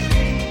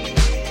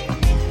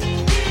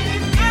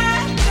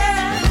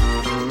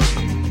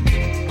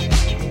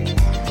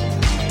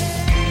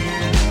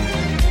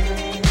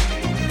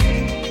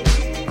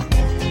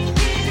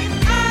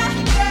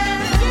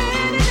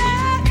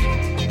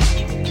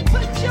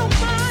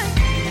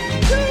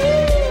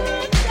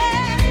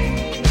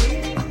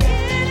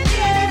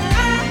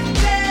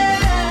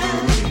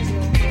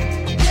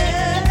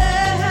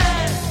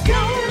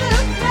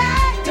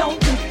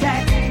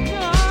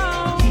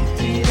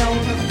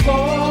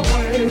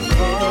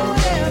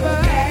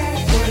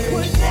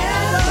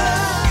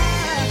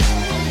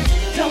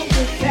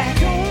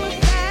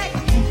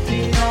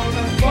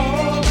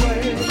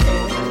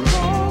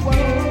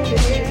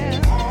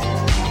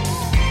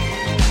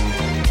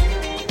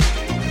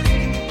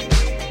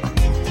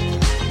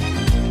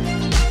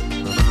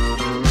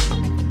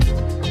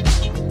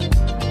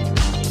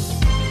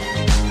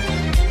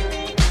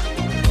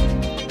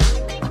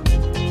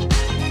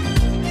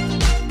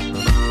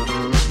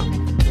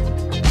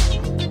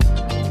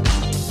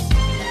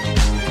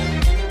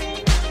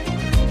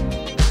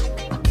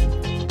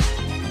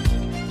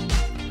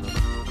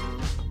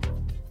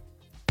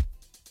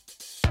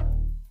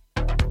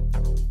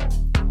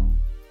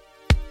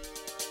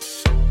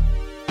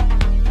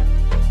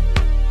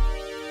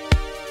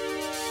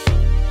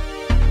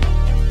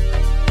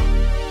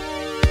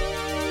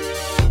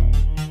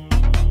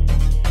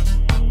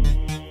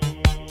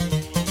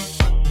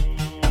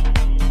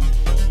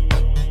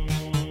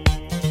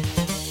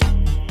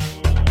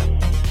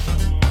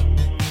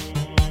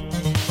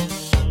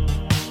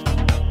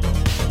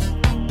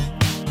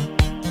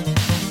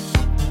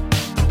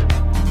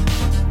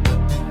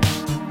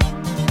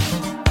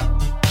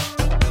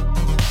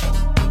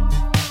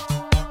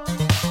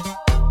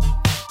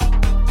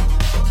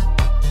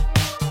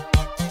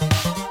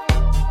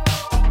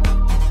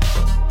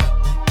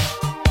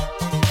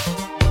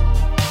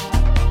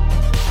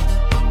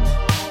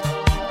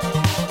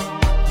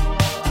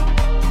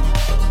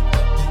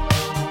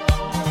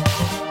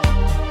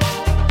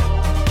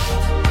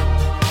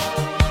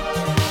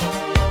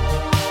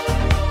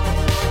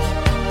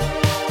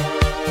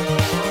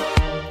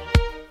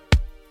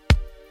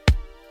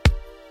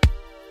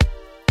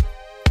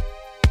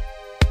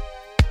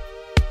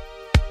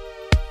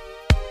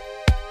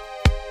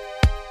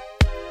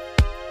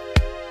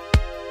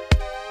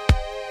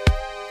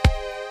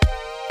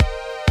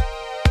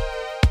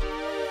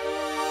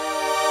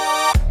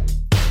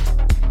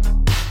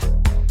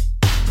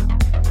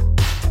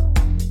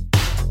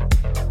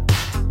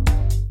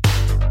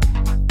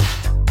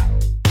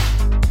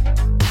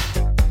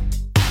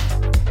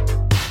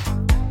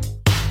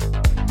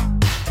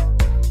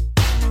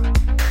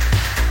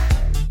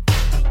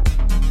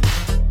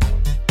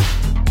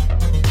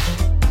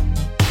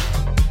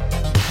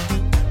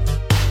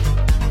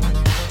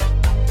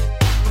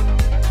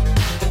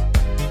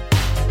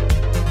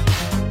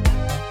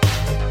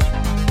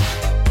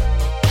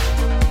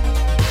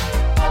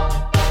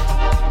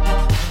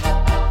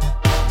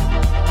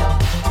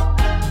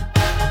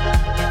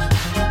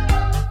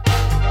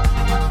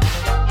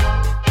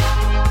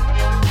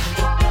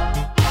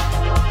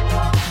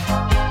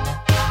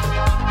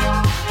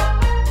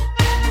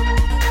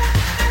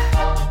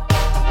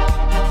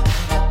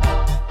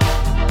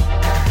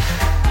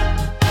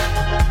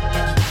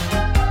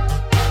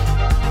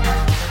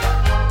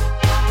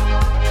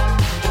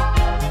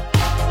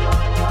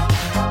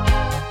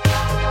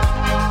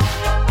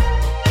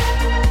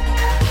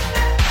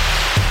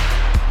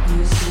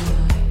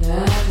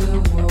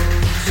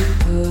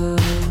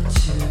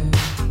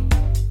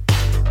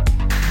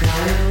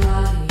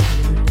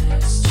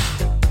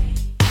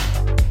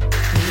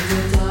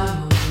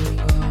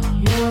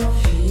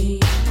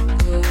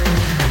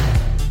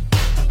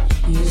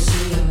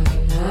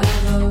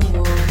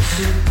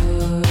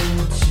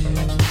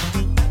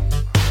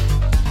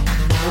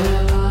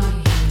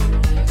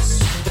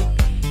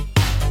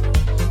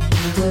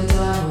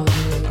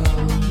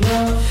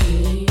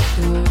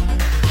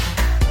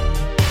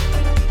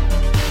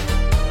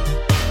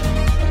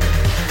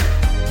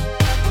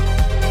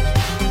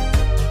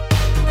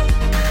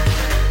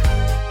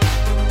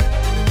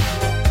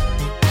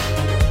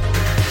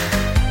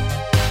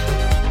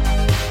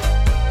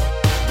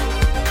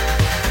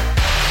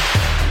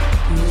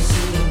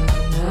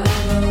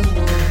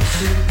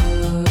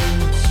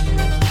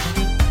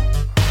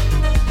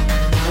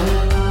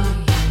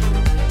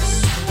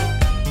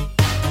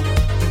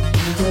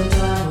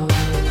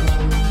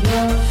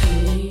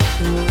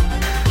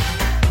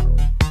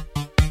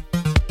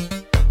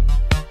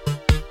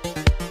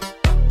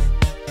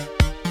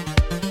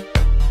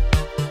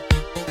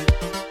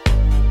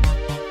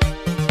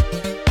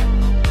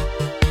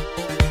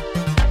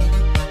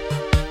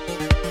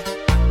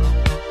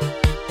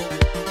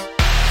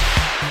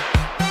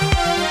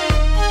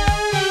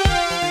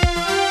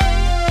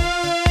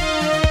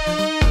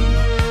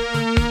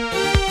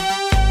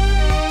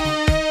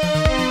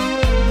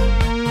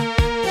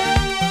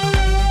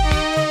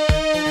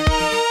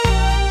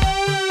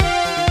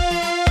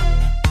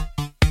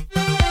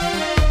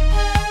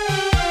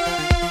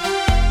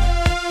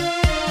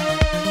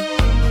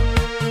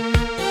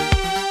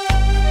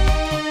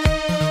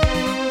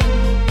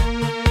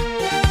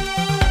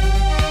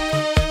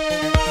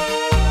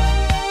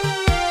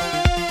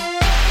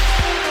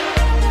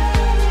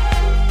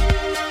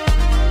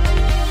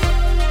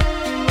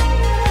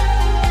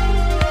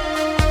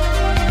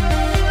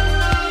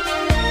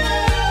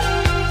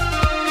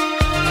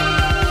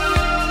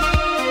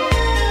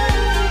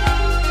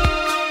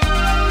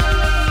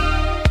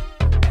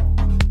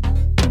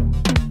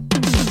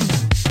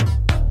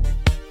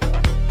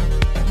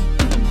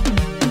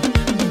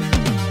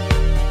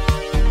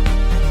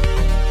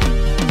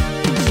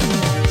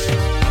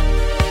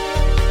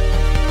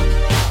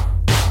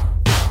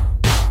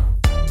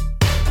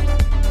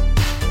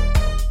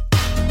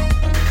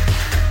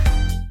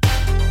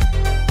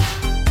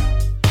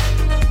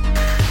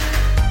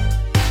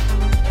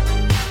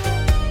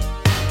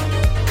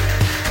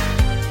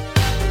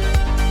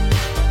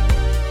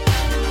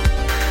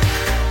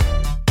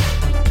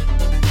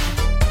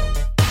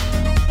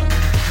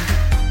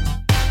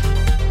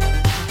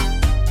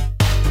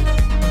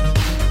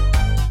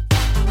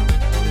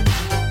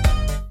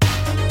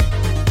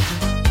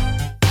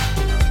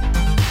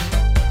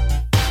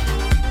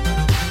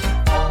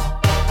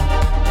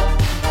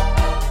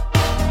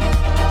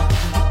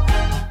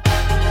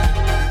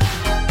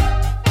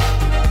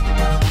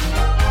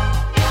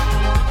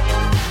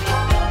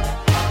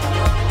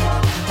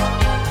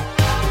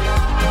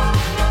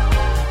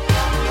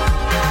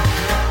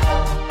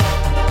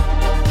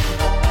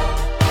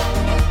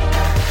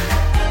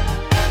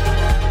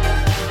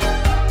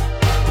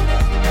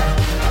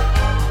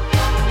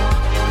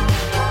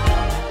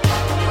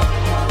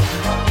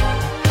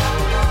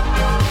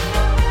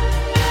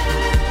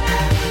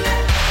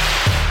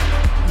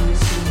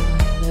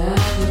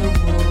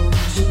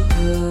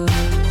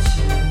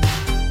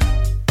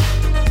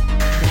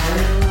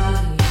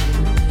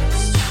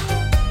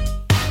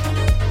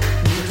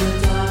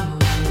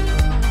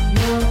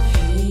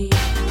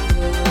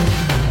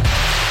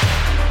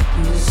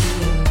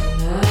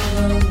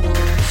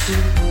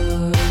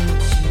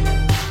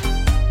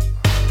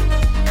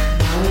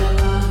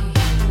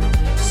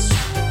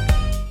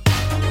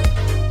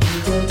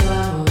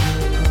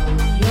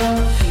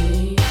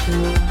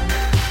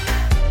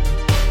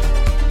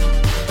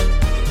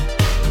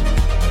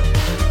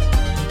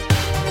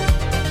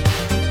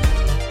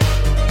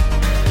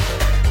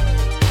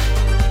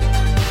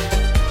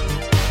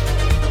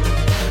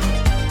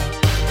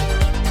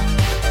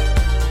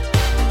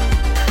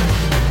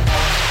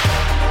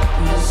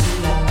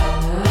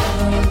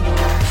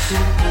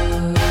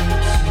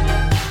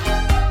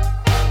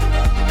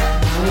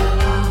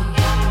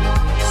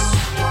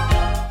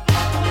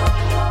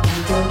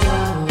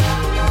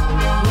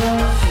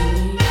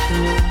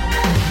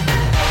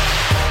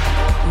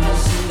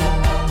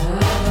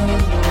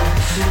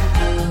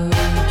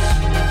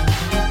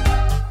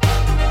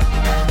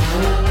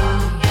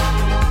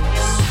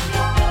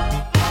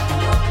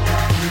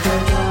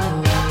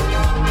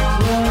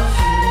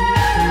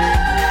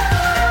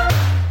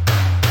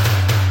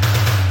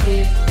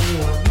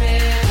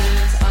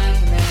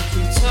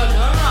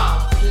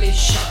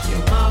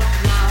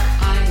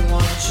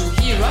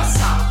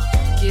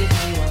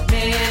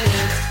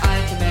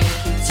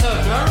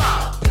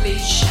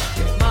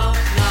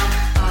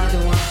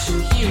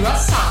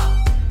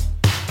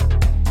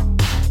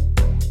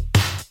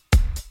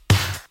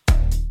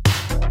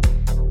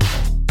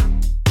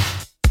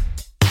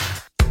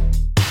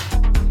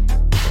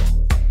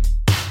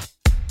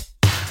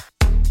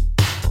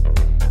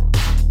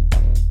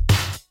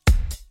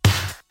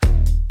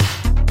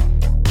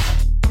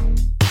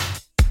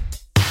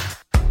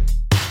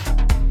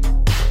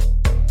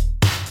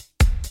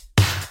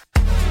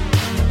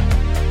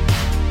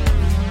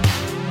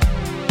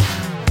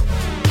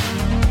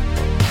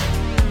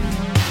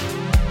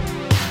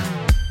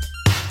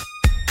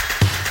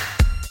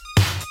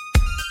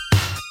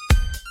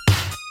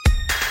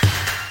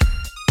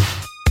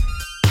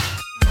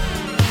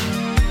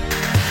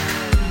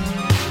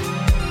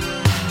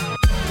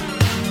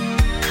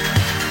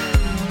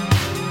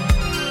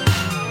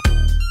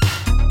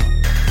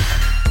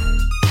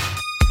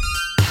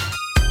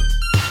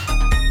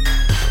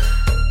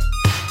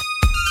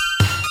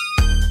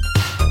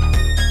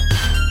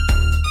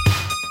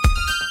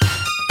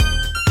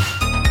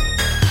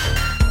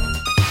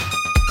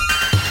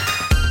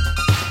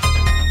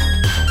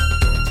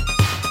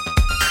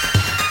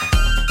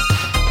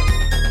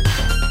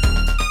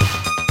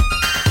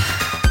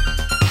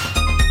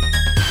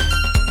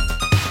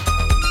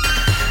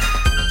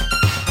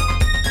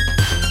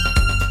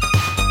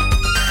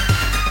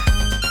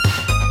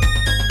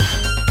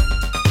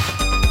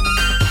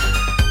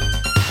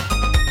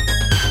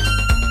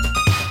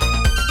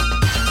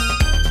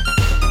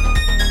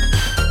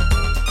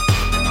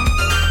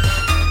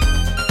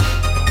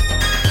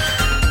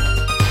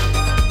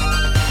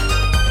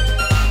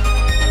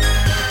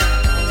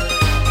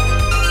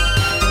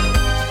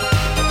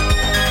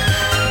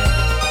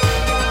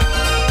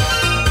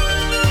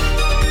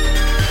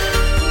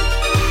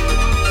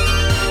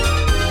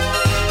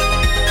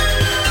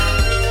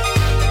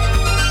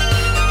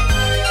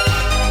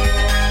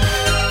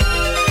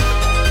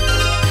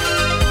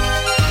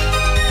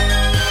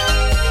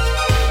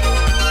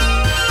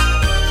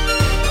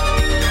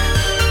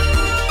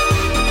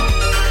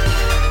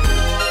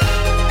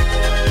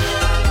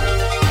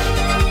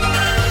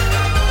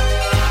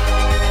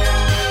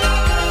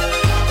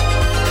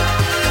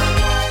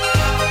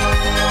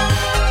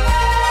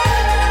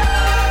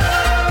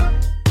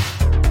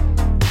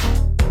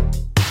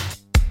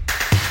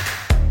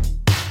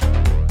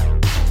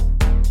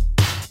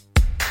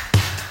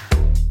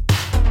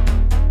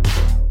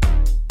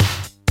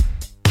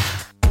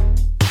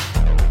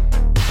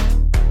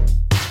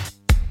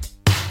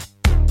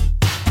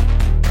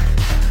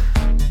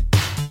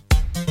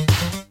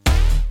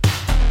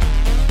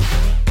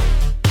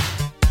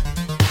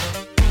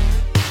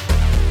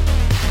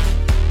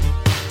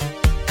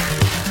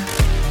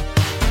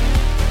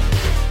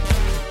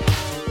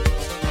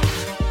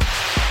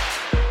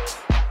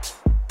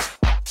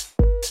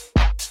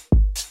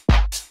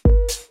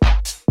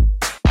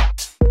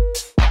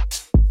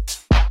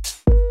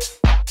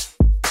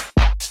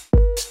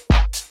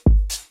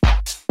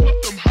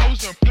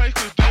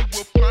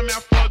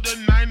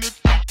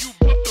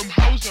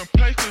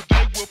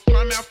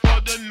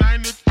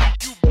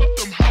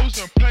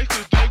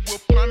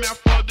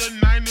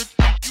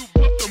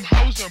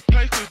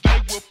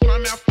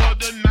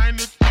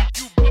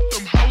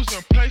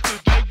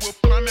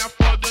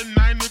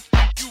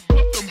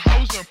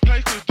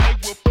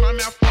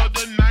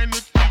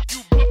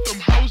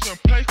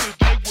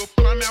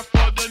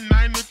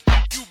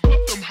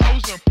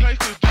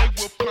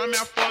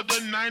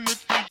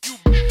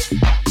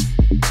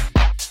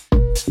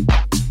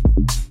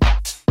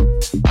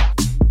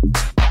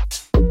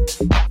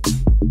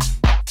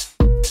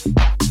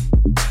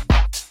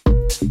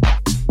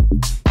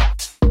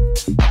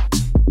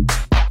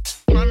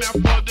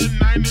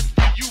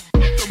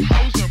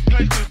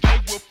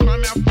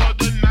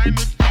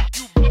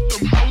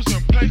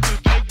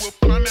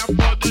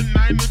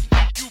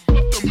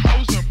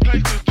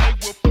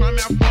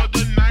 out for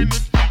the 9 to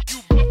 3.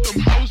 You put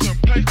them hoes in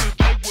places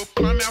they will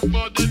climb out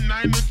for the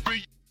 9 to 3.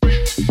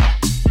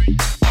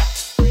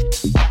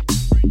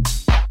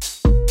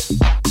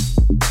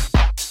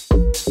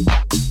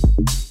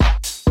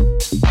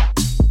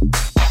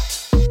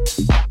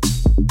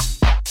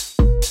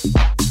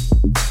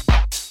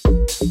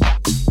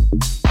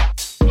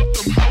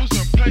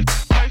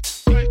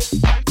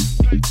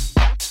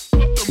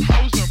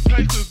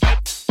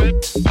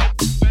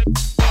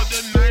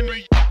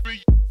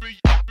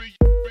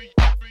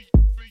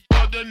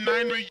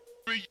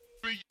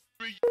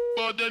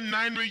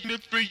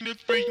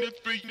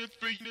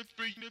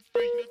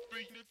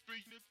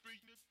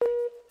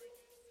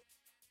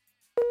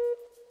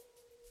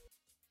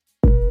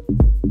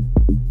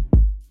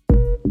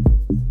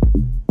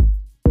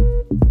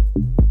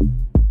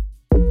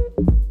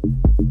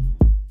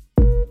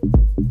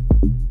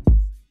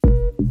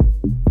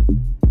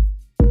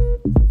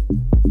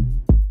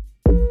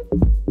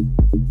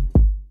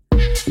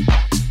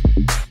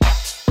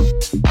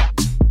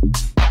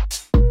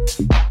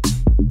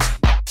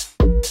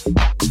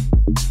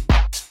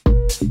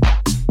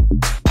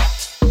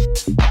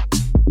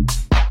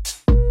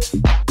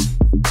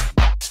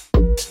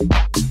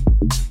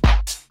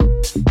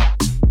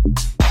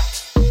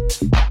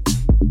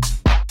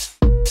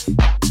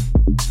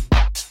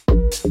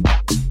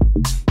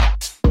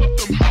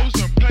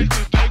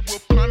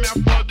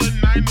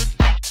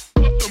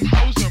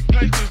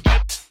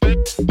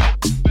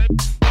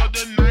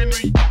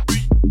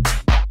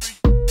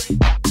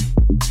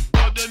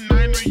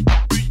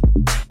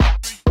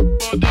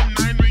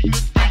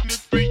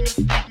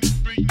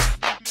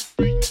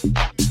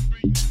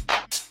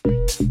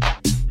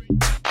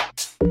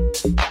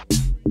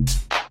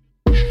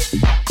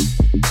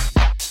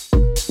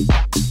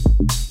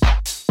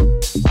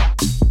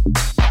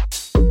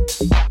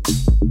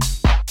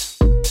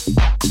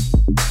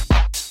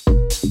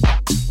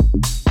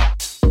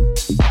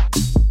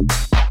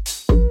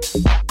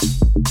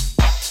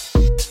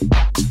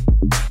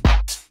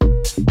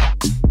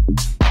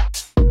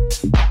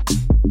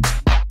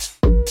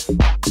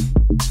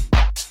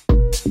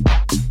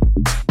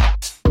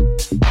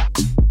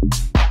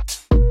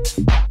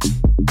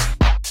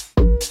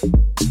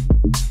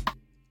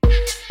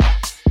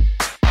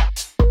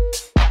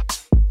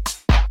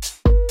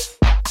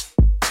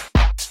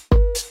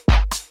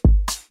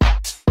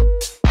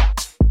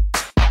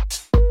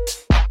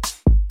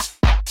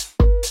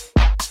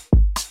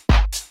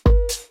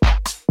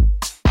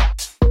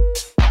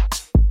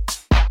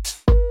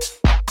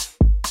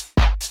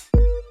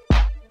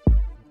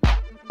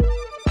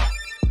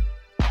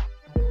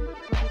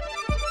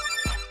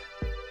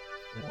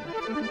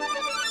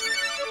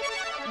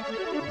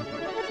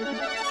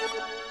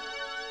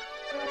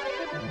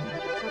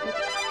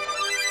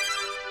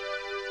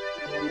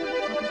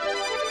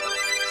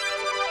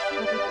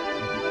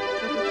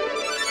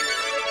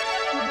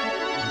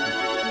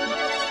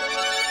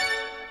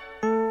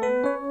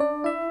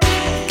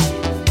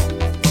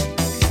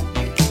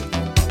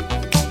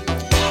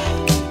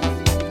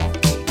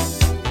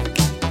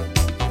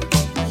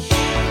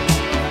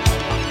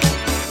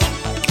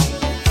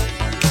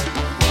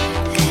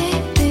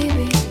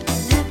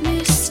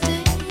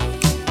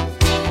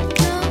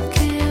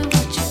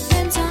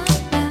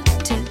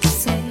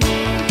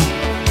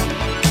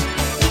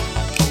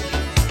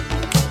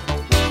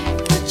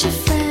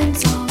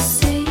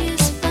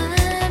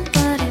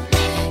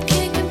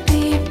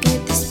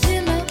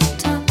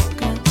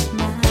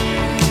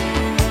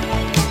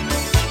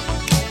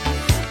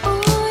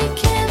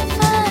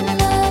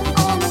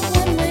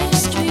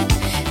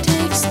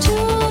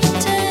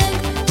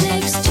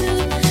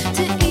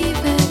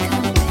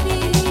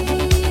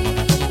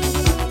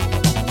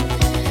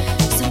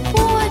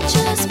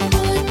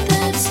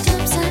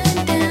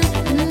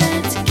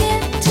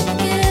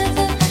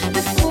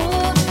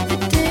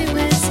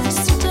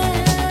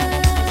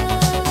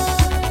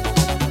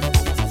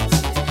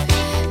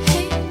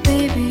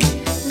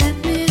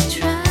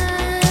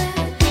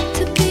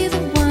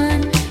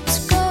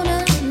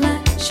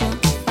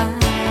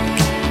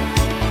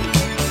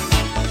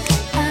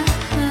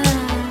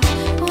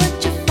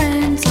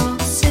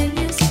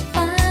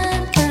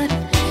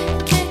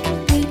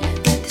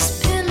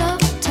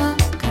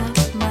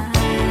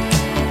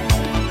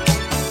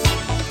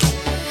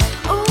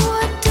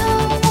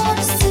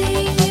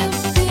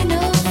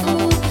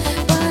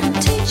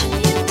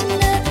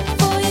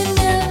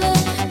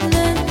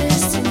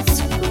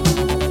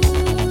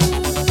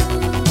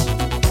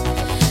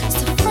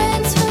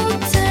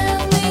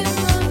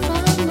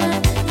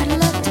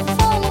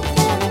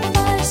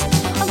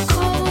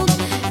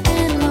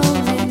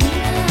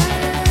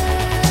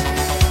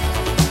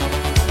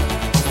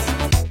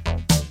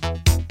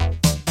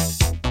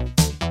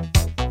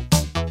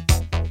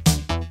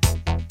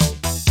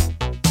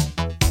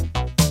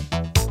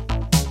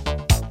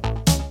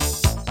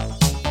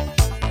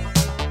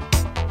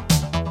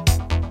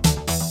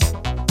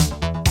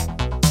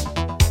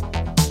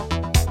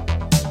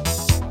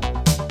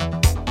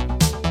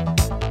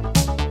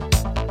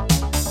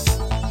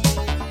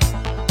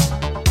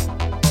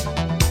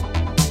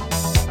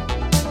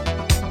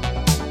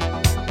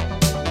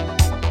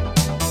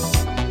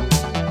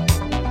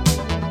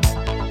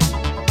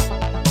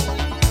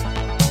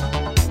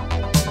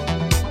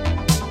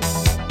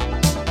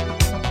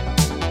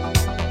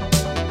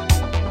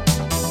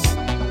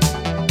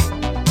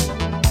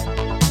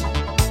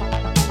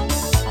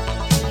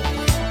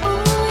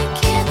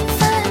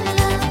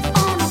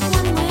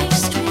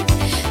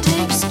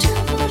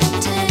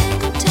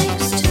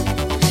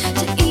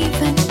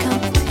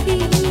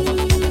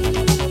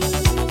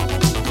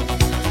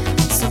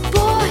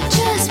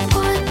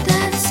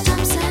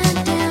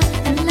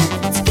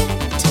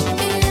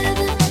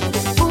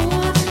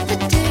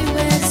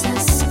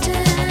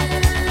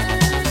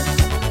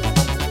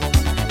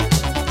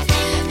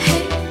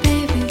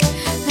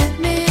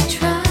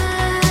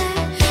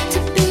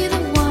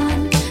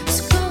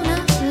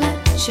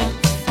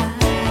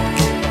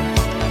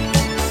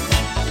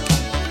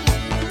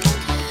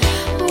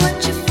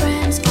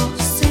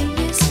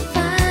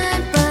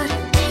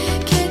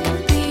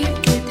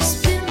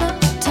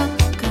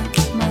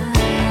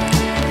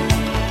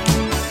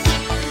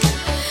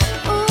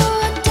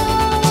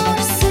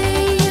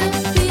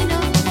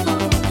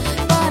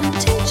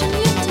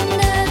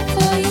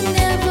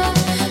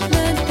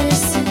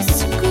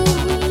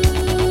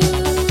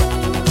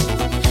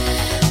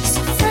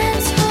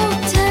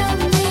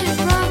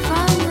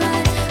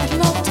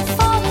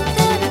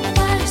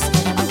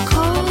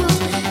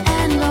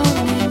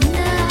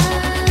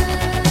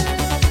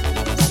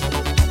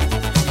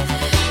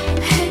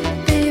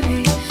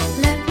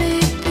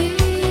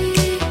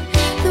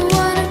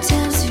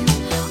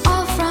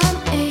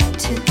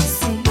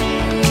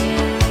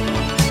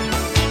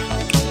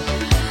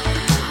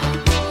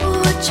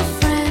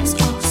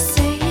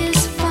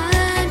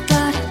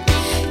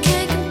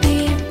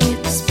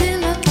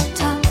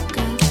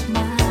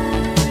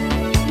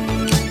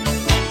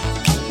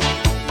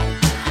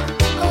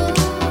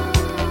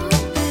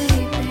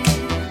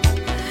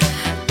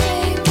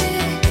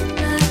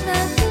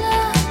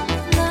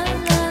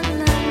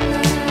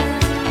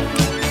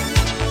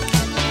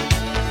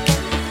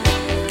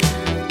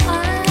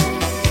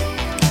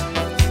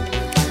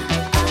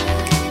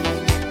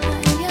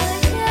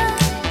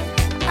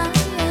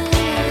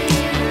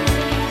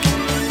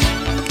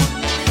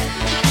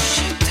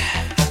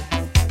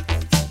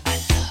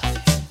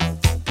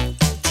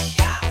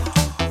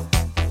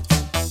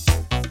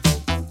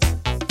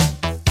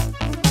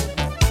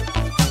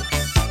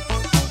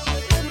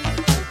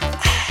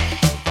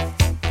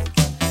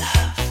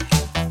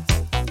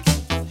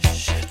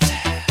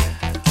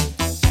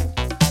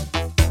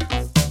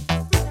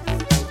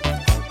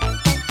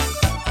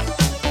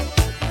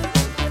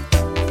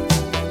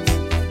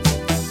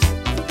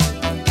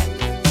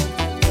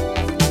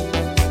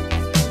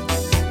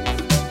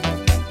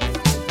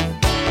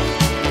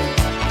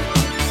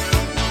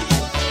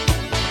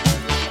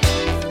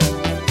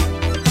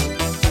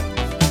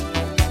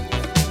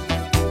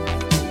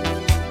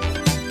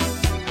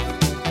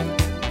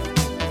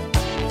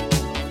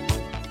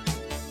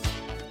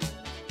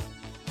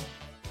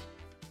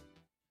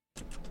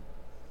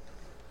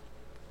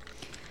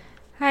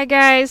 Hi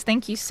guys,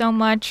 thank you so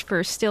much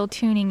for still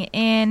tuning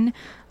in.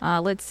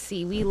 Let's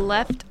see, we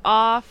left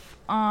off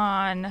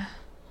on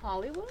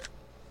Hollywood?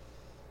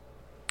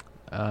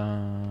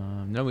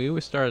 No, we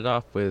always started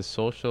off with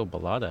Social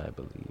Ballada, I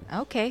believe.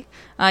 Okay.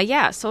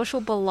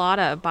 Social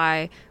Ballada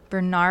by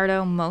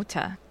Bernardo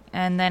Mota.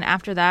 And then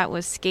after that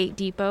was Skate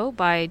Depot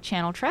by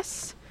Channel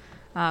Tress,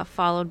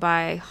 followed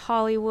by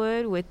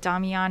Hollywood with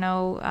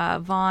Damiano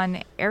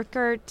von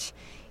Erkert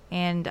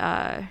and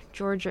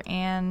Georgia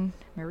Ann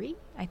Marie,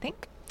 I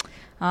think.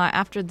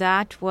 After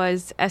that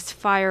was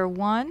S-Fire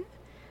 1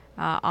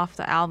 off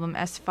the album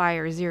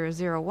S-Fire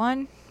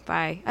 001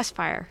 by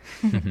S-Fire.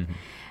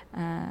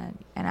 And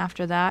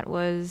after that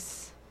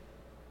was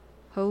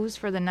Hose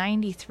for the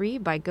 93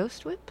 by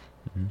Ghost Whip.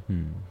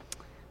 Mm-hmm.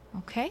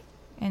 Okay.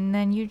 And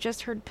then you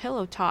just heard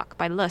Pillow Talk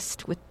by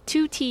Lust with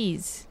 2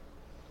 T's.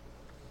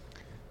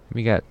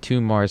 We got 2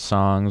 more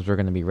songs. We're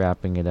going to be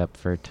wrapping it up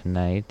for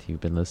tonight.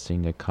 You've been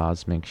listening to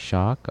Cosmic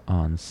Shock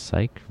on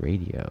Psych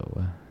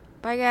Radio.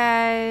 Bye,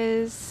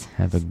 guys.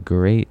 Have a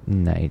great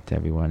night,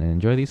 everyone, and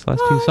enjoy these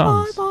last 2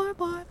 songs. Bye,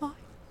 bye, bye.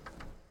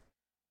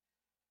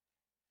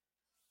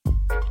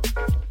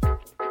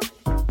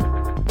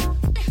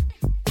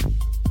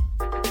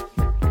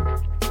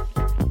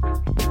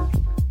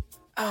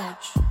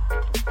 Ouch.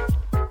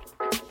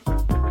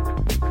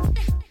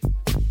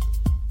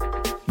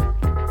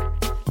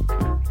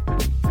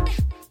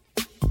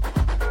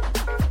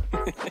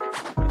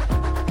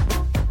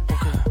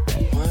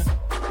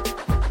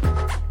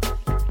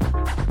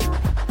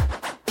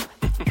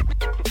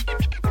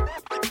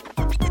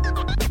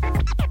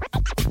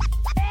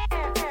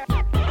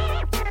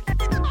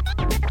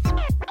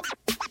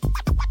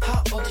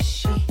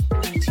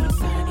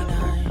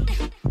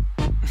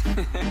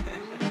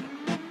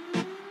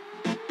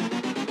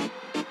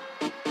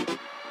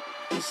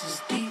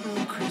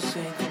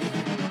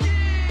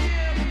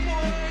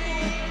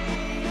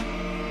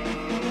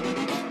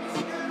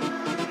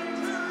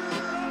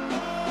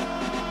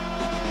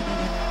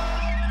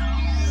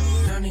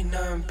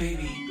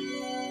 Baby,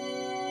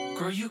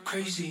 girl, you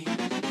crazy.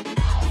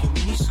 Your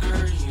mini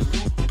skirt and your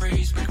little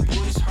braids break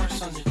boys'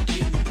 hearts on the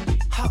daily.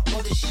 How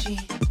old is she?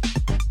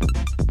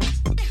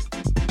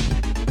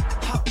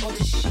 How old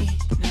is she?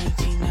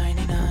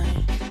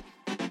 1999.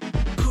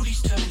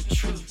 Cooties tell the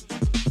truth.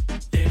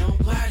 They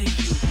don't lie to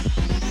you.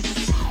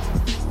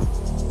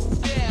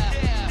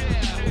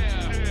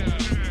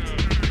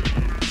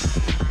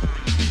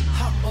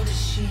 How old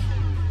is she?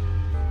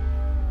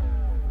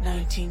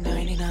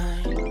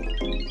 1999.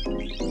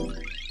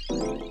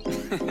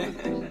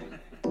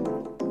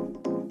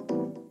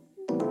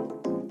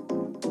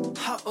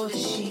 How old is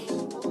she?